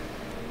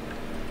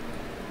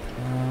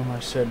 I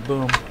said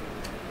boom.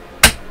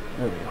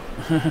 There we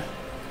go.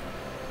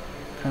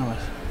 Kind of a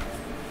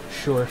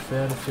sure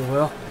fit, if you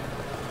will.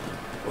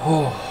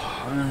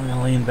 Oh, I'm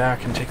gonna lean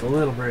back and take a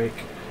little break,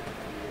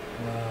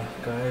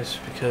 guys,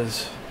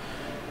 because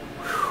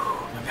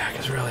my back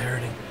is really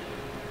hurting.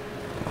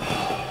 Good.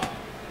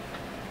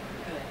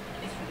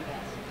 It's for the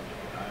best.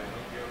 I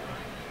hope you're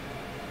right.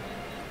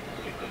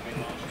 It could be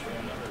lost for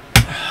another.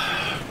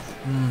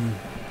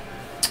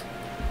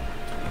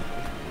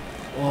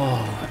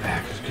 Oh, my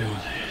back is killing me.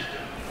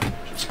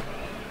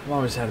 I've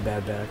always had a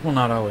bad back. Well,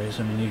 not always.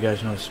 I mean, you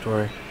guys know the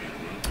story.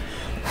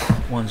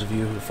 Ones of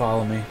you who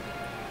follow me.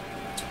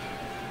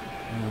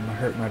 I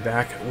hurt my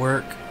back at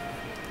work.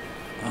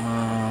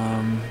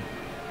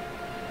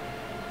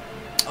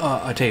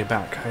 I take it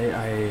back.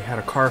 I had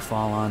a car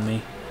fall on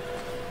me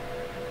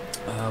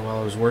while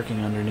I was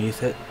working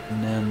underneath it,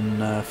 and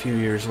then a few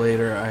years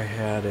later I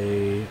had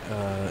a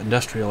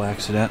industrial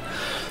accident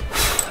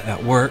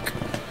at work,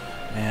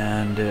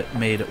 and it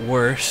made it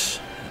worse,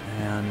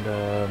 and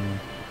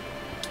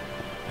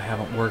I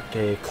haven't worked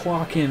a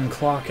clock-in,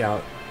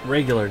 clock-out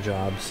regular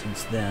job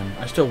since then.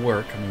 I still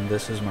work. I mean,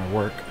 this is my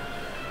work.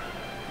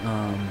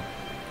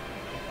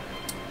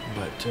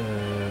 But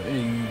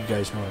you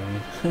guys know what I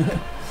mean.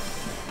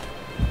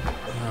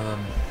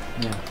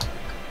 Yeah.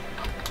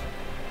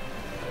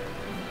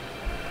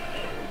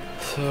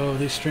 So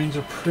these strings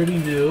are pretty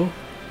new.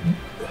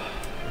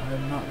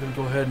 I'm not going to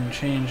go ahead and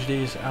change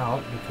these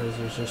out because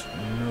there's just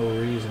no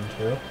reason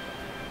to.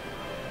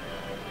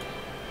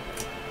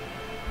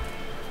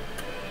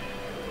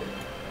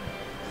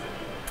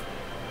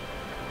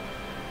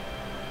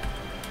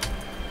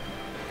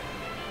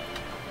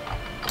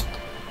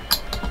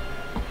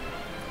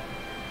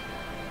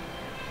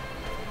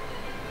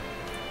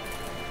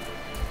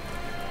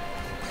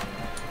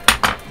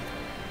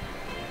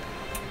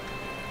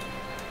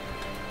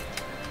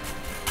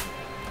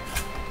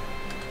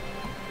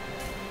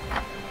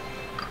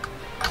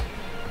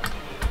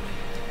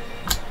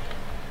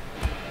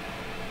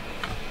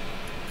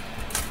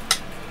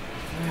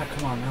 Yeah,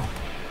 come on now.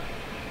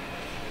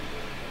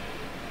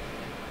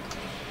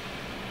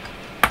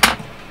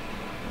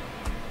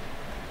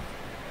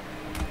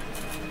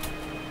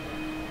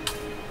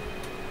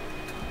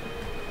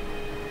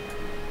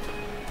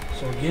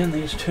 So again,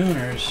 these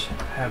tuners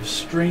have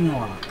string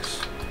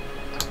locks.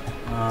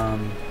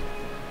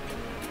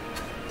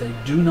 They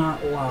do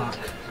not lock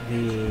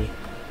the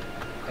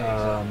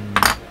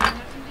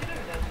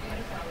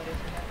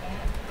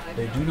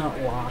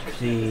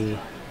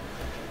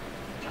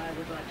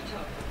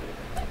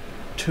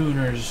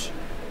tuner's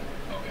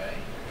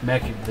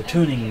the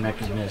tuning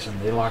mechanism.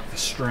 They lock the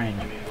string.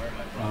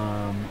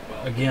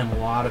 Again, a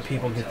lot of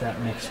people get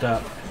that mixed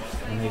up,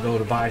 and they go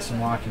to buy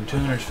some locking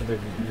tuners for their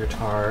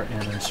guitar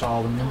and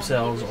install them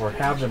themselves or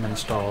have them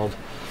installed,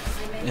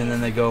 and then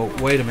they go,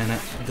 wait a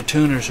minute, the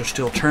tuners are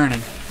still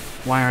turning,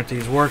 why aren't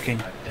these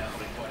working?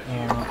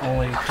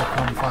 Only to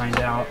come find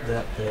out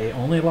that they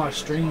only lock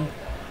string,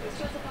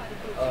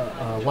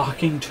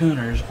 locking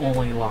tuners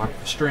only lock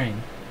the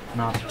string,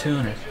 not the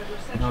tuner.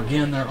 Now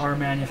again, there are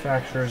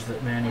manufacturers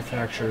that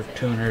manufacture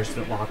tuners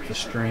that lock the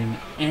string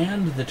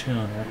and the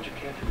tuner,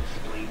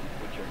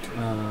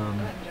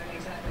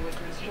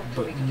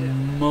 but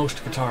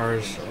most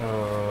guitars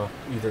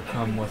either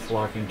come with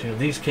locking tuners.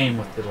 These came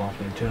with the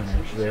locking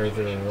tuners. They're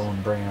their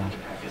own brand,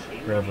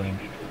 Reverend.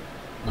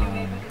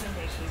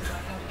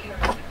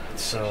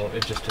 So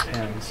it just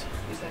depends.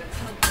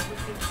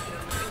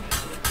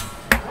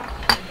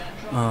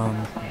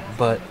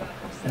 But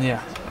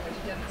yeah.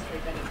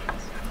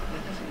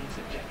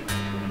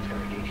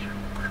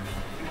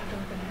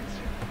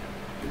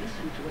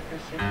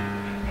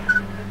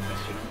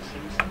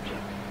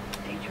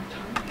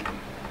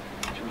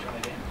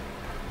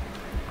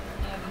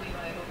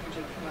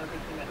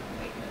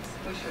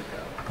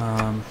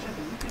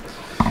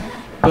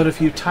 But if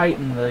you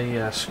tighten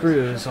the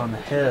screws on the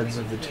heads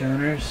of the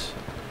tuners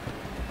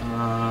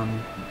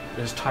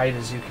as tight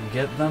as you can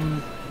get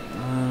them,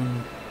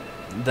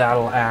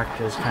 that'll act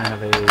as kind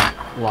of a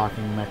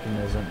locking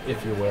mechanism,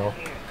 if you will.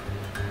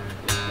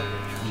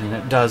 I mean,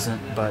 it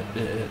doesn't, but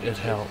it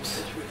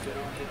helps.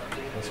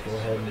 Let's go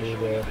ahead and do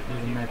the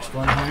next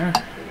one here.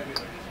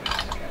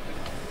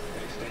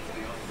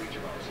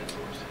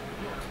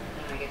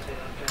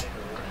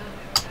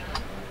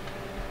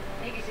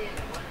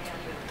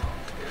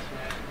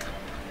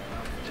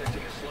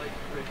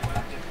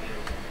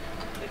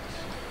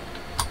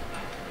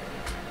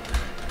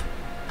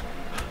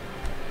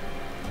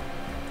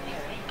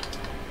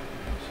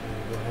 So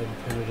go ahead and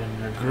put it in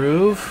the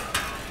groove.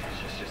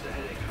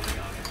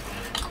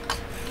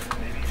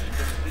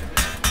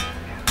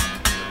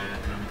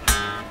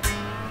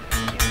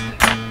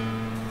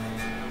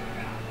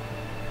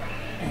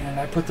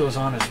 I put those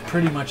on as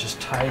pretty much as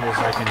tight as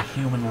I can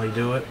humanly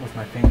do it with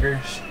my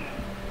fingers.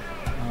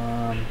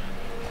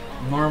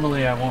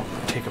 Normally I won't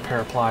take a pair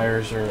of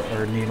pliers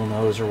or needle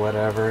nose or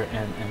whatever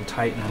and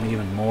tighten them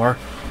even more.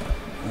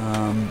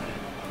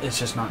 It's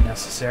just not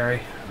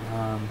necessary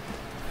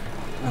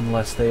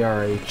unless they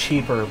are a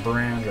cheaper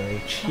brand or a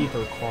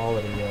cheaper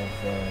quality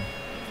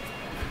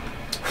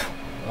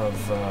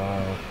of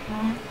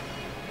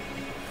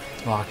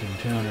locking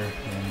tuner.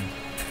 And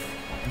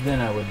then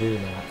I would do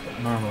that.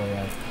 But normally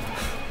I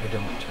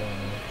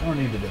don't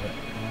need to do it. You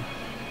know?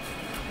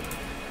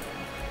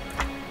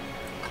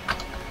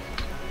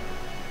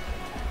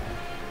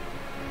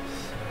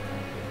 So go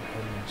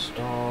ahead and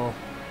install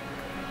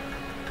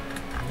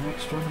the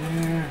next one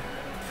here.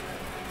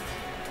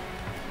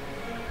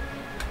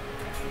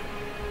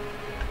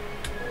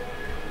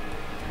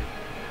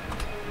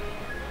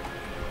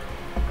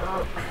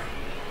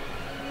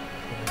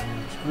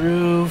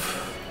 Groove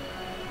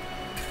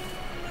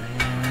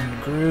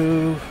and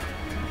groove.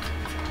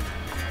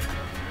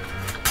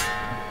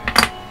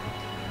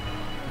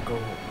 Go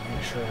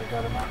make sure I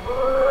got them out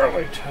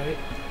really tight,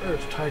 or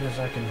as tight as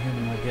I can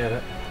humanly get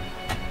it.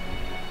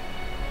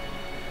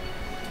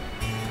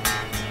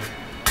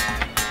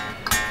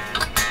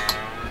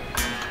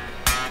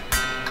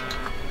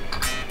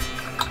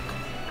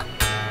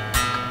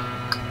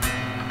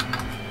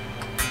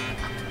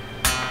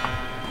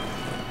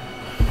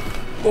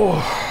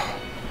 Oh.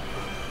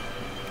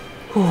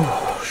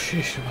 Oh,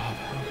 sheesh kebab.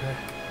 Okay.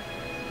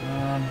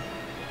 I'm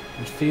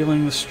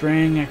feeling the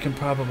string. I can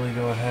probably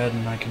go ahead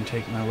and I can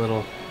take my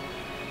little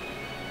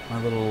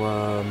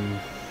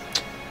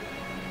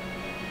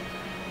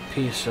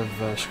piece of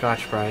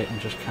Scotch-Brite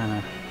and just kind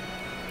of,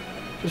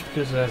 just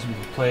because it hasn't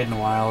been played in a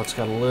while, it's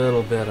got a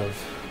little bit of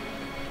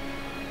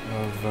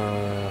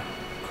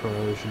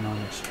corrosion on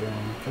the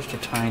string, just a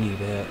tiny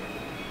bit.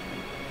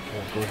 So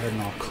I'll go ahead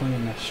and I'll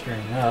clean this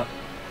string up.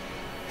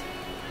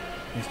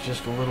 It's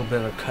just a little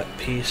bit of cut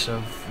piece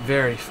of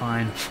very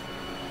fine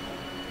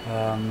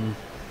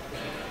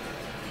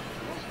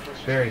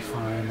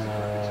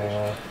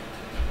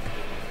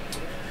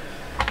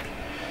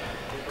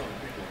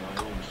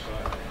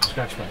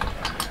Scotch-Brite.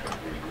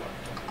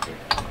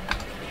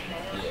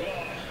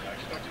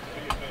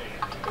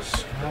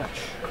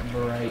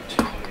 Scotch-Brite.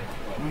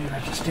 I'm gonna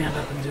have to stand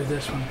up and do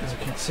this one because I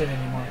can't sit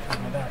anymore because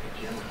of my back.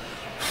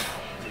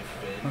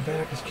 My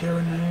back is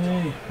killing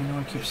me. You know,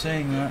 I keep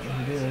saying that,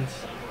 but it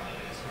is.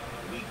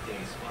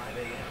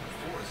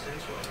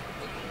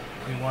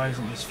 Okay, why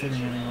isn't this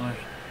fitting anymore?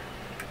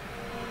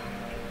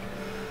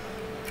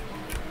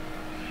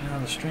 Now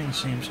the string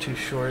seems too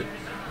short.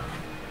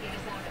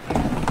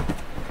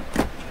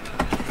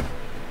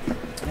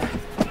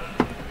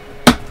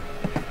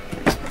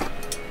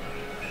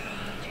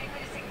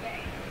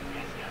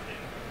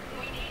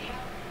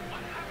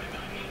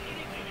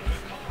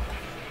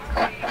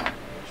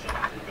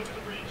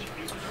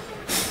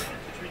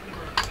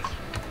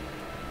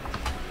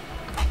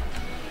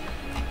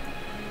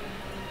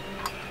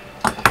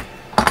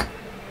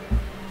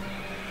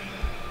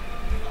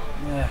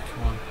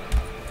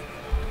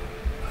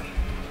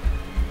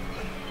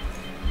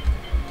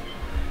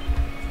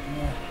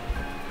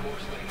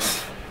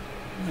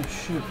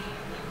 Shoot.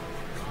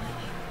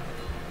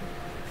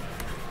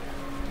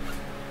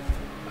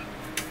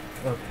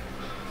 Okay.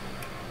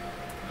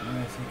 I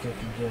think I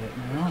can get it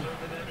now.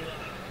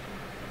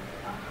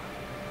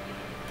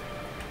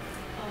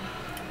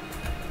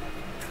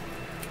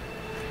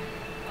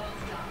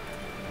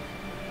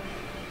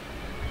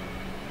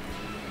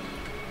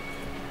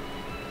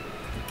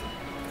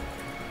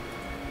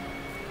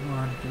 Come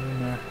on, get in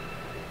there.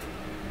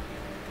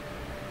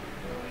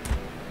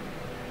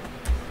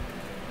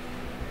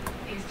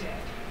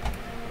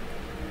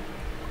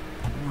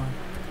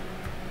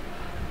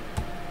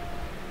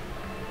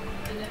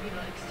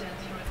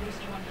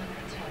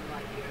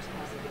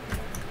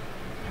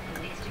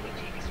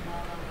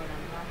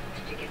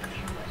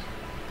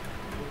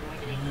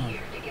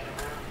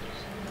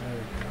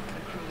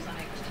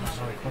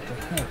 What the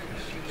heck?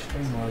 This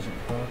string wasn't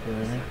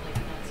cooperating.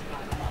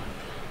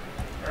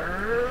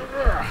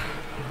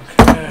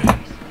 Okay.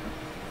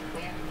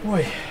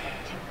 Boy.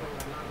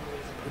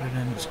 Put it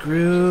in its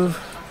groove.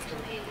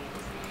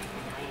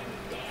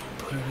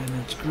 Put it in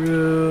its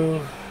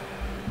groove.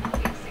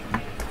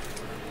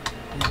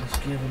 It's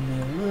giving me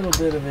a little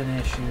bit of an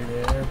issue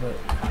there, but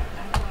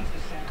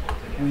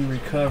we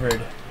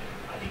recovered.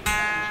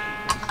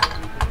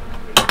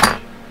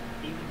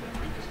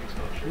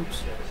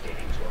 Oops.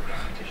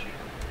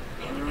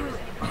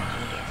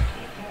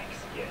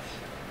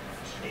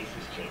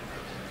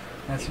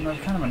 That's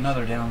kind of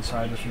another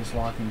downside with these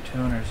locking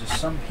tuners, is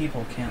some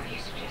people can't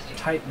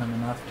tighten them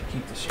enough to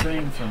keep the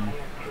string from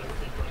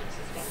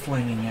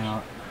flinging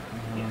out.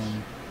 I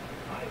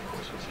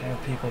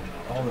have people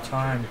all the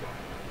time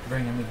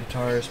bringing me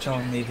guitars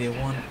telling me they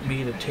want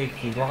me to take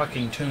the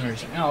locking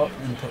tuners out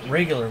and put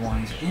regular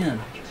ones in.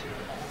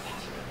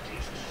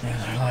 And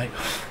they're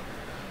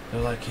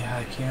like, yeah,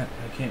 I can't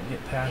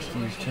get past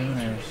these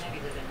tuners.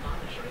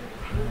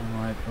 And I'm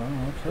like,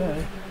 well,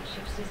 okay.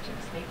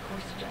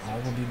 I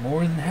will be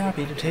more than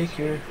happy to take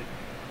your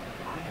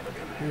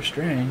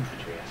string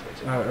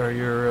or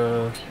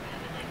your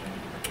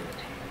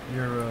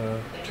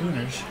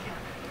tuners.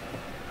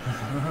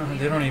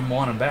 They don't even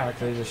want them back.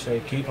 They just say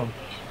keep them.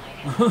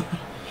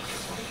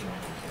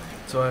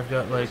 So I've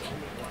got like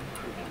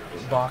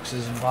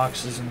boxes and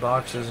boxes and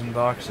boxes and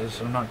boxes.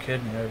 I'm not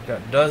kidding you. I've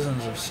got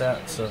dozens of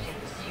sets of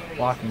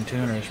locking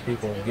tuners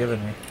people have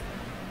given me.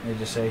 They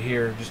just say,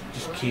 here,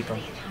 just keep them.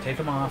 Take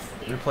them off,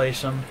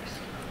 replace them,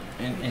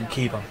 and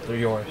keep them. They're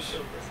yours.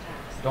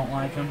 Don't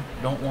like them,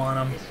 don't want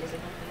them,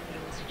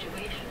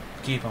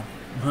 keep them.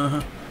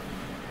 And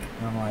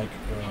I'm like,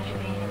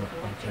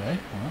 okay,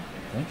 well,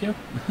 thank you.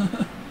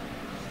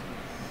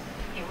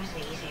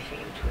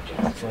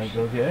 It's like,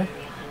 okay.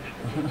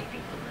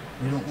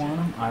 You don't want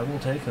them, I will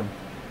take them.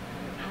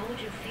 How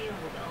would you feel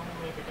with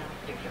only the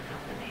doctor for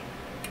company?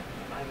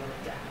 I will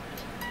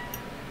adapt.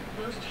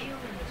 Most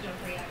humans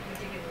don't react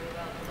particularly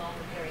well to long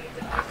periods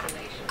of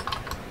isolation.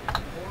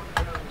 More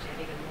drones have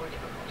even more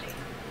difficulty.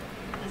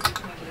 As you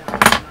pointed out,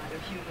 they're neither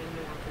human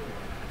nor poor.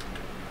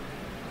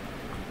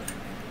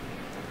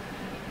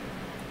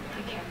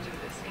 I can't do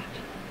this,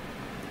 Captain.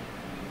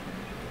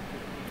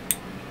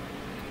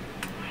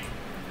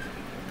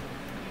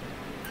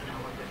 I'll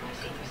work with my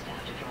senior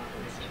staff to draw up a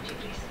list of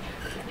duties.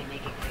 But let me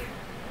make it clear.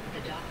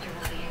 The doctor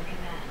will be in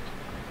command.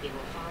 He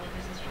will follow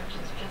his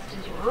instructions just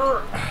as you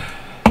are.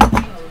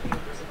 Follow the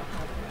orders of a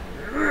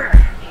hologram.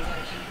 He's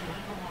our chief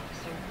medical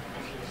officer,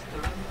 and he is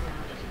thoroughly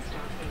grounded in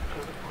Starfleet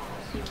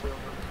protocols. You will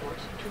report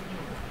to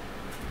him.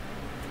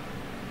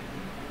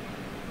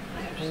 I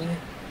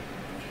understand.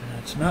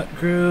 That's nut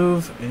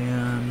groove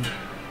and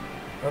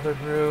other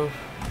groove.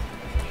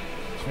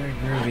 It's very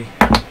groovy.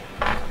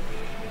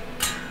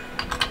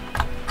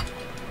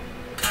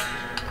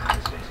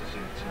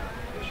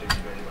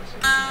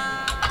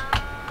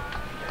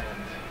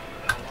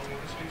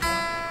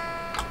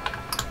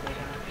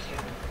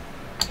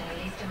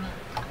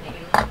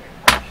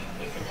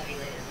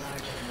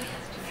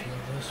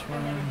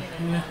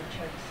 Yeah.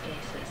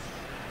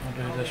 I'll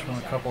do this one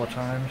a couple of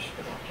times.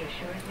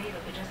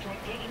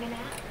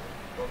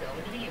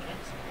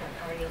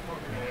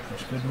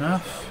 That's good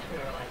enough.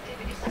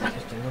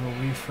 Just a little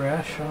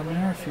refresh on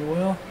there, if you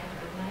will.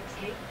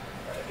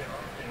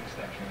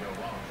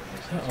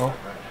 Uh-oh.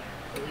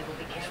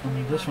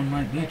 This one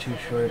might be too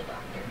short.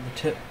 The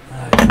tip,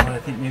 I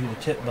think maybe the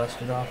tip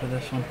busted off of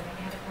this one.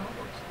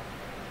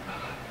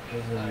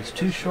 Because if it's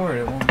too short,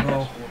 it won't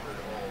go.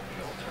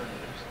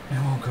 It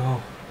won't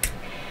go.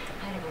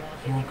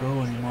 It won't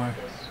go anymore.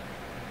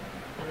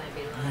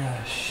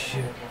 Ah,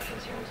 shit.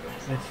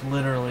 It's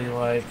literally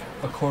like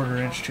a 1/4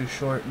 inch too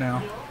short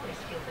now.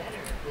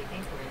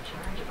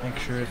 Make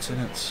sure it's in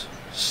its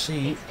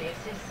seat.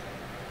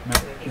 No,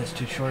 it's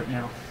too short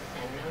now.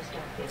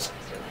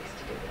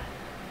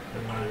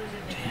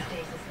 Damn.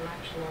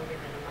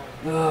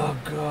 Oh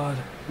god.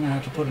 I'm gonna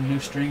have to put a new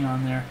string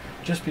on there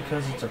just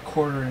because it's a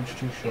 1/4 inch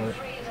too short.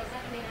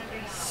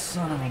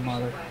 Son of a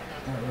mother.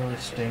 That really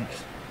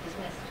stinks.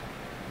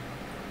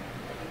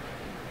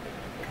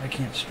 I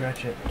can't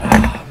stretch it.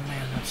 Oh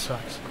man, that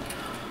sucks.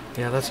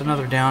 Yeah, that's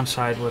another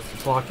downside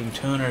with locking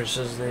tuners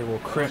is they will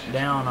crimp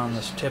down on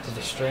this tip of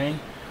the string,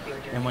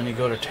 and when you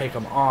go to take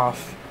them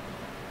off,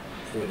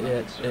 it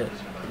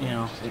you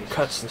know, it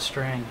cuts the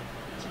string.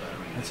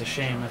 It's a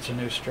shame. That's a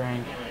new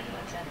string.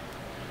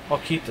 I'll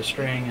keep the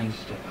string, and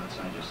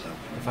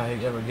if I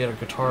ever get a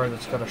guitar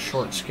that's got a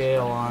short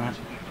scale on it,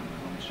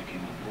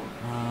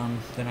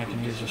 then I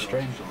can use the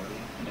string.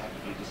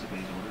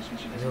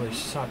 It really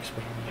sucks,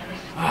 but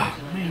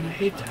man, I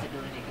hate that.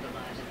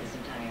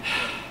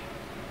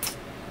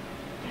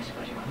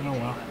 Oh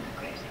well.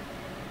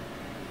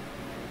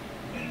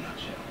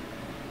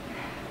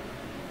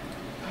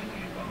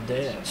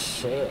 That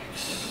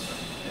sucks.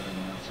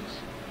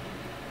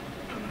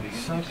 It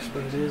sucks,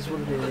 but it is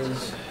what it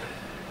is.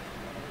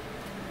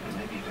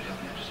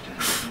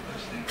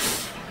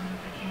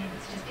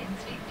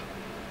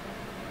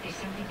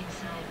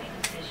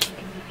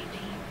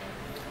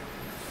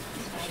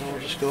 So I'll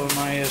just go in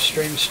my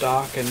string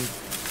stock and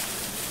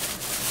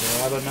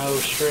grab a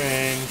nose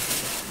string.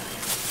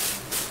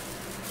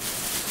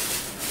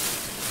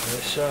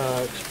 It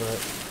sucks, but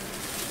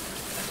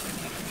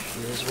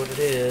it is what it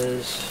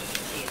is.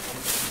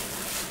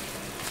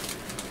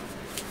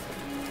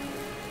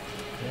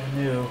 Brand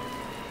new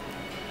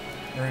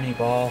Ernie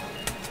ball.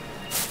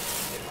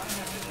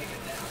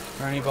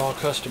 Ernie ball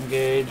custom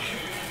gauge.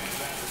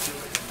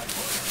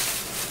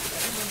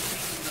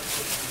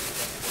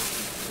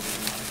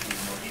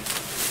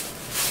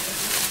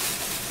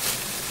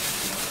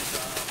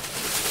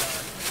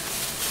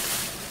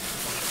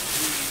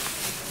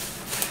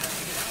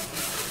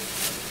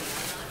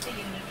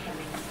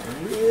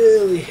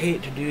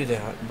 Hate to do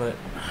that, but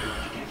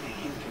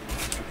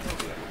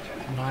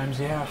sometimes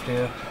you have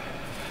to.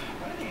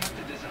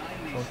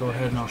 I'll go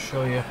ahead and I'll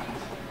show you.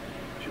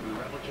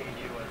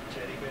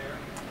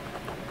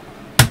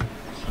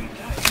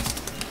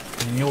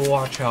 And you'll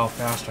watch how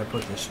fast I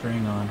put the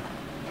string on.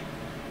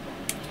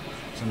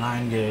 It's a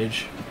 9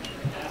 gauge.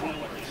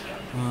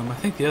 I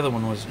think the other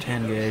one was a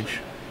 10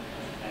 gauge.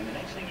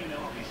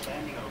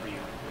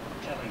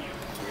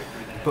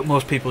 But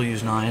most people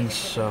use 9s,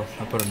 so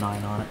I put a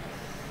 9 on it.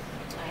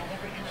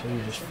 So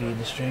you just feed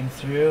the string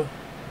through.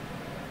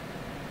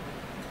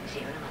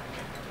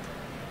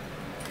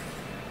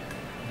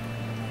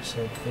 And I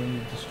said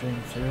feed the string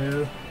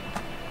through.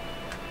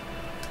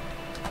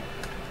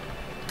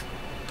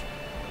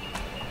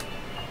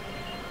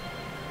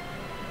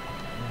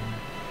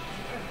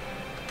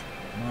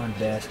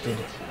 bastard.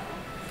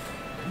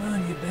 Come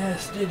on, you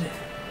bastard. Pick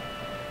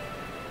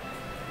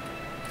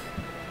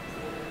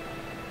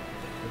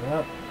it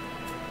up.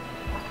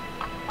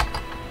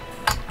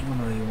 I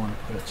know you want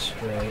to put it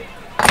straight.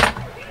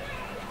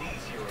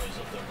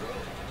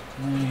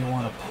 And then you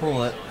want to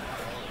pull it.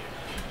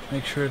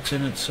 Make sure it's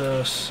in its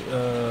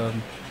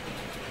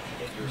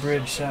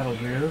bridge saddle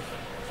groove,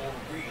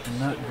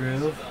 nut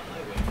groove.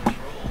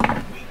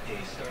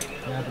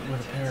 Grab it with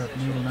a pair of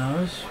needle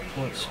nose,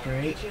 pull it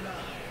straight.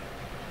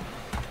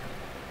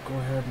 Go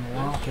ahead and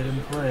lock it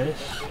in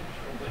place.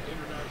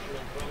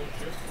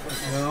 Let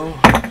go,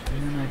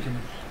 and then I can.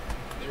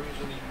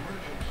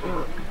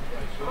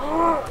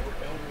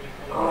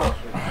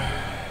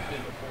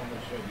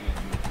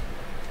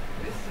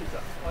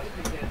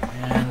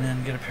 And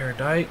then get a pair of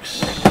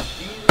dikes.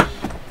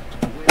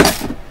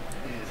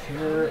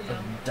 Pair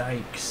of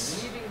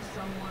dikes.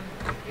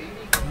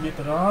 Nip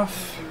it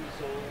off.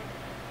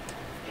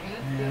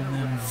 And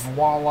then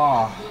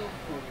voila.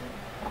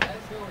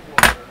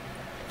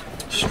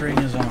 String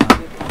is on.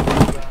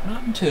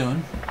 Not in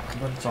tune,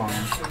 but it's on.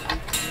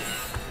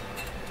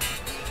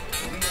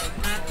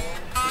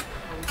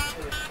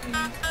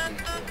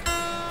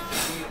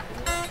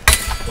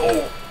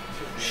 Oh!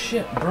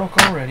 Shit, broke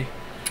already.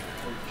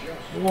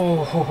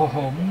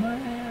 Whoa,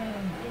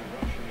 man.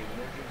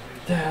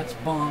 That's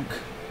bunk.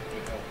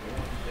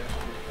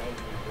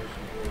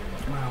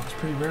 Wow, it's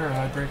pretty rare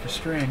I break a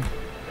string,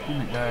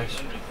 isn't it,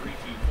 guys?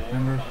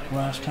 Remember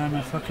last time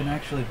I fucking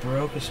actually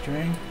broke a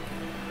string?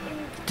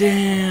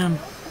 Damn.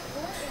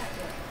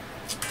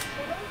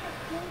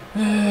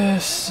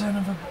 Son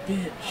of a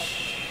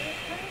bitch.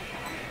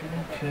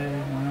 Okay,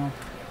 well.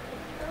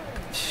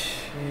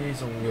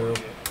 Jeez, a little.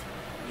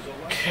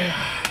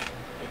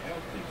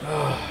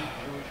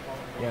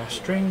 Yeah,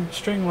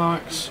 string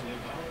locks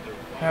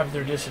have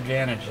their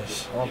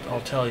disadvantages.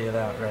 I'll tell you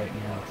that right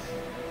now.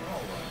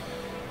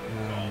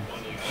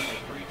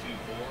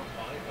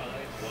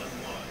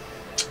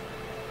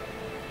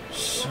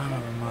 Son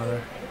of a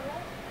mother.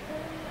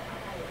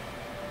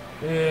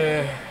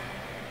 Yeah.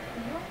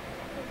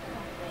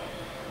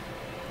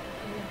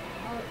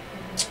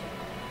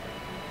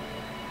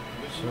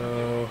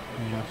 So,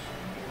 yeah.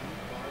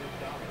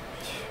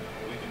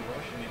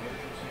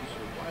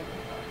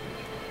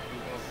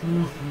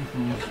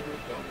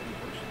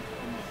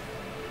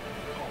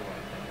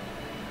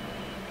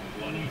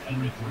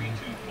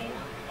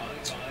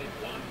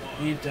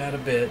 Ain't that a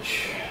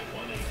bitch?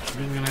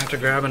 I'm gonna have to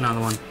grab another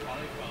one.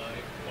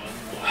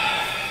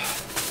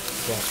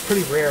 Yeah, it's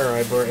pretty rare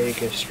I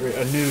break a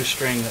new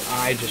string that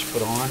I just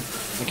put on.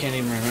 I can't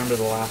even remember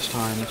the last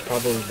time. It's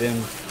probably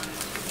been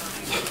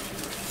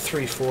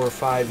 3, 4,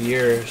 5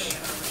 years.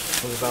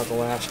 It was about the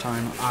last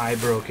time I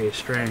broke a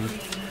string.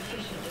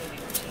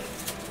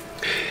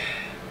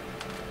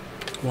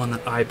 One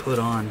that I put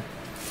on.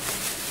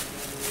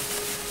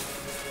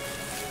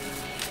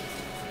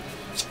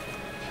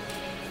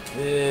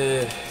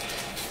 It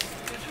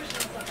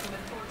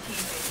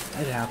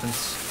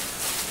happens.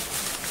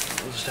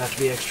 We'll just have to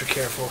be extra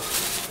careful.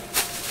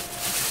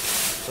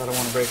 So I don't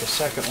want to break a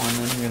second one,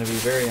 then I'm going to be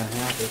very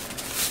unhappy.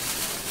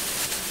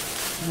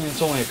 I mean,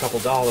 it's only a couple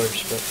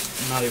dollars, but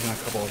not even a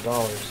couple of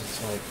dollars.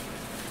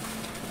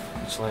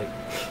 It's like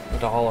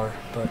 $1,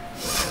 but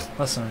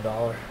less than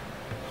 $1.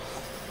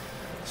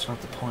 That's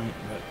not the point,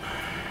 but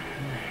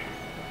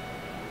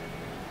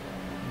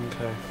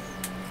okay.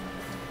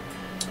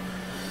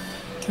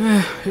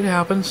 It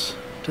happens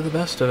to the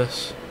best of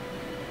us.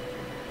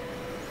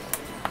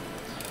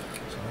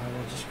 So I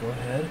will just go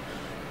ahead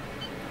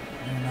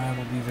and I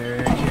will be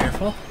very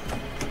careful.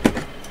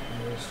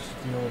 There's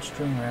the old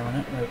string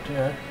remnant right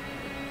there.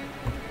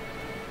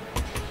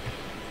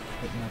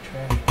 Put my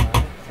trash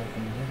pile if I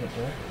can get it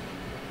there.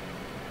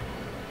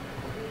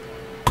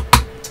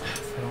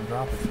 If I don't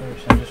drop it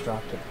first, I just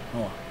dropped it.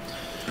 Oh,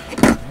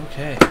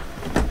 okay.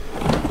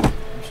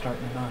 I'm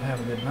starting to not have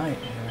a good night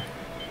here.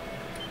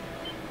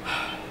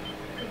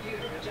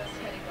 Computer, adjust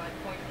heading by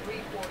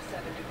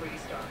 0.347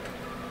 degrees starboard.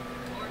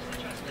 Course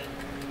adjusted.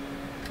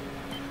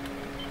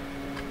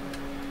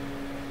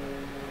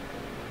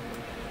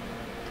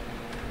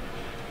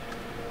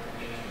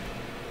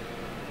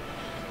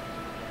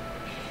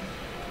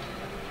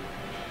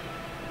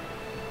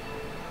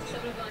 To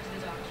the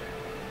doctor.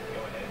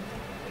 Go ahead.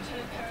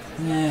 Lieutenant Paris is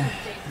Yeah,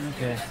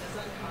 okay.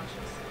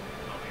 unconscious.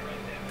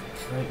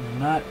 Tighten the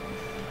nut,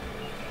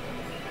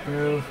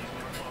 groove,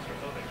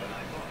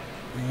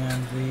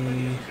 and the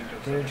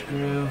bridge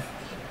groove.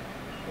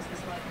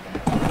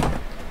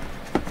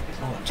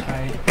 Pull it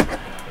tight.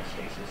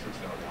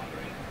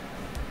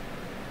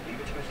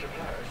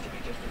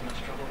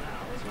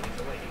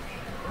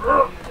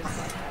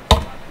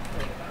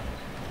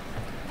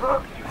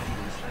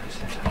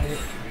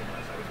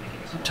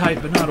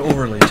 Tight, but not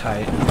overly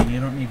tight. I mean, you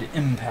don't need to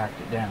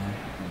impact it down.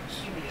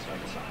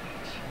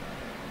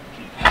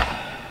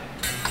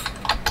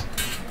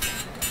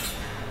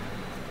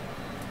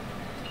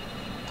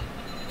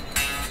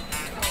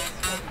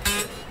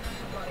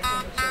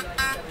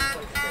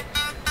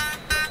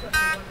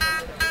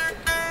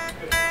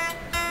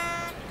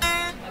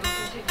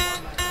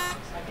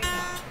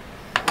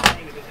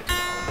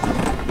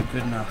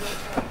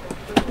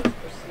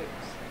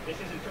 This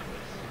isn't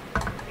frivolous.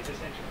 It's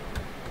essential.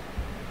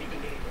 You've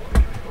been getting more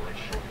irritable and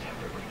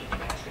short-tempered with each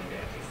passing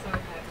day. So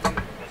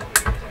happy. That's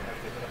only because I have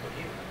to put up with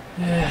you.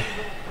 Yeah.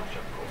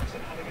 Brush-up course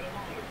on how to get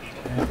along with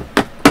people.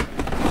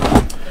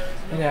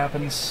 It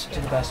happens to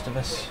the best of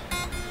us.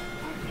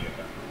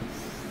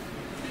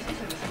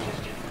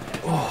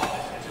 Oh.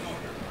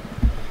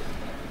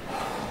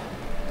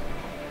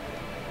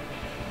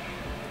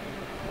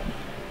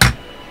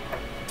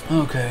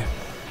 Okay,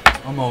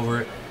 I'm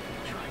over it.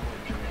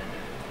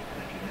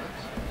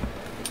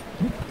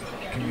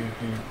 Give you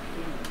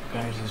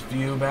guys'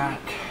 view back.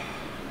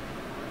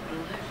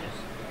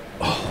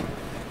 Oh.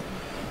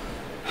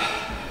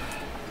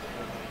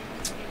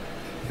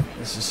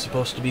 This is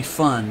supposed to be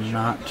fun,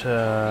 not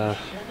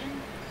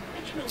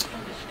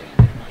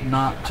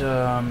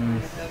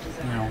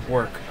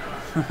work.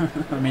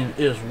 I mean, it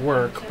is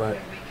work, but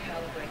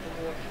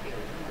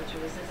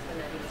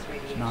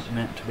it's not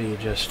meant to be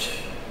just.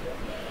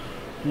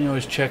 You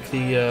always check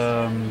the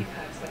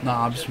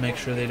knobs, make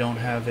sure they don't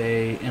have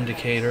a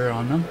indicator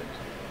on them,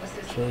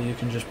 so you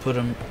can just put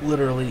them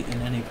literally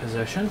in any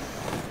position.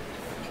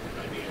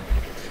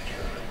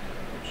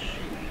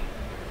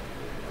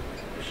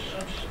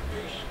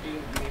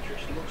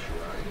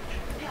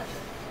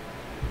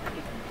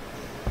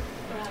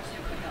 Perhaps you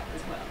could help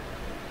as well.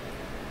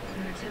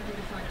 We're attempting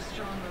to find a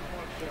stronger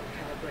warp field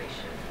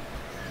calibration.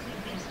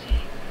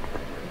 Interesting.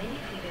 Maybe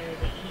if we vary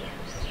the EM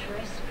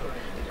stress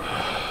parameter,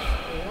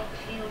 the warp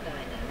field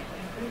dynamic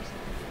improves.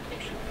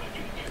 Excellent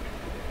idea.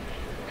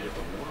 And if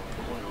the warp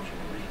coils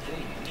were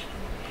rephased,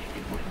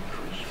 it would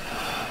increase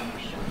power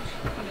emissions.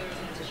 There's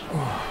an additional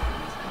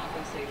must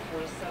compensate for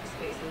a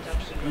subspace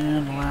induction.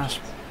 And the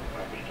last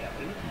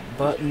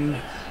button,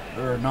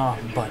 or knob,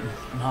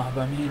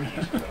 I mean.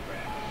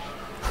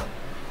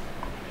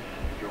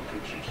 You're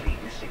completely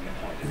missing the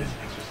point of this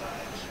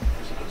exercise.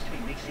 We're supposed to be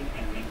mixing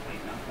and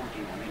mingling, not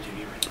working on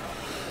engineering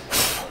problems.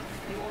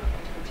 In order for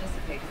you to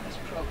participate in this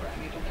program,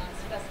 you do not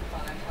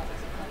specify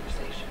topics of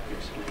conversation.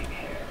 You're splitting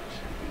hairs.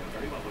 You know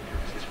very well what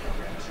purpose this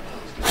program is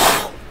supposed to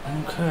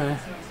Okay.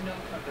 Serves no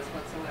purpose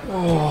whatsoever.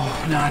 Oh,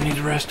 now I need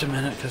to rest a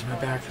minute because my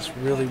back is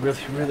really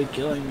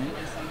killing me.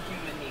 There's some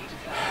human need to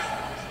find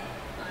ourselves.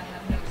 I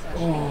have no such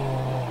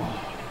Oh.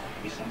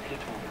 is some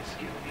clitoral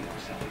skill in our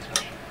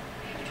self-expression.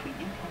 Between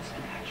impulse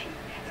and action,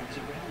 there is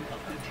a realm of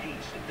good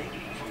taste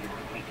begging for your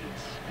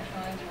acquaintance. I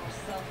find your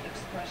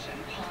self-expression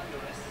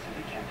ponderous.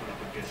 We can't put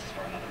up with this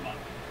for another month.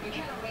 We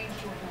can't arrange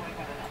to avoid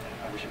one another.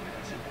 I wish it were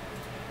that simple.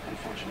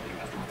 Unfortunately, you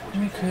have to report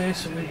to Okay,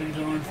 so we've been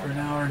going for an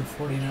hour and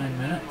 49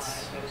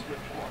 minutes. Those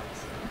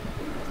reports.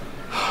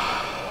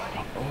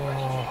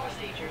 Oh.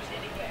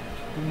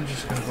 I'm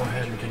just going to go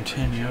ahead and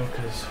continue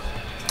because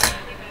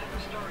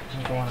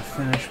I want to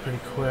finish pretty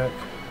quick.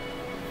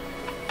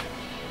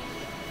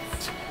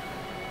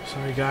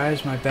 Sorry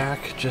guys, my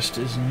back just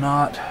is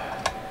not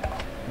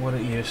what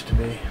it used to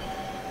be.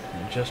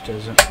 It just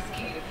isn't.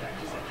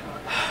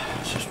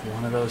 It's just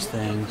one of those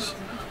things,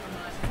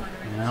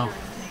 you know.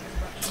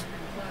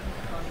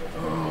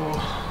 Oh.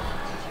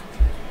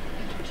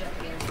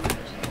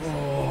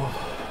 Oh.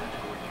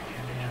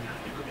 Man.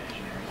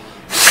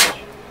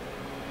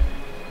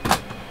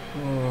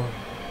 Oh.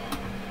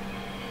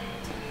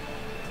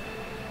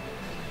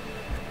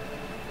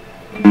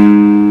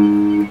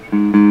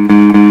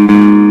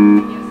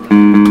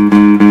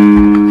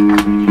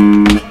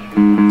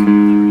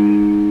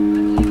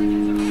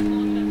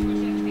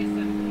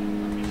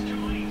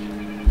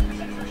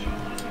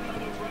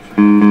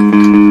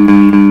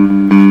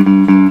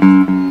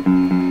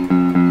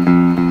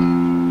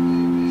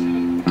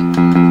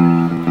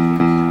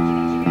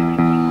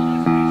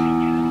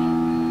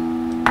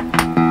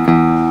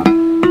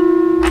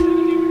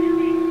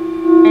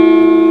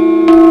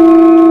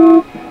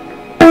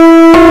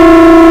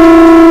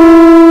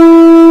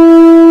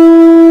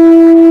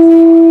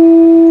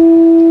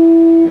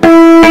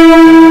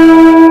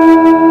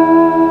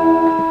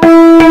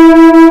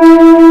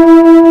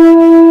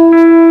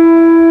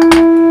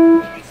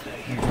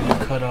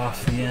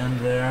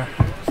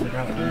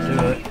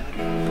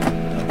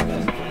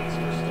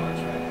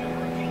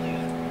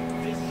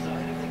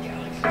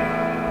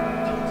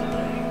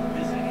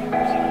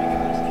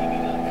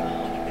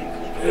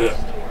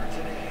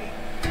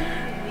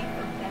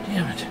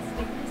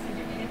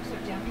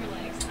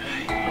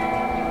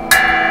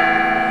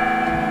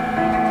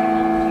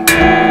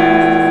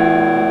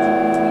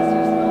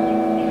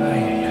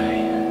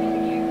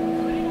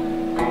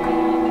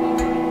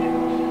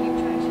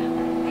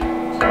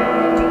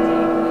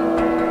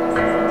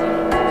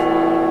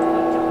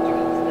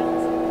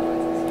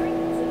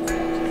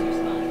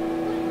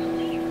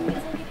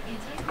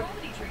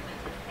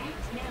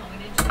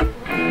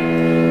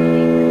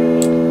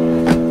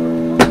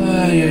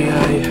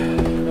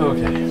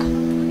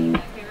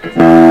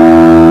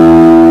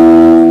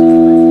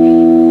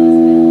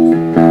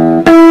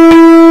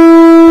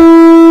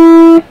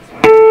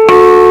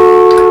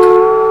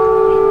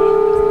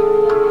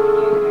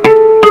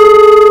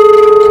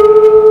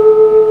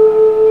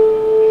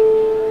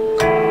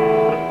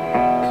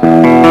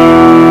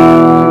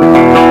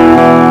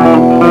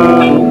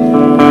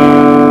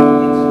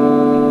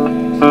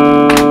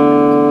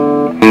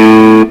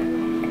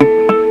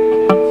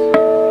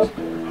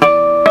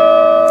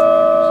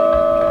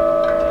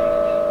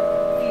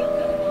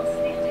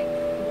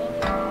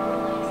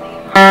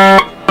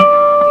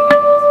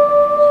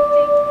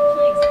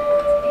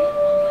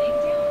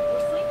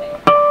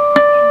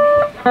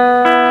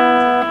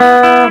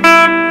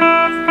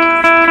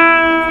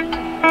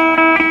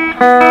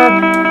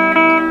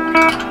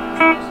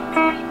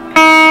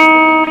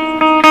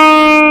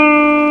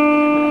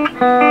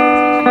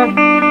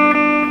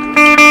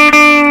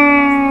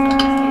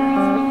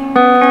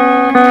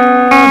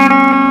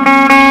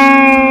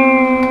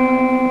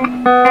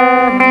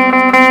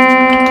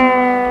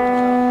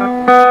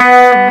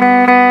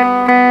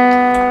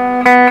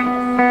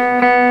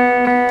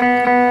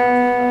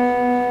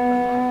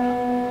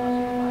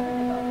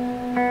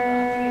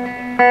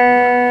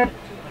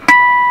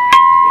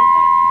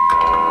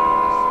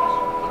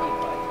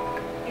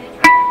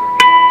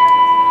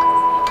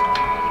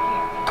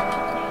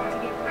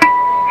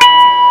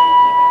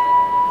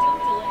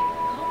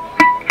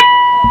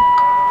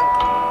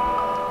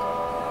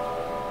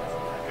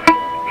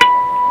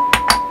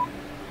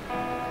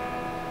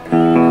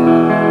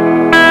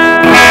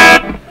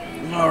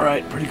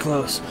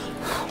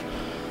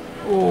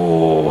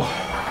 Oh.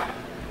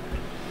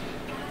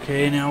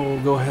 Okay, now we'll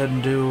go ahead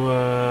and do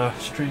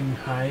string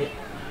height.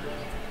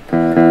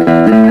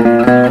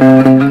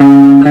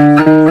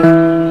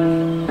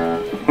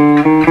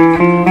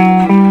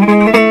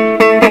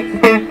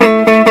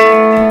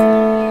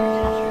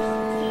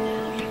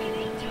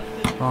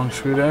 Long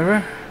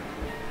screwdriver.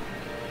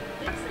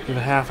 Give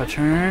it half a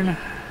turn.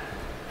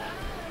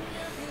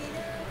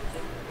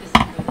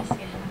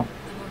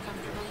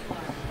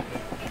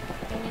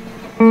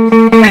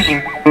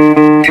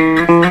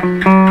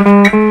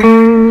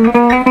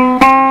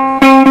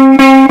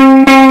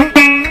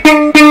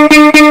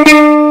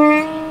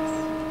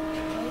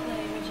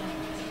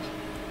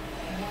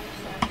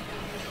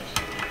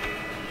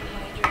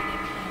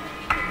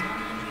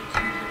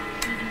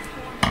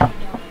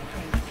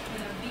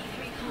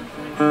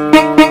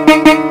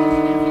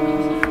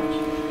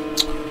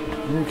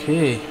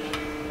 Okay.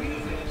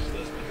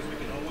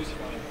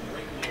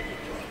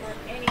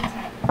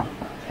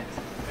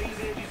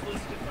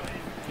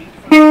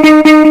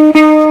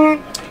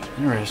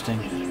 Interesting.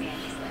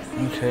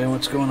 Okay,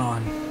 what's going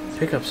on?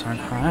 Pickups aren't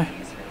high.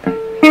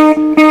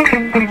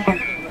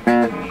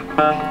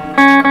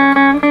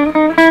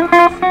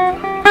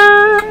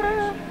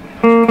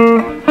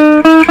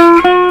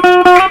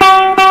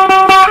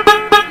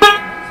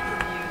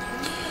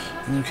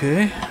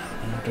 Okay, I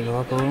have to go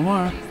up a little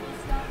more.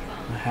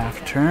 A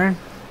half turn.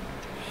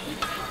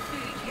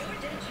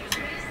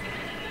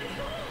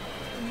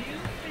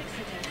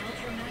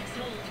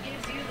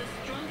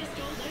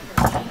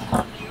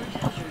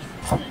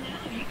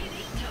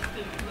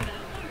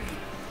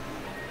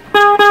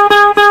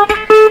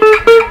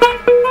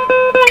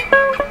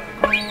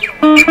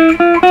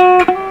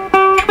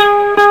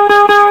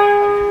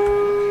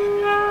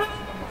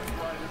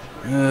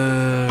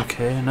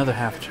 Okay, another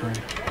half turn.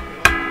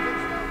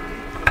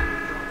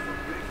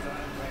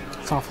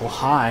 It's awful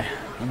high.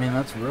 I mean,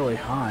 that's really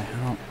high.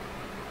 I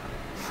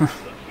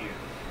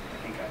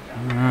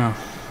don't know.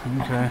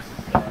 Okay.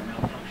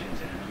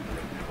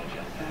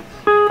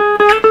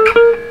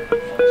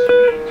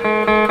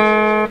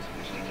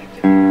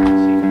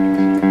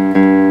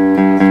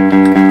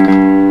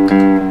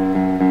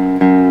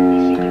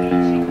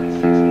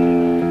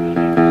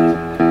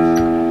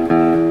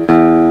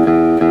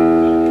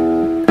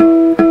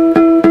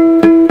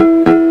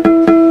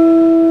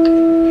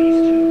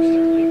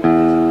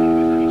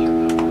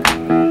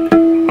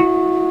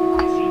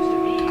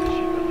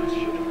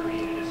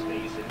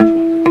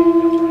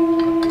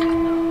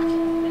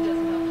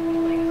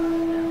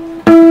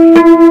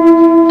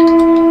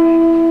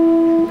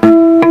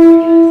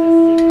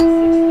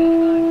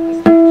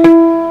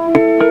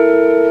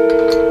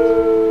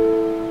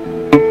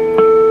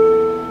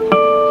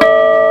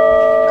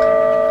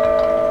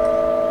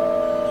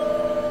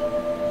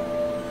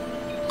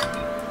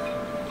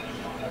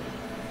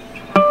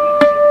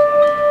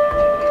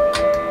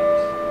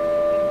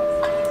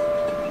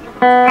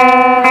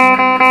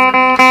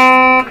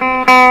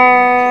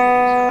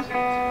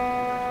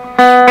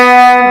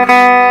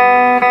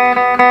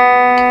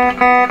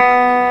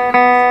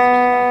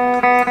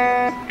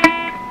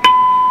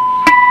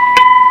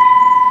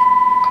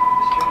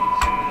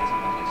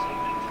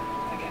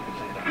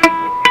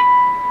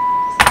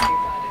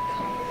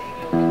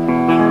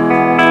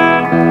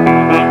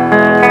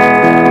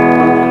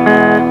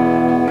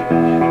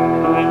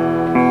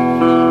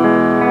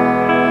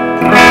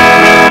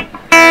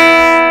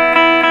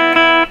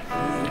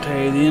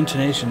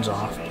 Intonation's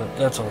off, but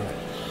that's alright.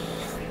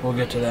 We'll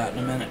get to that in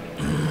a minute.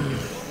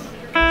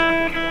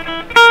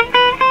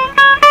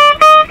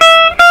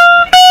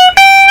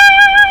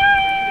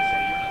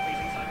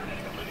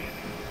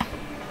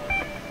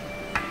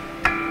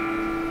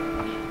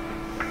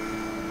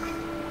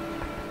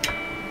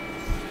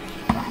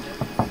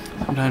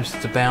 Sometimes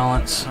it's a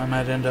balance. I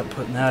might end up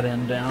putting that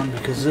end down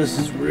because this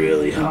is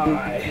really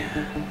high.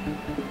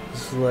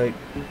 This is like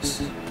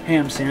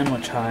ham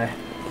sandwich high.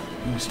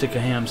 You can stick a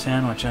ham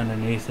sandwich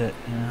underneath it,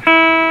 you know.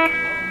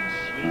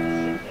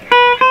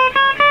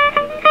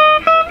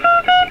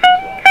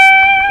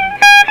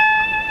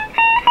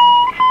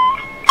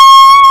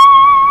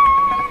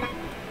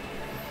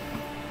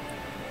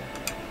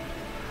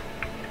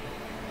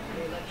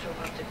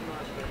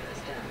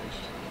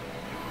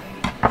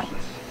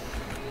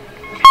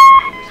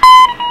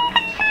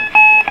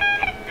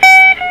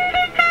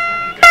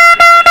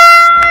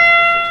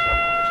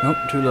 Nope,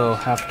 too low,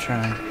 half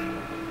turn.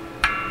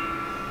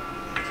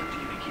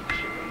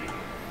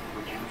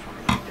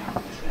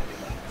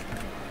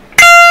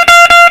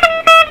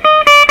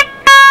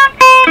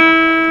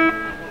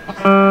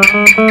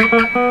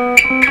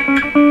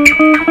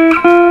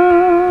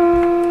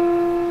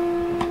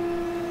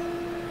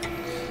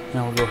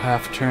 Now we'll go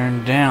half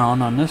turn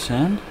down on this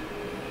end.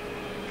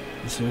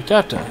 Let's see what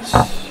that does.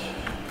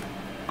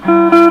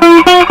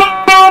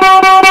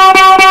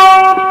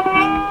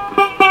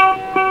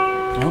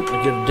 Nope,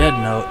 I get a dead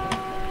note.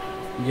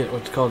 You get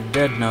what's called a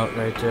dead note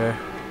right there.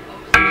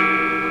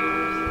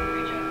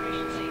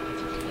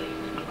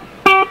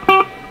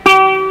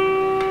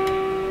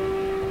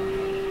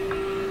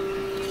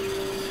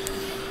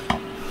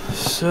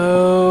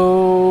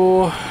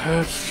 So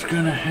it's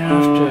gonna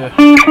have to.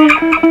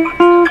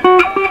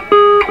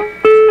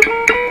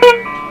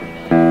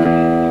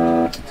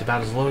 It's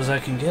about as low as I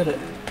can get it.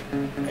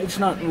 It's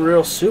not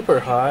real super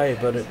high,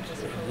 but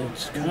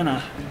it's kind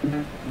of,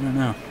 I don't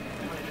know.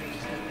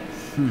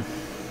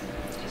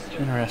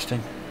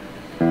 Interesting.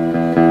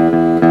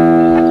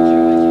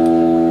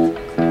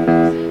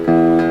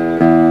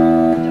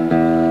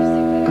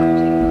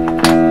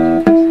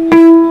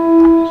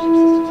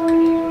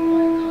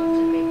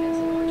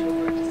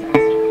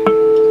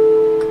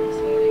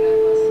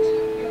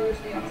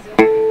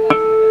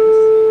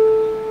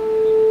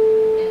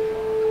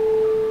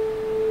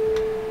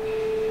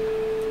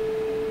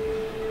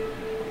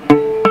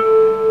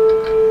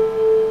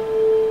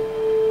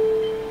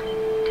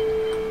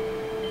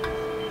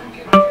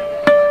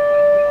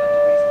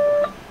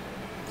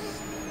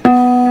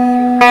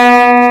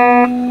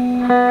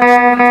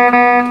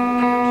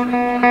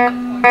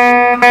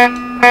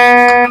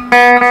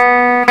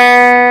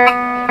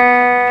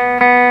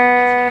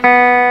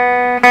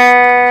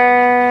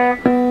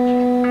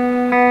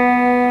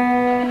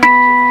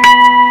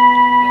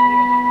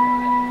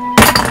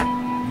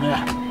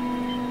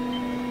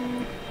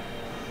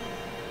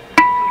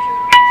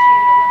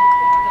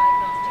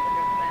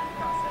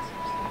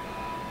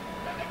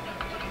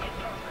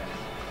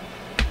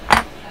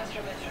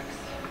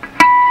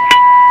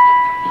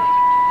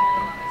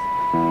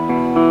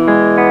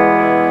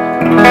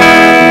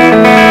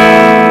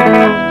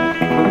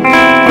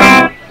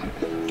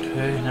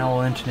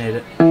 Intonate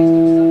it.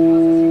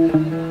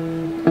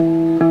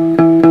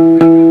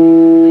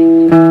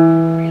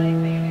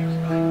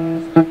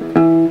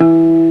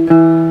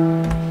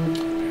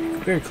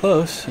 Very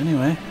close,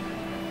 anyway.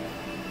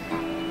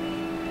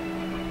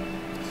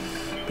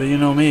 But you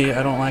know me,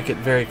 I don't like it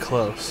very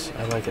close.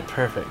 I like it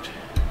perfect.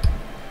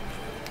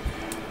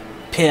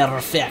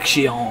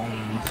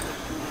 Perfection.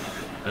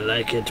 I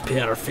like it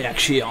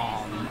perfection.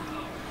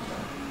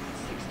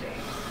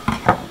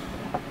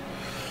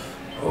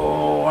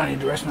 Oh, I need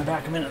to rest my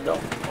back a minute though.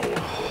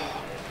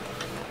 Oh.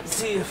 Let's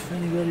see if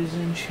anybody's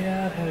in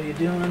chat. How you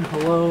doing?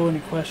 Hello. Any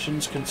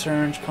questions,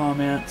 concerns,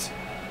 comments?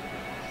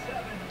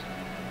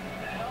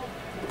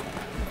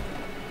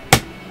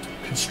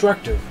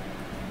 Constructive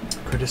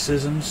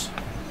criticisms.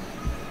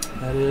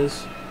 That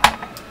is.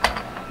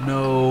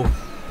 No,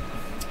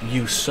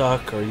 you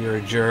suck or you're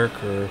a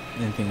jerk or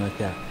anything like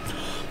that.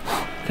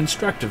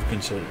 Constructive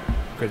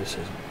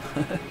criticism.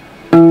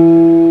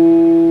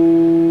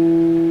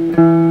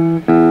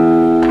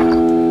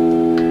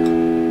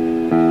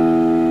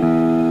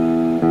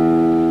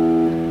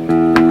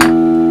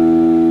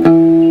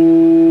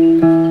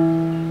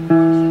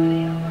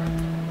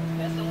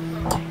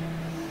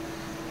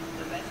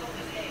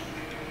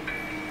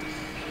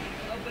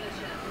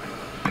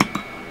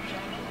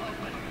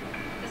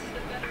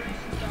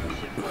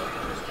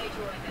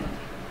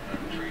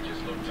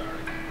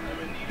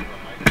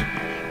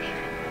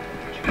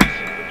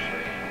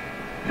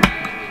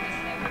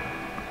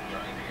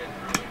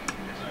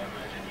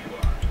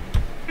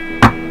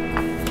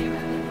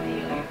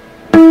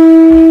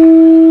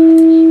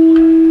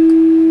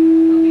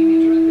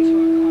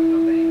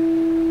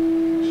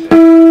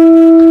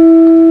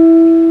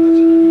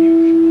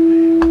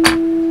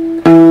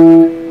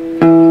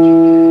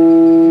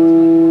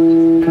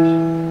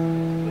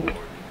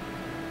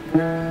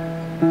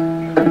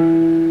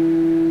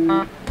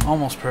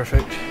 Almost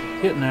perfect.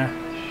 Getting there.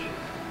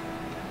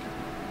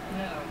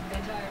 No, the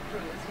entire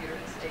crew is here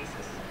in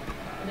stasis.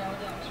 No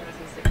doctor is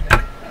in sick bay.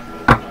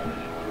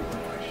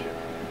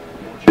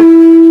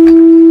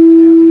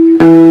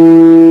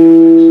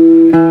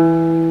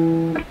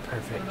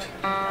 Perfect.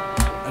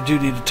 I do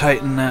need to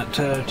tighten that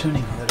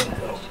tuning hood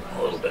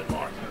a little bit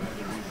more.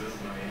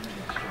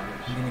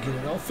 I'm gonna get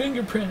it all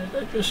fingerprinted.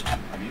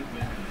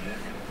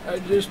 I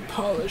just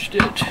polished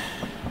it.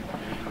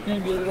 I'm gonna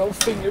get it all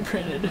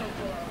fingerprinted.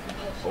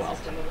 Well,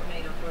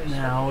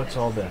 now it's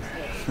all better.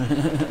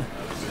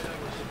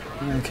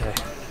 Okay.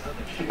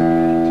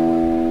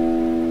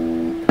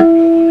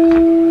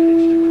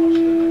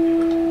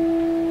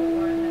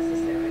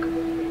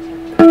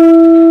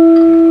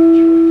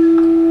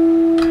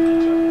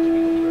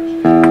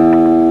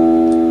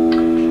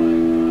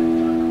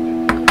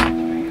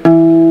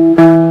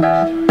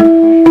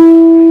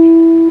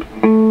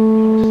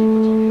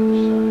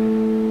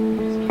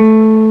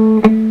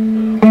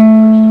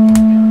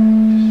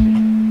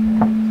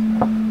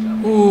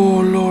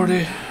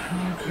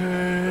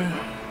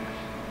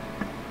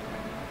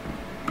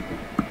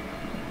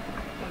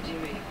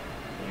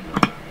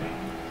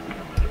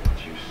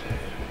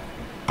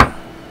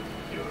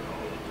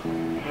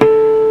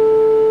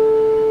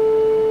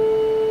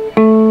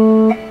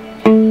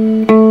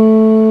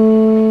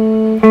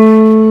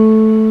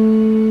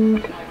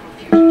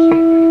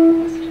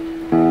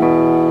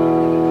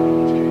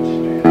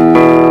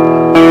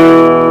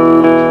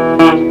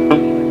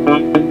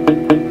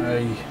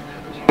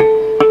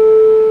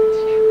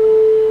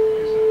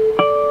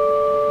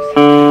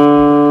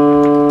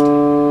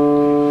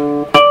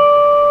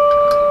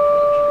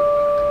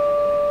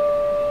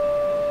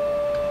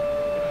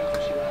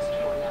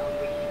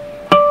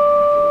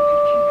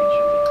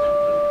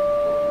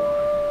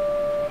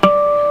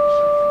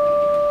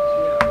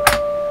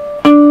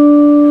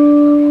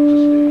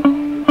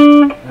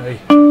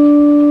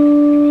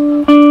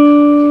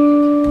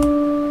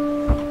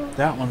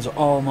 That one's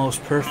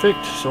almost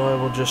perfect, so I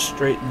will just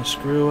straighten the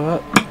screw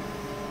up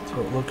so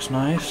it looks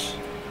nice.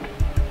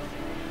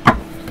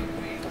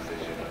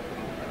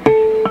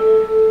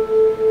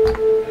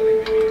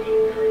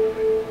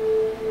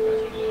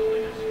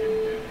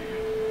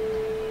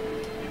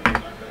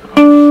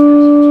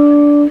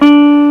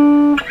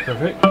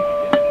 Perfect.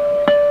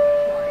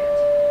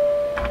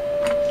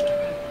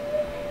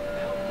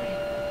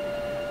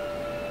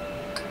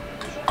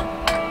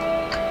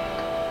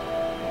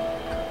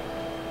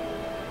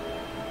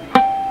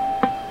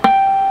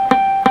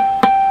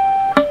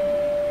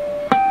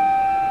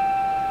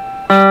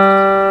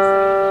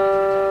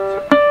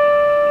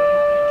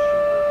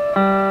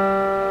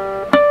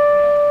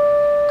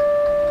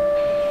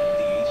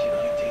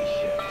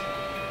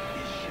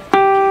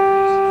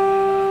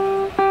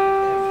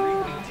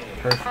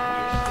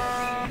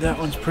 That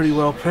one's pretty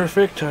well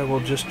perfect. I will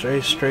just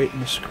straighten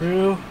the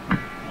screw.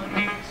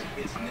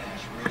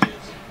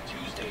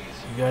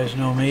 You guys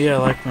know me, I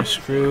like my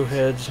screw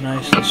heads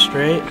nice and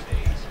straight.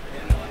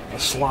 The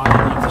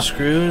slotting of the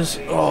screws.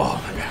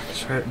 Oh, my back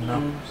is hurting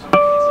though.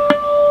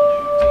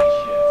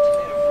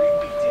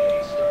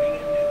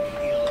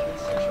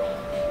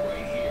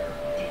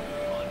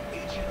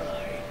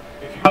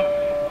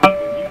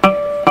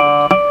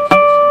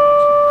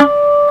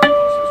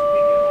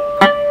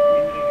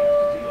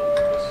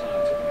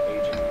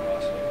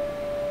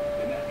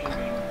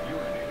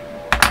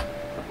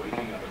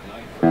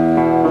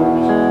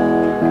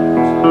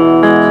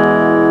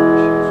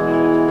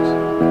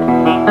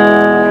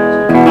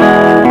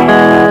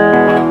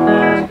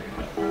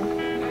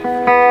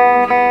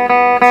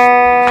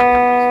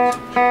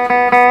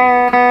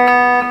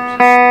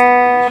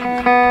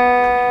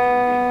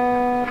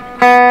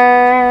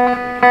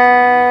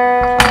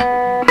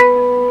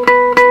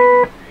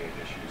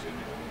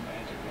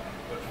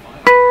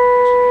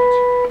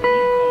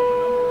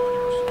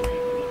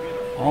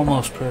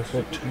 Almost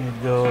perfect. Need to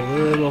go a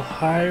little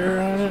higher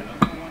on it.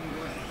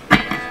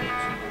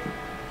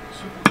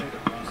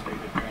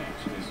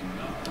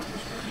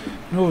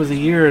 And over the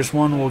years,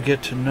 one will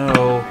get to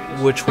know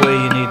which way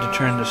you need to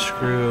turn the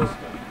screw.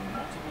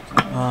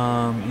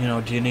 You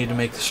know, do you need to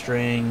make the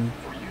string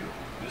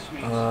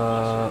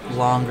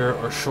longer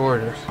or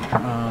shorter?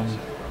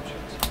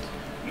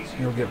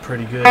 You'll get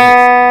pretty good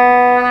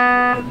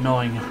at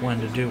knowing when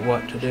to do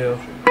what to do.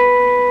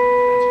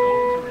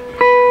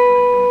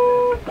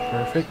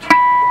 Perfect.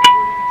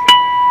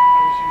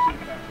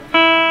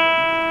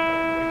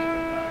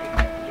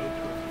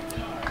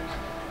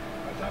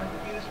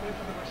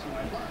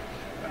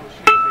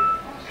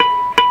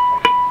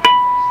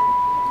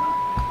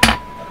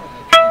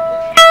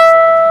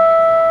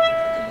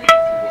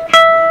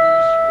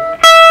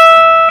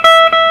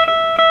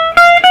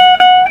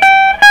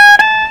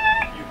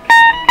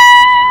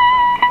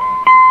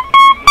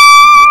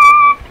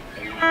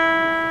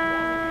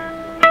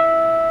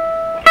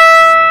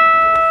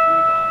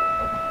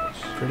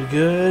 Pretty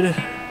good.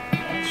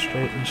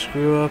 Straighten the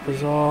screw up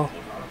is all.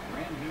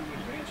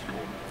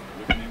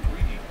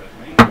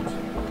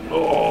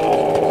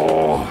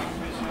 Oh!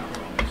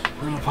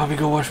 I'll probably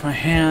go wash my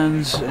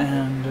hands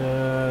and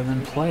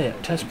then play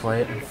it, test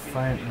play it, and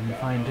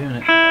fine tune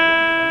it.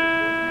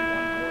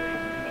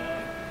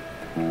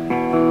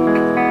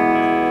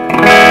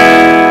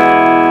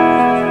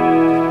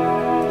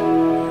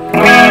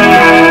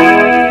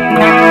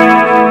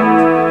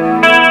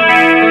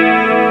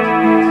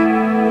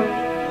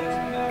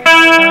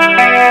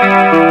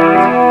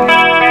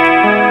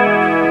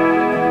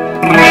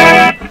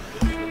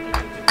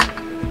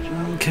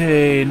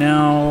 Okay,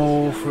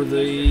 now for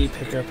the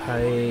pickup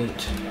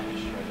height.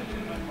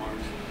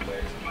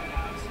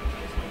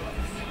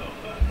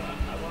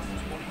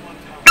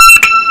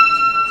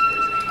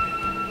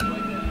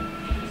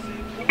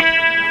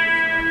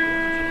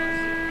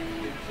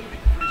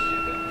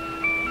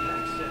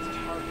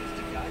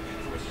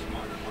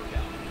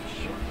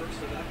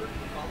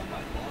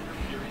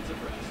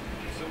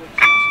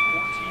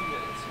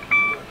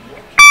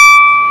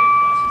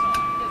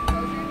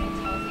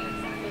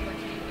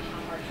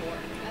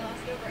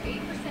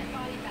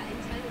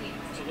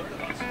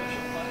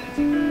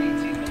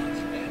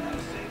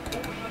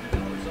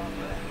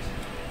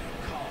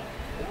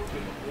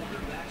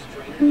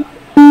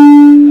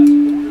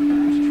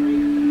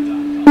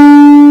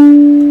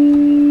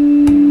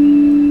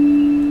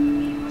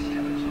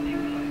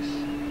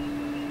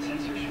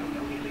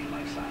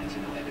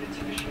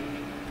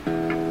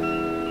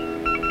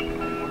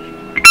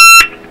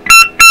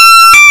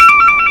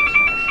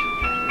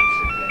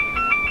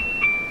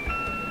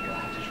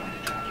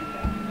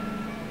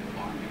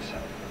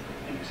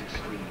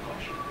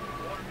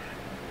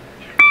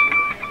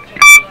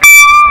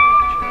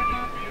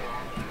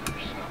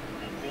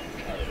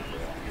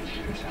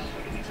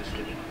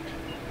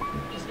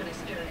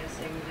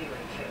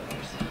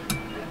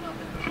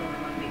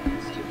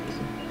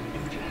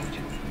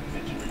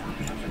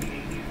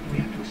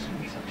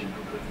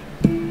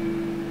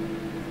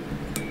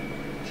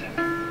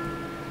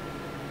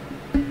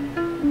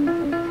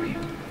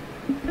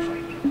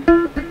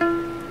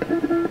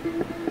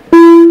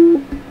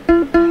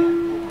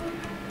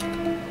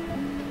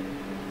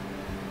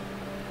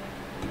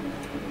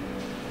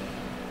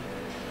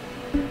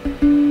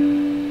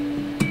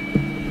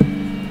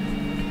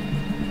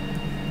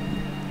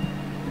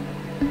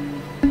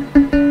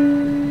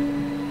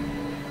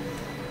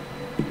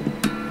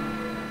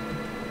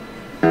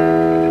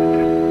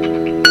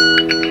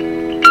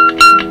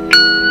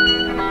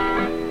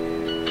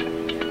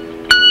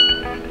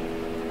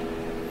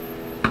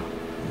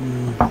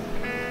 Okay,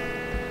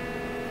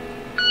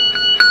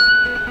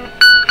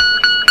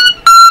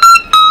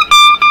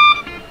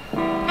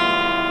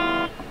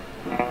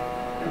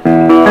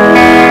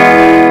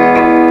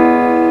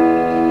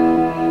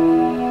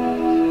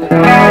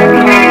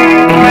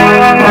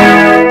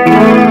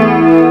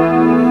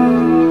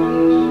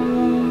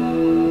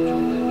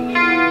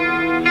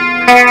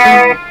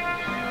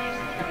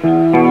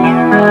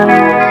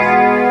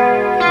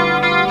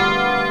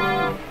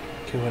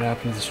 what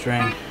happened to the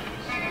string?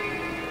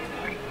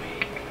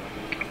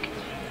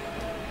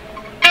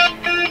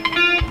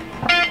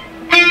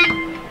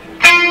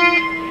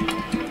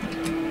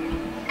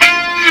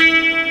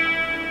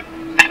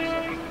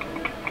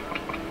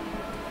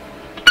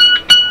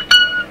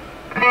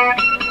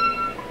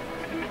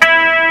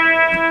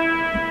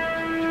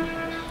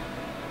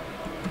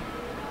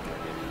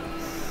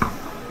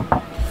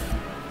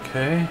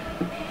 Okay.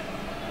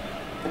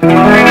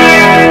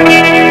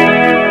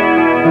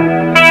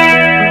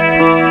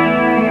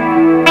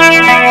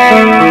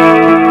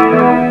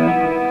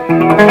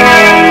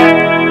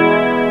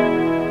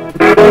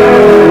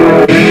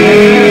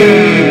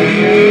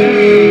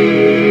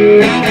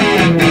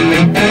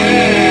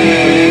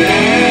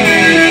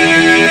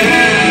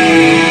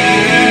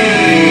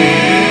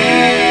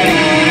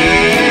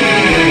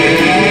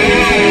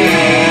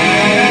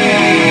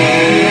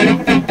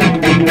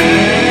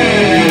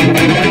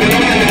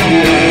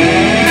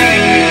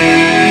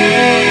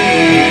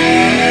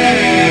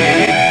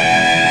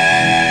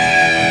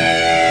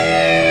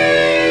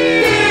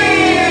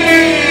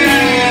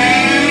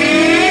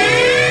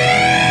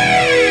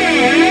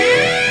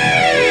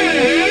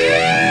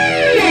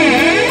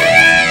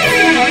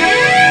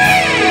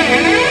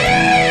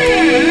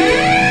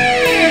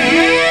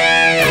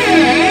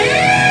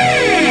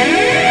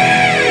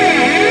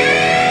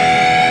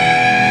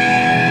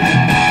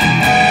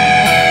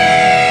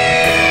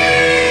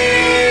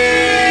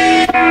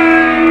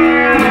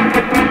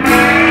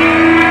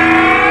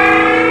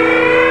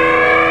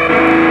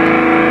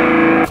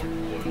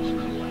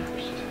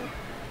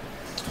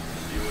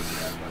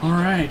 All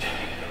right.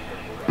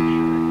 There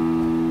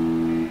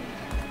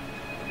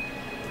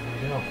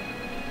we go.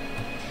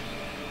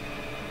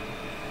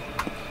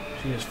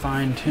 She is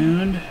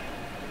fine-tuned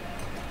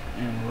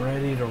and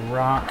ready to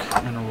rock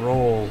and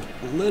roll.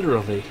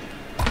 Literally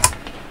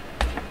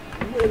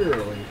ready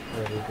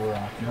to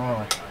rock and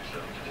roll.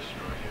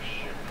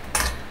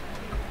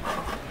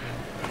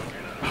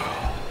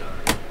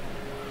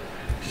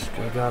 Just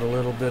got a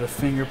little bit of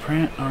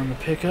fingerprint on the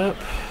pickup.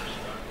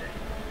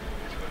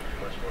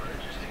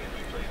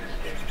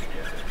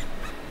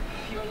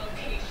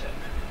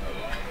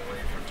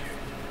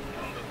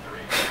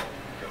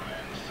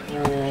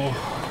 Oh,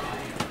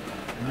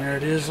 and there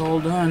it is, all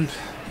done.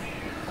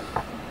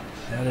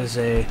 That is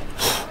a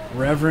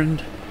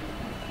Reverend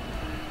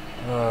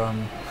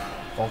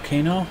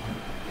Volcano.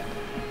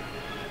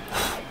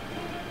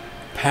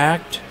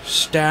 Packed,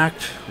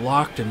 stacked,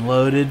 locked and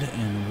loaded,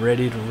 and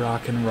ready to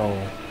rock and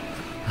roll.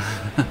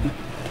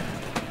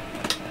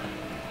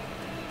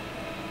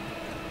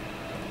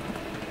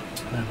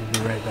 And we'll be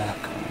right back.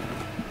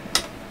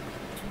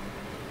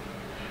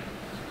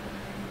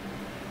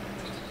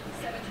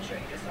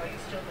 Are you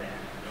still there?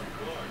 Of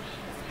course.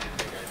 You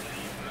think I'd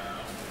leave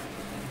now?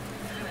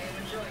 I am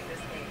enjoying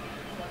this game.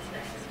 What's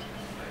next?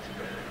 That's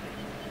better.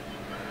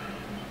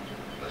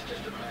 Let's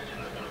just imagine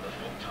that one of the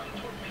photon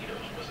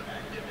torpedoes was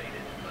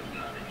activated, but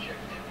not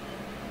ejected.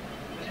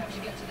 We'd have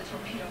to get to the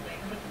torpedo bay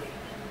quickly.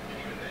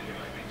 Even then, you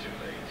might be too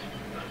late.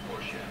 But of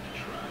course, you have to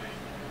try.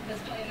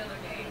 Let's play another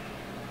game.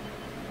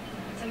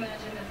 Let's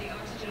imagine that the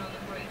oxygen on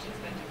the bridge has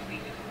been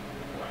depleted.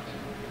 What?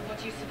 What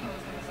do you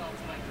suppose the results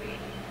might be?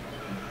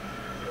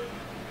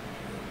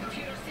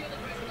 Computer, seal the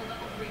bridge with a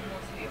level 3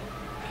 force field.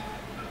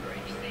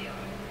 Bridge seal.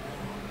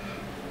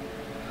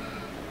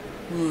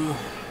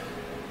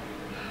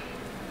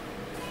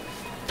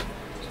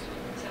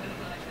 7-5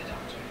 to the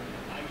doctor.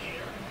 I'm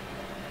here.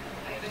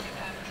 I have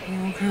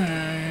incapacitated.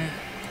 Okay.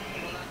 He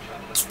will not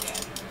trouble us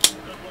again.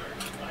 Good work.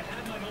 I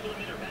have my mobile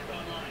emitter back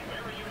online.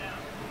 Where are you now?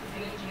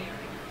 In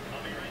engineering.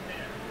 I'll be right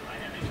there. I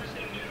have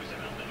interesting news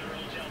about the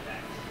neural gel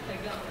packs.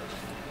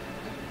 Acknowledged.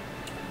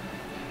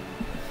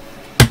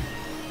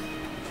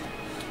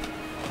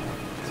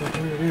 So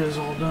here it is,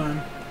 all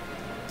done.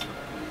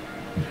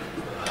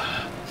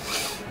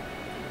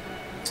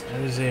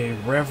 That is a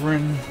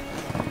Reverend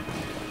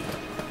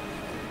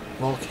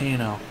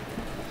Volcano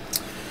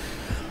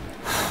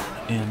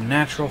in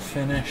natural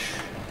finish.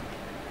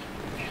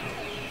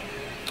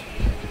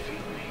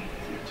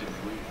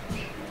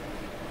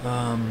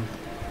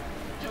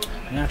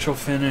 Natural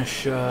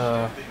finish.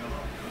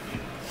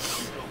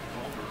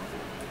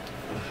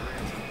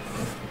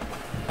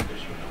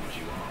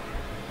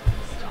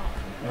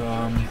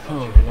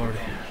 Oh lordy,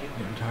 I'm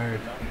getting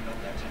tired.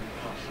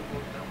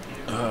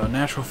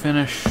 Natural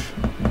finish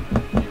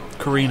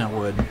Carina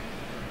wood.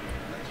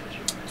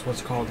 That's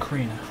what's called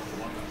Carina.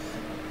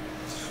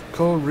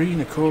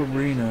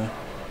 Carina.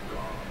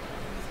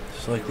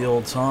 Just like the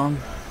old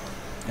song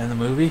and the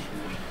movie.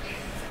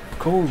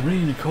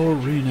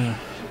 Carina.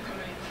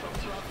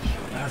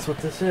 that's what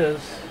this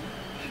is.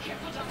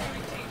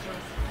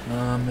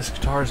 This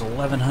guitar is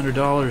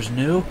 $1,100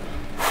 new.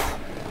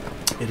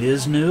 It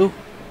is new.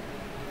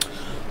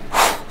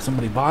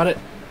 Somebody bought it,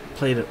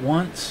 played it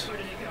once,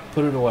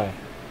 put it away.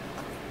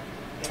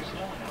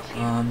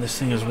 This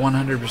thing is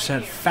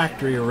 100%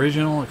 factory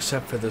original,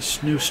 except for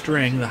this new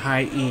string, the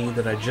high E,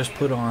 that I just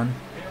put on.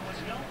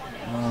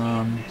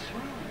 That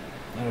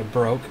I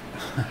broke.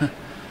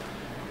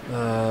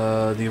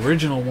 The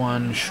original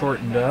one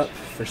shortened up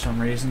for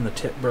some reason. The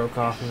tip broke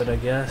off of it, I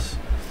guess.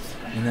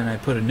 And then I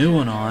put a new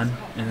one on,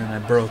 and then I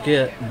broke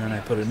it, and then I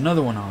put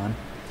another one on.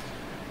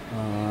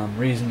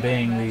 Reason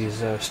being,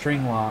 these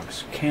string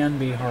locks can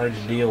be hard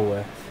to deal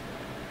with.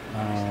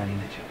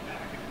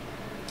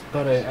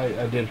 But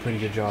I did a pretty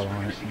good job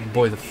on it.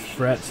 Boy, the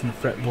frets and the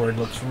fretboard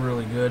looks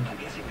really good.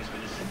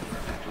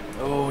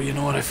 Oh, you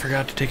know what? I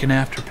forgot to take an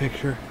after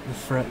picture. The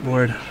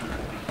fretboard.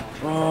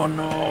 Oh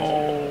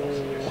no!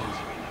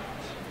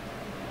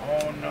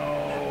 Oh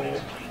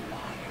no!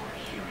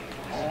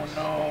 Oh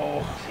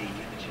no!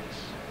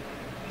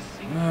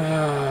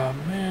 Oh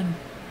man!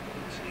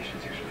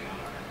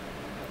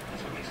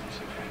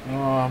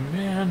 Oh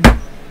man!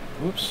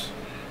 Whoops.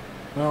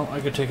 Well, I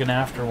could take an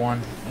after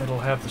one. It'll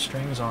have the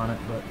strings on it,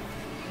 but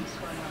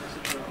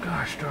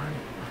gosh darn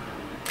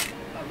it.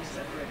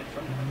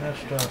 I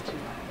messed up.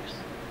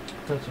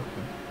 That's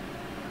okay.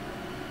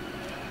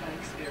 I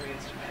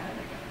experienced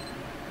panic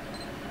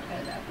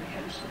and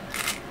apprehension.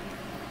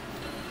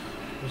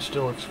 It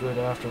still looks good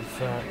after the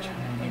fact.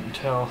 I mean, you can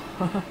tell.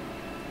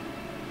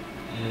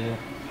 Yeah.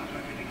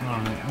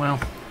 Alright, well,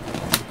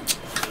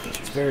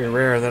 it's very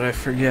rare that I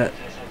forget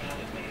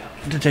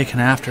to take an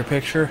after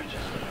picture,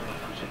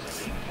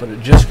 but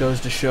it just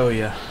goes to show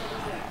you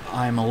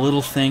I'm a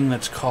little thing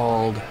that's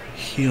called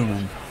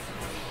human.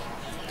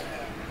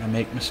 I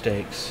make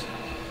mistakes.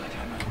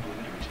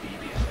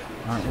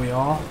 Aren't we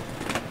all?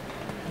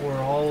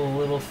 We're all a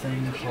little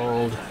thing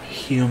called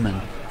human.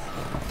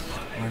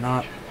 We're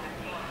not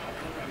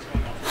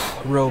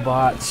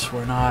robots,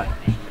 we're not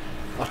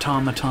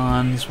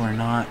automatons, we're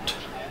not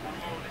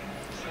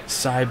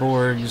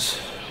cyborgs,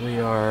 we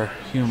are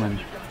human.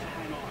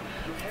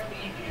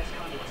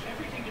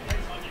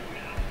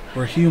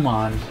 We're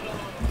human.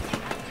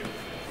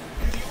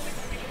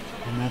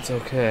 And that's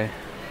okay.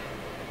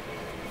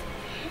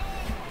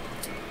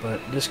 But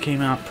this came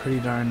out pretty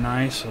darn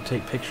nice. I'll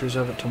take pictures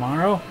of it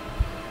tomorrow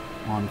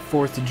on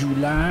 4th of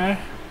July.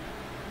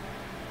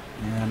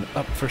 And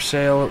up for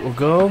sale it will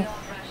go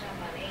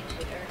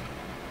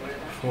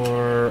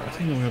for, I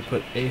think I'm going to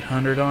put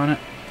 $800 on it.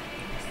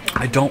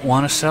 I don't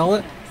want to sell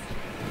it.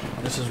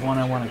 This is one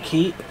I want to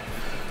keep.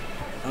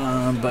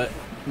 But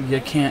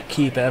you can't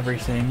keep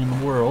everything in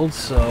the world,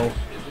 so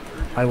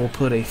I will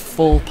put a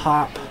full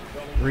pop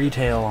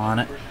retail on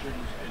it.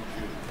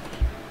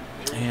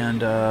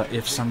 And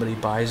if somebody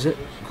buys it,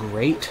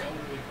 great.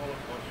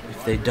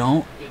 If they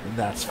don't,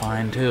 that's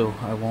fine too.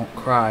 I won't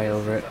cry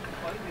over it.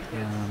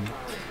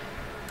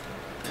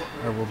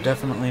 I will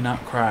definitely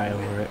not cry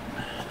over it.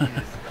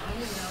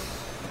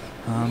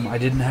 I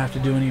didn't have to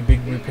do any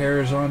big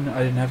repairs on. I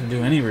didn't have to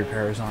do any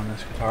repairs on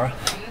this guitar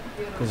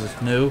because it's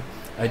new.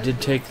 I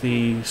did take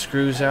the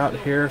screws out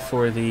here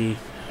for the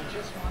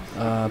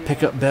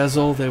pickup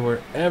bezel. They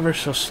were ever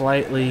so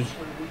slightly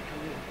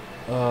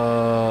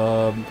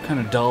kind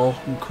of dull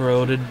and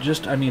corroded.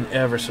 Just, I mean,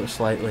 ever so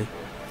slightly.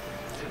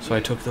 So I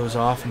took those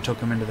off and took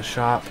them into the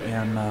shop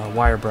and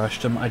wire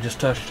brushed them. I just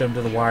touched them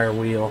to the wire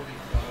wheel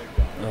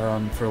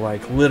for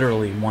like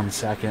literally 1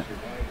 second.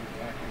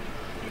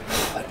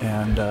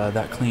 And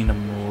that cleaned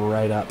them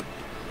right up.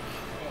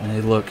 And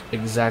they look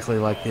exactly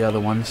like the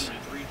other ones.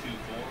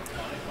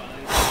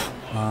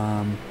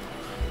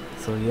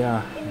 So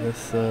yeah,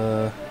 this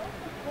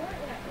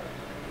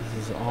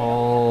is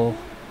all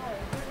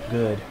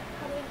good.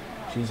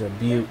 She's a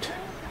beaut.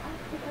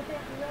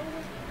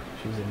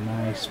 She's a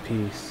nice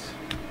piece.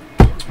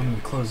 I'm going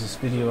to close this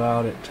video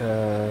out at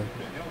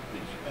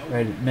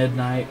right at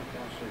midnight,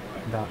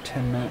 about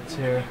 10 minutes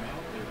here,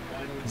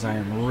 because I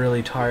am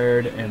really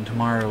tired, and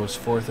tomorrow is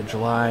 4th of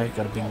July,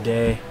 got a big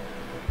day.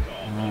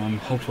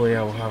 Hopefully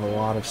I will have a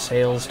lot of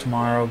sales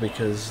tomorrow,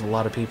 because a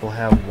lot of people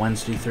have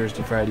Wednesday,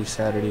 Thursday, Friday,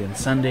 Saturday, and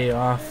Sunday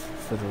off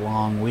for the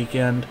long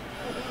weekend.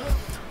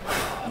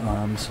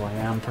 So I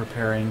am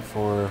preparing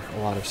for a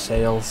lot of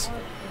sales.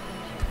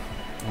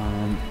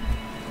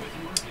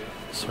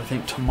 So I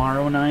think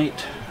tomorrow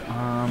night,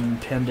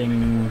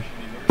 pending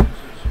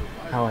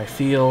how I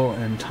feel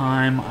and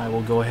time, I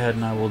will go ahead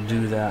and I will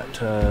do that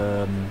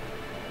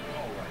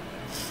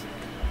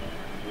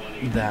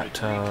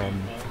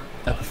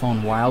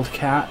Epiphone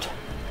Wildcat.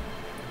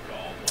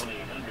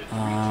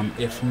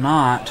 If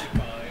not,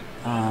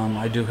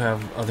 I do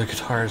have other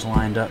guitars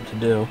lined up to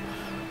do.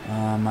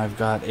 I've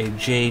got a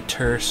J.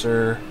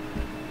 Tercer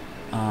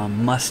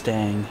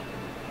Mustang,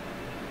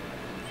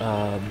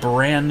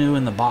 brand new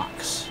in the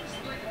box.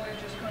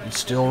 It's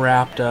still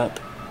wrapped up.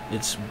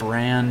 It's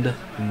brand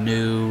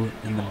new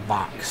in the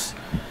box.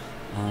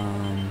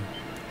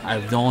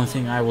 The only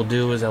thing I will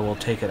do is I will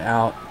take it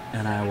out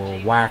and I will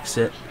wax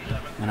it,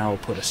 and I will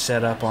put a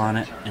setup on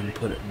it and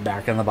put it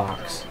back in the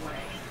box,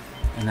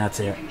 and that's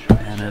it.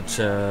 And it's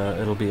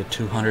it'll be a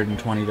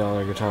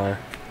 $220 guitar,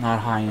 not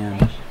high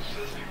end.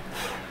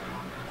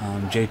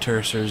 J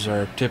Tersers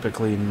are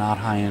typically not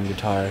high end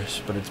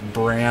guitars, but it's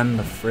brand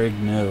the frig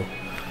new.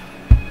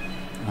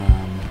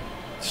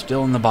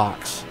 Still in the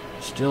box,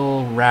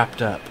 still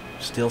wrapped up,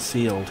 still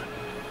sealed.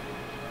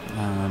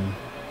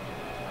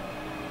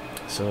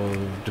 So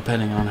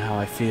depending on how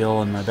I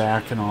feel and my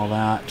back and all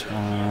that,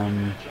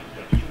 and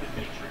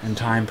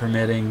time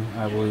permitting,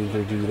 I will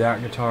either do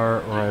that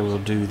guitar or I will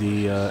do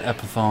the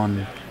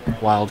Epiphone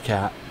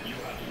Wildcat.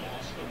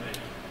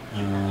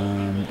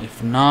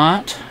 If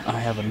not, I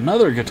have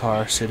another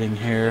guitar sitting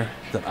here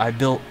that I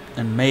built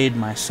and made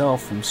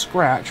myself from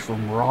scratch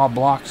from raw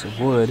blocks of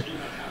wood.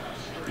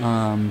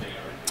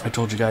 I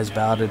told you guys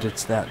about it.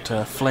 It's that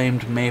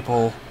flamed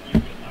maple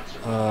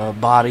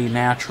body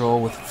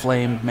natural with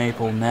flamed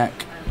maple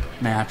neck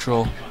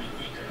natural,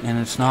 and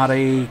it's not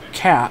a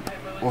cap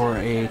or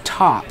a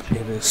top.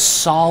 It is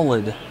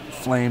solid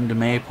flamed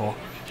maple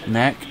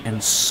neck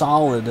and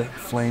solid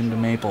flamed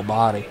maple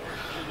body.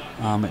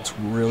 It's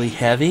really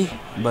heavy,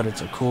 but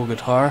it's a cool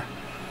guitar.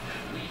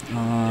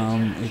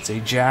 It's a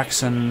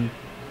Jackson.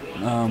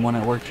 When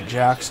I worked at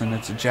Jackson,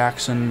 it's a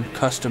Jackson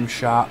custom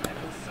shop.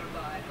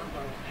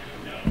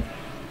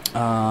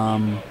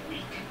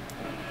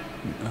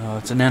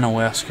 It's an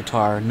NOS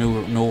guitar,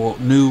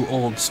 new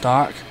old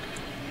stock,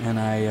 and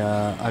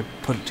I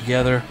put it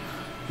together.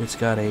 It's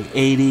got a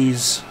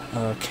 80s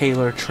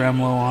Kaler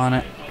tremolo on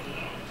it.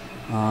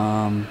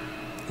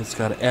 It's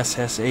got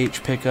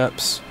SSH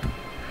pickups.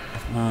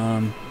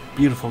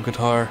 Beautiful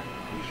guitar.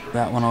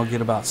 That one I'll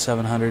get about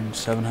 700,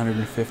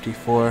 750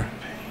 for.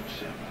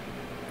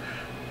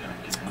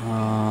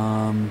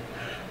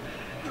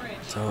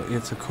 So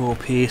it's a cool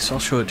piece. I'll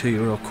show it to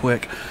you real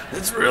quick.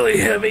 It's really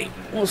heavy.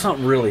 Well, it's not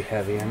really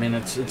heavy. I mean,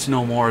 it's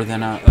no more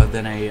than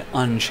a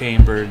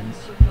unchambered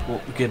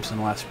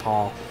Gibson Les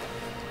Paul,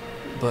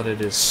 but it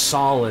is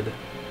solid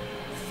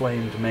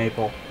flamed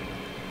maple.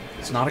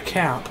 It's not a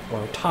cap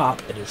or a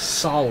top. It is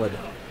solid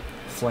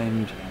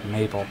flamed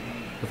maple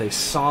with a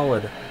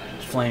solid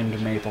flamed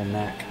maple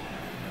neck.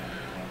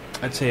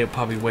 I'd say it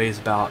probably weighs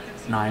about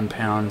 9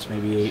 pounds,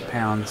 maybe 8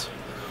 pounds.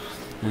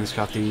 And it's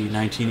got the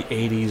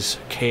 1980s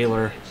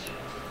Kaler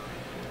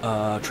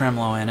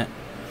tremolo in it.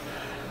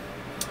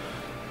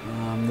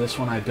 This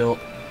one I built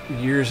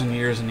years and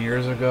years and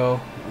years ago.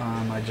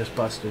 I just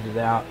busted it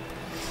out.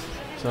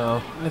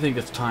 So I think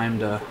it's time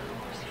to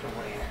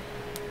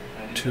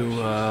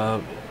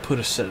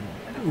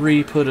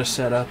re-put a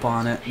setup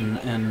on it,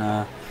 and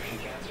I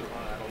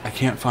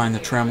can't find the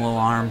tremolo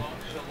arm,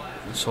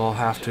 so I'll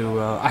have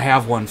to. I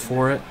have one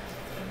for it,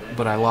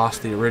 but I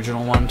lost the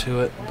original one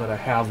to it. But I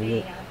have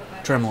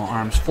tremolo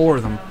arms for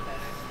them,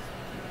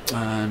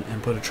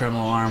 and put a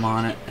tremolo arm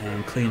on it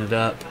and clean it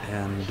up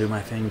and do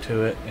my thing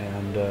to it.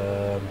 And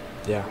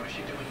yeah,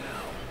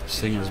 this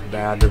thing is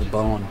bad to the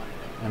bone.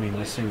 I mean,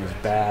 this thing is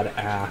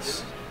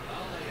badass.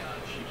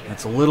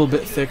 It's a little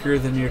bit thicker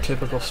than your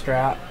typical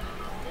Strat,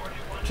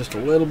 just a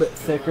little bit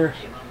thicker.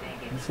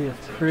 You can see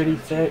it's pretty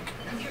thick,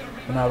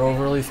 but not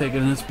overly thick,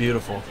 and it's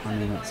beautiful. I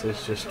mean, it's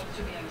just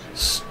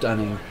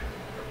stunning.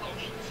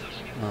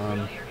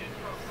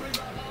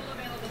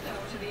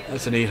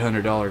 That's an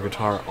 $800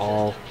 guitar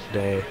all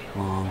day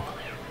long.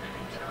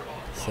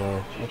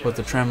 So I'll put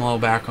the tremolo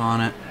back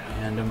on it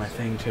and do my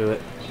thing to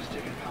it.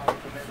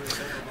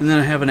 And then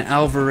I have an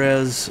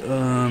Alvarez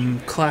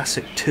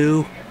Klasic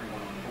 2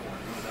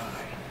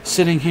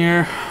 sitting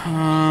here.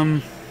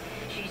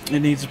 It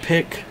needs a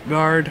pick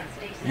guard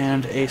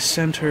and a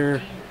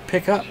center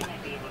pickup.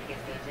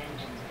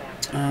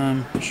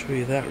 I'll show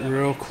you that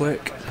real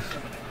quick.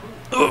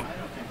 Oh.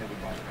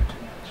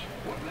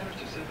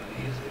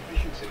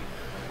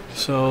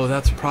 So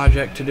that's a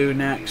project to do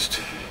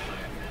next.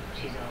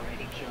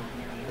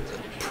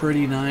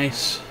 Pretty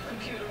nice.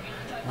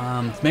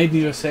 Made in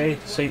USA,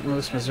 St.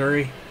 Louis,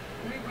 Missouri.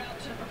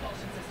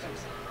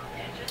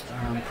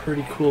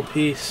 Pretty cool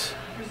piece.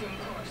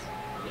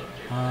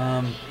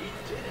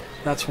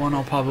 That's one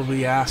I'll probably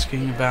be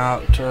asking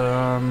about.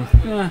 I'll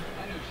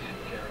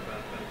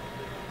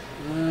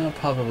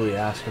probably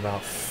ask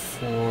about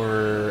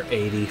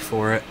 $480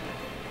 for it.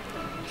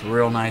 It's a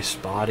real nice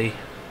body,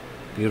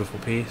 beautiful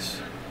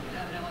piece.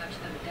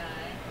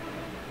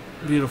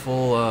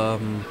 Beautiful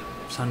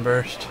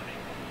sunburst.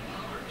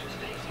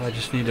 So I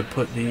just need to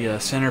put the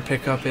center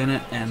pickup in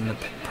it and the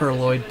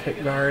perloid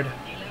pick guard,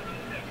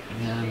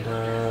 and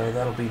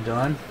that'll be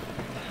done.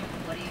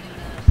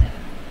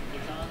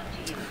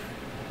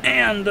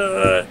 And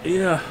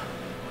yeah,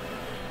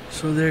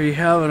 so there you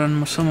have it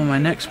on some of my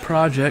next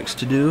projects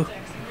to do.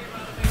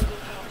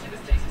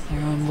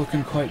 I'm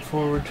looking quite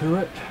forward to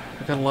it.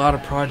 I've got a lot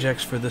of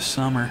projects for this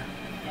summer.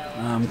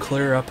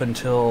 Clear up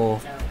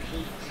until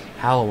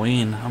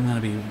Halloween. I'm going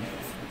to be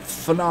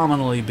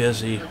phenomenally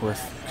busy with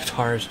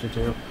guitars to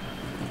do.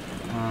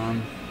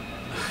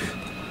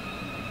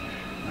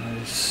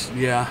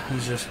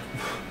 It's just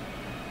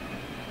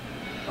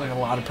like a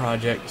lot of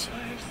projects.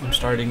 I'm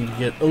starting to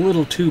get a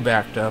little too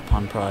backed up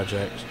on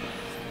projects.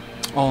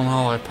 All in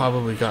all, I've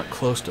probably got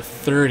close to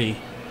 30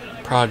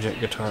 project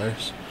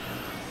guitars.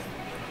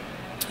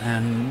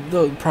 And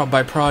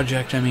by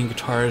project, I mean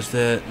guitars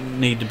that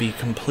need to be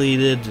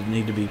completed, that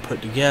need to be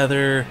put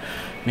together.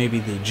 Maybe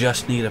they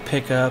just need a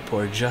pickup,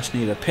 or just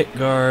need a pick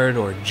guard,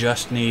 or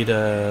just need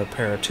a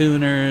pair of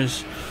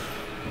tuners,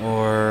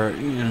 or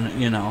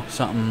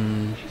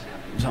something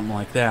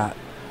like that.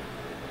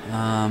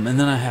 And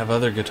then I have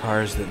other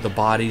guitars that the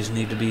bodies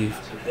need to be.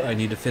 I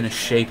need to finish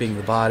shaping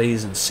the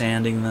bodies and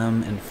sanding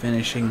them and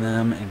finishing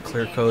them and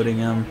clear coating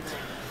them.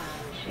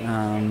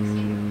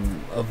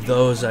 Of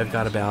those, I've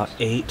got about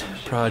 8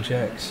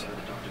 projects,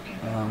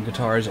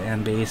 guitars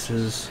and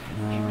basses.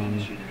 I'm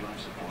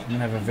going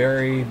to have a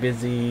very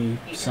busy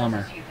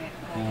summer,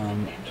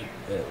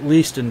 at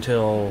least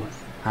until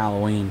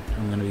Halloween.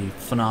 I'm going to be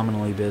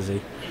phenomenally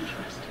busy,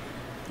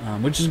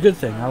 which is a good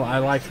thing. I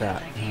like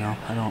that.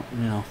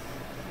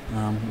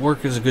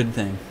 Work is a good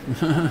thing.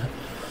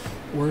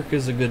 Work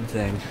is a good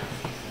thing.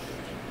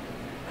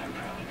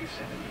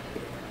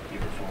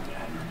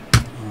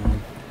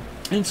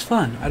 It's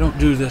fun. I don't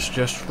do this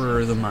just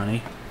for the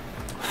money.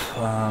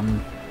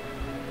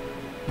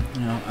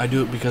 I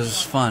do it because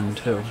it's fun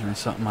too, and it's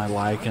something I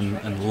like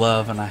and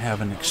love, and I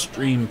have an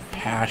extreme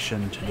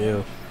passion to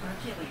do.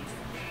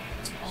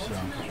 So,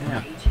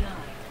 yeah.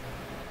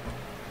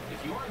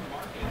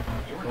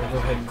 I'll go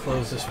ahead and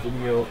close this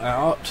video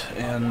out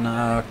in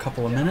a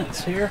couple of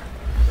minutes here.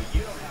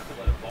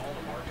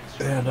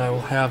 And I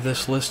will have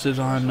this listed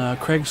on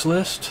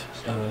Craigslist,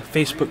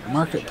 Facebook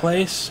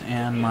Marketplace,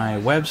 and my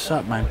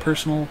website, my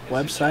personal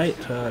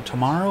website,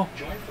 tomorrow.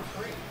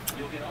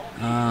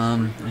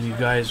 And you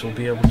guys will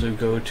be able to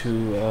go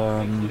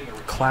to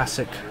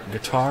Klasic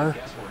Guitar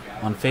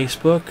on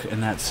Facebook,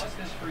 and that's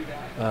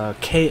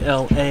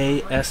Klasic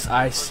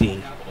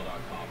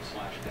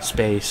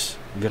space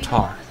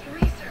guitar.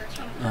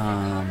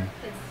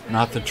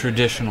 Not the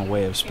traditional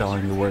way of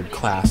spelling the word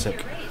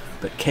classic,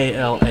 but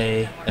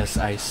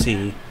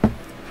Klasic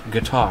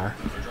guitar.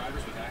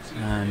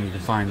 And you can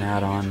find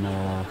that on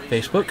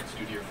Facebook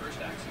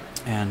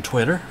and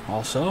Twitter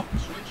also,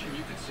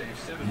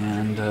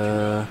 and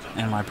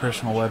my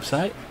personal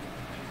website.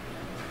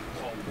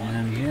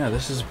 And yeah,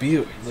 this is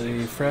beaut.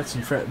 The frets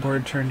and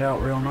fretboard turned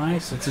out real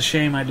nice. It's a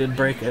shame I did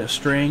break a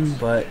string,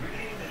 but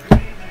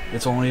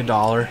it's only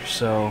 $1,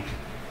 so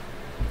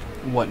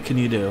what can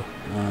you do?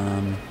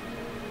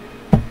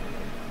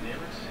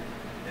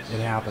 It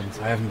happens.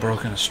 I haven't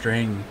broken a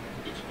string,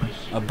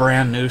 a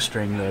brand new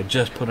string that I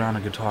just put on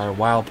a guitar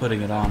while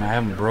putting it on. I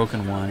haven't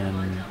broken one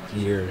in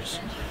years,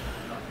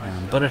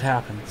 but it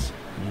happens.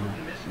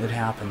 It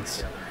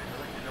happens,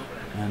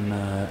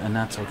 and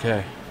that's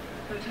okay.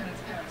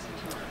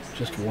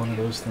 Just one of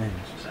those things.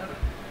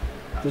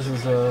 This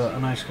is a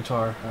nice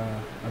guitar.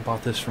 I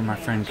bought this from my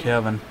friend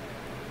Kevin,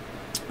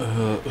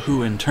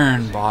 who in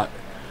turn bought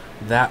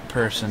that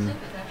person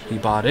he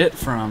bought it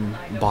from,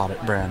 bought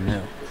it brand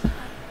new,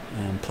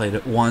 and played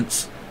it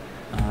once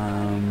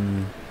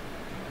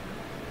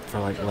for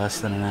like less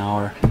than an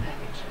hour,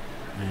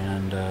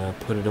 and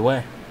put it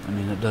away. I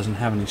mean, it doesn't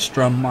have any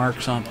strum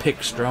marks on,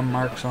 pick strum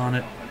marks on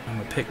it. On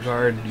the pick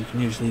guard, you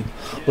can usually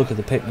look at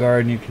the pick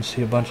guard and you can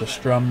see a bunch of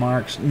strum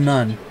marks.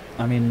 None.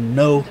 I mean,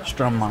 no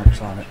strum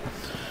marks on it.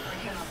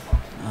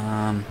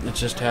 It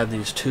just had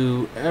these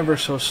 2 ever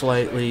so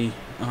slightly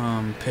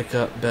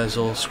pickup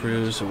bezel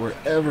screws that were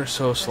ever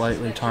so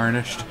slightly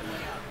tarnished.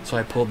 So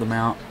I pulled them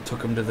out,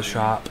 took them to the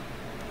shop,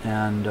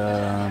 and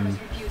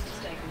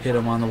hit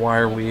them on the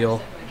wire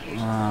wheel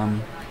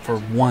for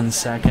 1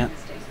 second,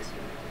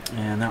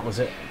 and that was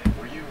it.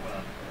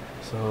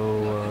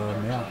 So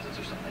yeah,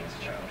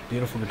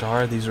 beautiful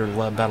guitar. These are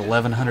about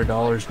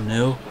 $1,100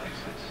 new.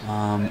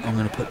 I'm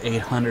going to put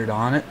 $800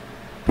 on it,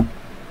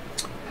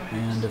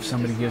 and if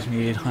somebody gives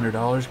me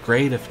 $800,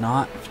 great. If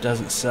not, if it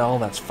doesn't sell,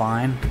 that's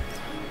fine.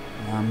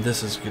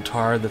 This is a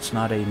guitar that's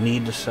not a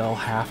need to sell,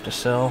 have to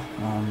sell.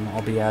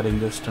 I'll be adding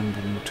this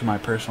to my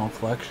personal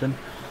collection,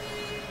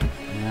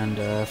 and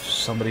if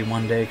somebody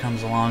one day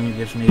comes along and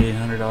gives me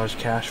 $800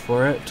 cash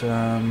for it,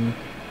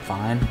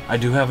 fine. I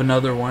do have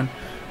another one.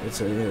 It's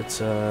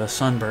a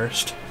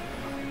Sunburst.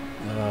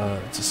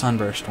 It's a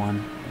Sunburst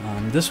one.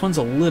 This one's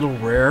a little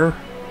rarer,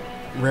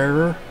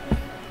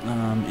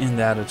 in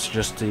that it's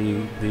just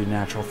the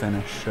natural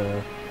finish.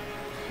 So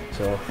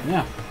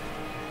yeah.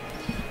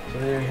 So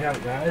there you have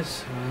it,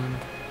 guys.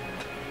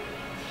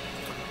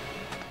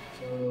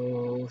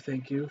 So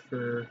thank you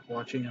for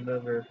watching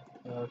another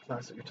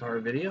classic guitar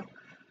video,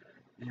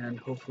 and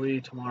hopefully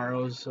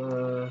tomorrow's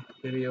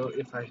video,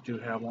 if I do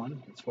have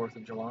one, it's 4th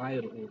of July,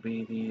 it will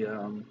be the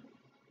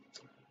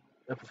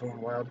Epiphone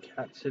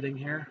Wildcat sitting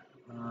here,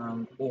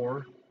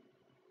 or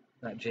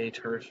that J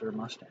Tercer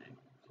Mustang.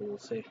 So we'll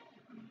see.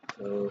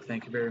 So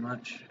thank you very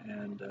much,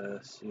 and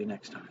see you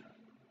next time.